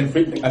what I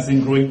mean? As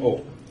in growing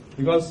old.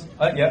 Because,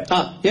 yeah.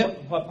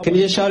 Can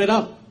you just shout it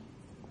out?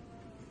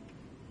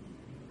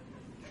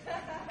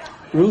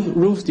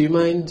 Ruth, do you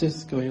mind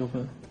just going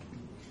over?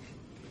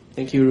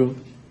 Thank you, Ruth.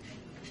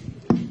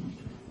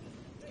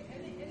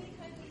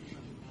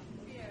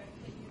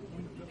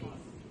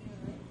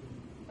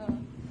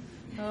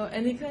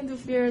 Any kind of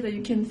fear that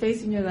you can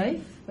face in your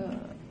life?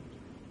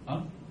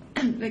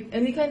 Like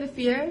any kind of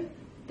fear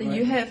that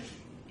you have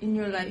in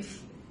your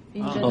life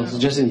in general. Oh, so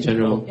just in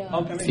general. Yeah.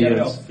 How can we get rid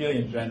of fear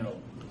in general?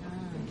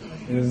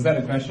 Is that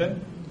a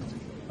question?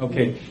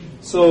 Okay.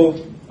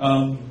 So,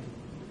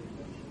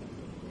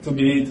 to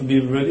be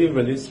really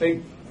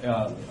realistic,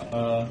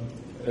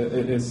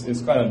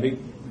 it's quite a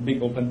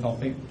big open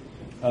topic.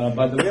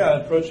 But the way I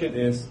approach it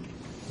is,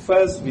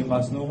 first we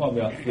must know what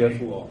we are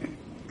fearful of.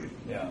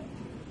 Yeah.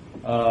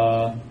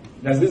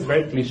 There's this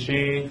very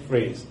cliche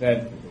phrase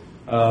that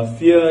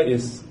fear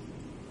is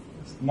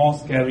more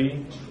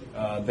scary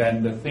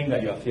than the thing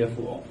that you are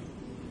fearful of.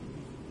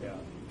 Yeah.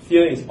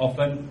 Fear is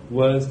often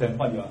worse than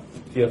what you are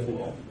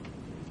fearful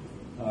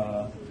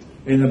of.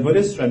 In the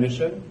Buddhist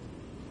tradition,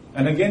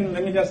 and again,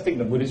 let me just take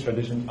the Buddhist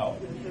tradition out,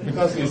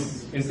 because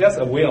it's just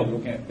a way of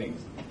looking at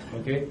things.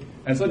 Okay?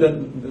 And so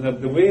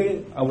the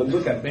way I would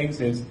look at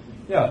things is,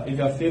 yeah, if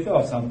you are fearful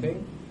of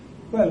something,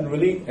 go and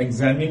really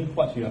examine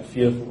what you are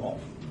fearful of.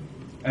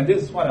 And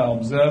this is what I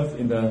observe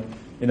in the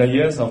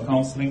years of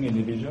counseling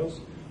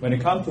individuals. When they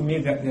come to me,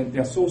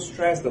 they're so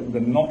stressed that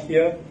they're not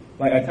here.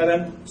 Like I tell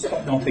them,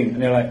 stop nodding.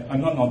 And they're like,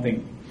 I'm not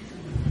nodding.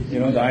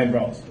 The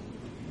eyebrows.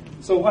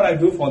 So what I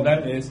do for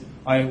them is,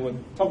 I would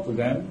talk to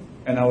them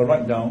and I would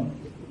write down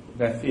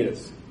their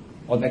fears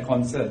or their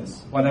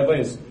concerns, whatever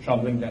is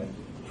troubling them,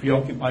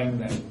 preoccupying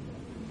them.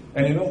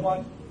 And you know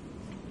what?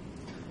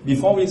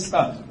 Before we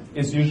start,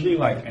 it's usually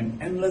like an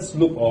endless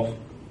loop,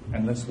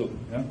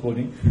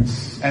 coding,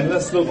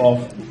 endless loop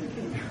of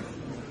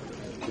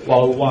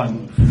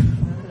one.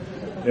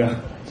 Yeah.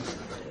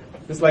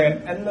 It's like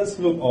an endless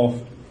loop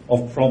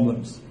of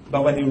problems.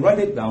 But when you write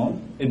it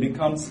down, it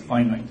becomes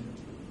finite.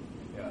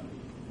 Yeah.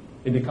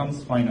 It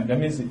becomes finite. That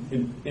means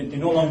it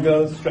no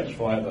longer stretch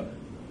forever.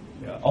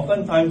 Yeah.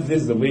 Oftentimes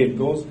this is the way it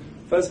goes.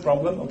 First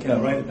problem, okay, I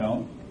write it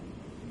down.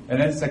 And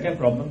then second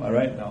problem, I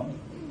write it down.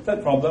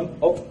 Third problem,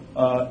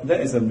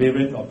 that is a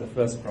variant of the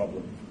first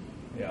problem.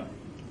 Yeah.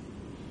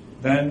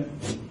 Then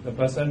the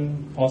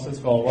person pauses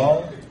for a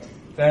while,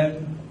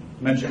 then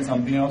mentions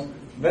something else.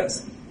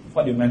 That's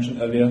what you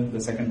mentioned earlier, the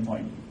second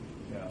point.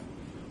 Yeah.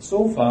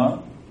 So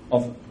far,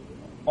 of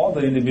all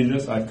the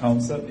individuals I've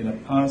counseled in the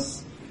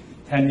past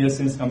 10 years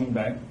since coming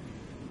back,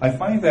 I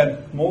find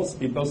that most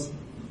people's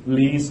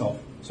list of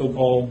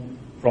so-called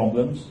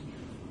problems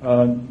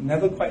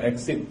never quite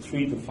exceed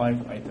 3 to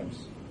 5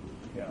 items.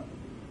 Yeah.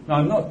 Now,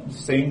 I'm not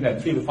saying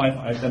that 3 to 5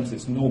 items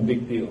is no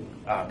big deal.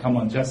 Come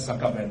on, just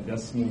suck up and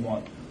just move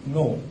on.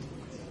 No.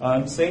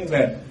 I'm saying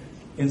that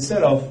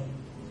instead of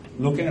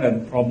looking at a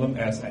problem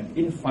as an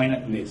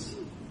infinite list,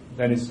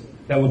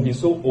 that would be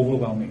so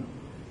overwhelming,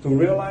 to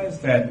realize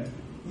that,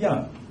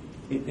 yeah,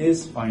 it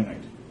is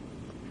finite.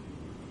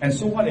 And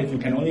so what if you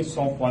can only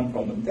solve one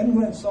problem? Then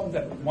go and solve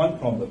that one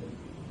problem.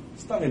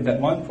 Start with that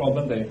one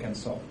problem that you can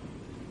solve.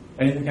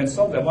 And if you can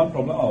solve that one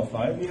problem out of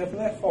 5, you have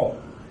left 4.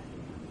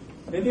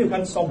 Maybe you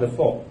can't solve the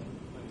 4.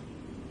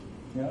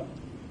 Yeah?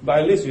 But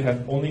at least you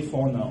have only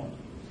 4 now.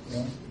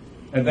 Yeah?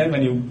 And then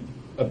when you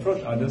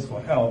approach others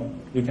for help,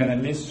 you can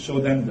at least show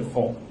them the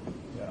 4.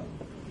 Yeah.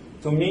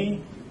 To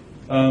me,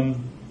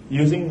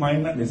 using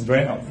mind map is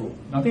very helpful.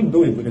 Nothing to do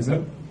with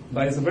Buddhism,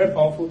 but it's a very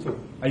powerful tool.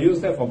 I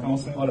use that for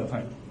counseling all the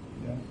time.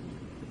 Yeah.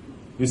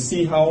 You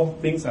see how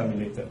things are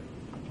related.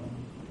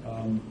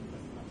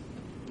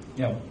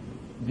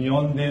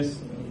 Beyond this,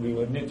 we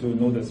would need to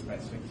know the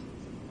specifics.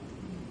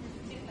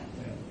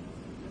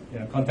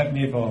 Yeah, contact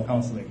me for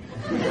counseling.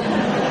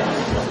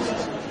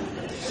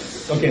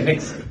 Okay,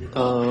 next.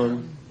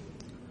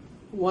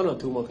 1 or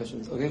 2 more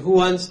questions. Okay, who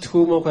wants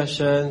 2 more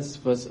questions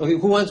first? Okay,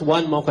 who wants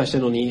 1 more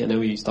question only, and then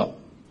we stop?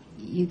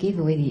 You gave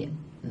away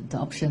the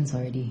options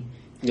already.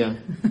 Yeah.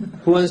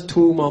 Who wants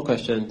 2 more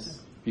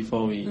questions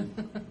before we?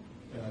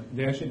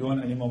 They actually don't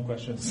want any more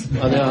questions.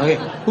 Oh, no, okay.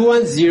 Who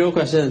wants 0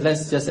 questions?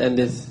 Let's just end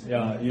this.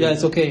 Yeah,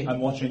 it's okay. I'm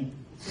watching.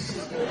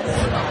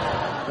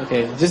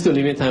 Okay, just to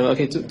limit time.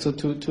 Okay, two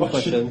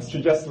questions.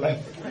 She just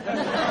left.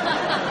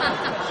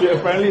 She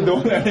apparently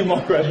don't want any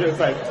more questions.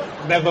 Like,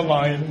 never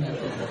mind.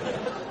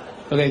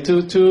 Okay,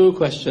 two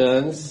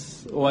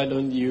questions. Why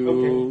don't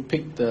you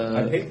pick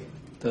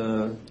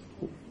the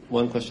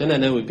one question,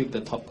 and then we pick the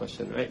top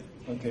question, right?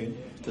 Okay.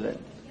 After that.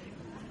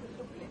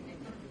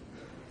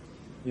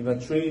 If a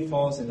tree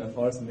falls in the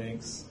forest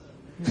next,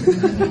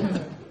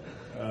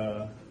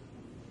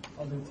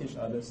 how do you teach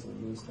others to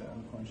lose their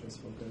unconscious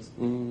focus?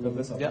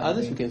 Purpose of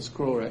others you can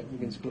scroll, right? You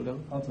can scroll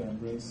down. How to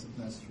embrace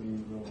mastery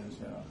roles,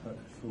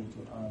 hurtful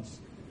to ask.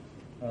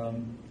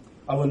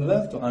 I would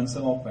love to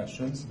answer more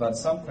questions, but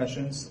some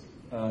questions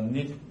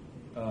need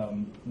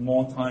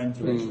more time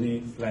to actually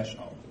flesh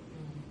out,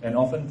 and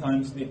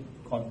oftentimes need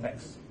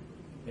context,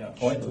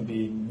 for it to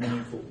be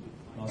meaningful.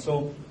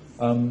 So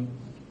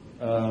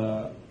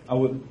I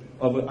would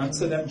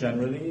answer them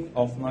generally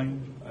offline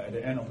at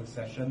the end of the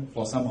session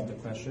for some of the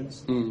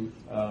questions.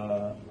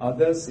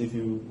 Others, if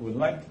you would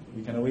like,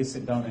 we can always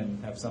sit down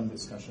and have some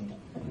discussion.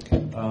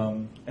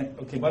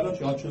 Okay, why don't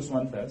you all choose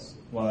one first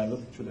while I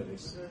look through the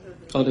list?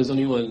 Oh, there's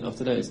only one.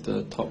 After that is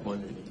the top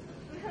one.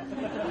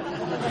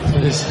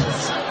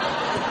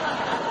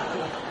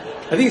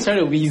 I think he's trying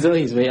to weasel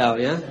his way out,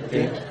 yeah?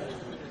 Okay.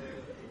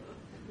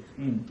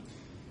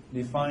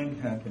 Define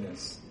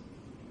happiness.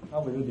 How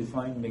will you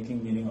define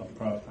making meaning of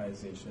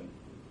prioritization?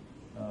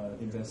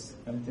 If there's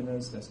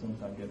emptiness, there's no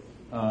target.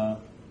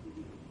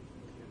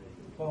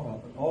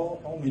 Wow,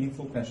 all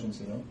meaningful questions,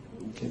 you know.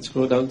 Okay,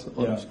 scroll down.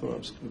 Yeah. Scroll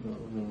up, scroll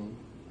down.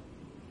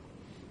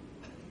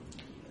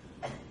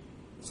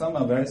 Some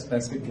are very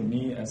specific to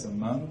me as a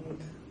monk.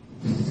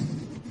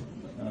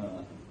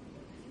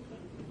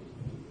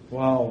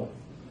 Wow.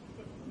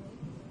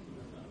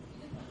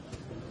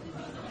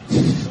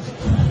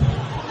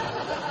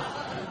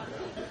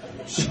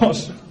 Sure.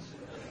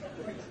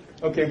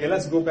 Okay,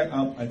 let's go back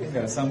up. I think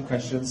there are some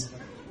questions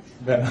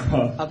that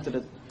are Up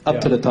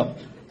to the top.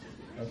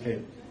 Okay.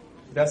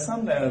 There are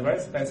some that are very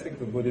specific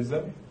to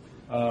Buddhism.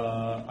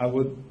 I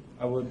would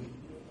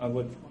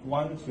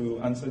want to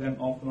answer them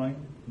offline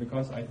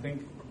because I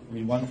think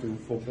we want to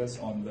focus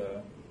on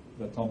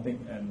the topic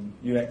and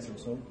UX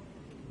also.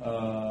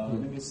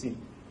 Let me see.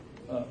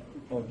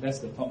 That's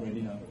the top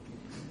already now.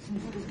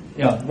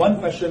 Yeah, one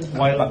question,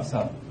 why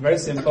Laksa? Very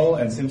simple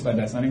and seems like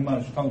there's nothing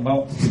much to talk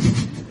about.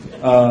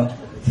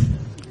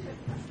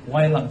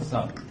 Why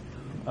Laksa?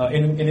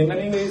 In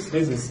many ways,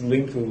 this is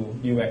linked to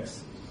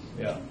UX.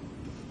 Yeah.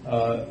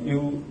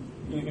 You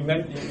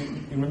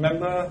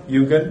remember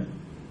Jürgen?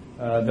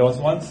 There was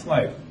one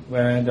slide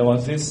where there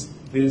was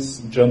these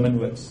German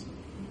words.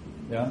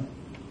 Yeah,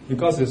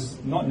 because it's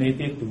not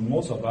native to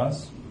most of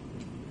us,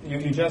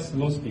 you just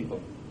lose people.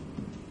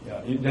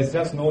 Yeah, there's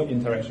just no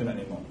interaction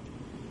anymore.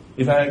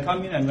 If I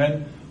come in and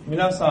went,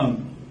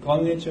 "Minasan,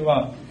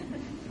 konnichiwa,"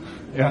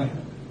 yeah,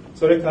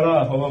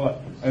 "Sorekara,"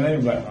 and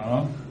then you're like,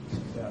 huh?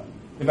 Yeah.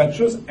 If I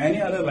choose any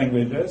other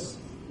languages,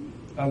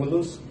 I will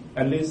lose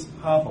at least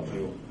half of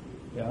you.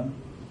 Yeah.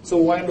 So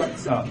why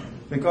Laksa?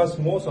 Because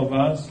most of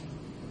us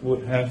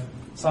would have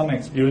some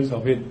experience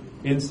of it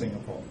in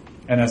Singapore.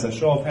 And as a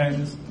show of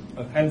hands,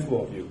 a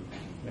handful of you.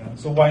 Yeah.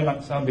 So why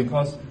Laksa?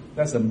 Because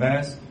that's the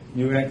best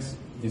UX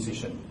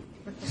decision.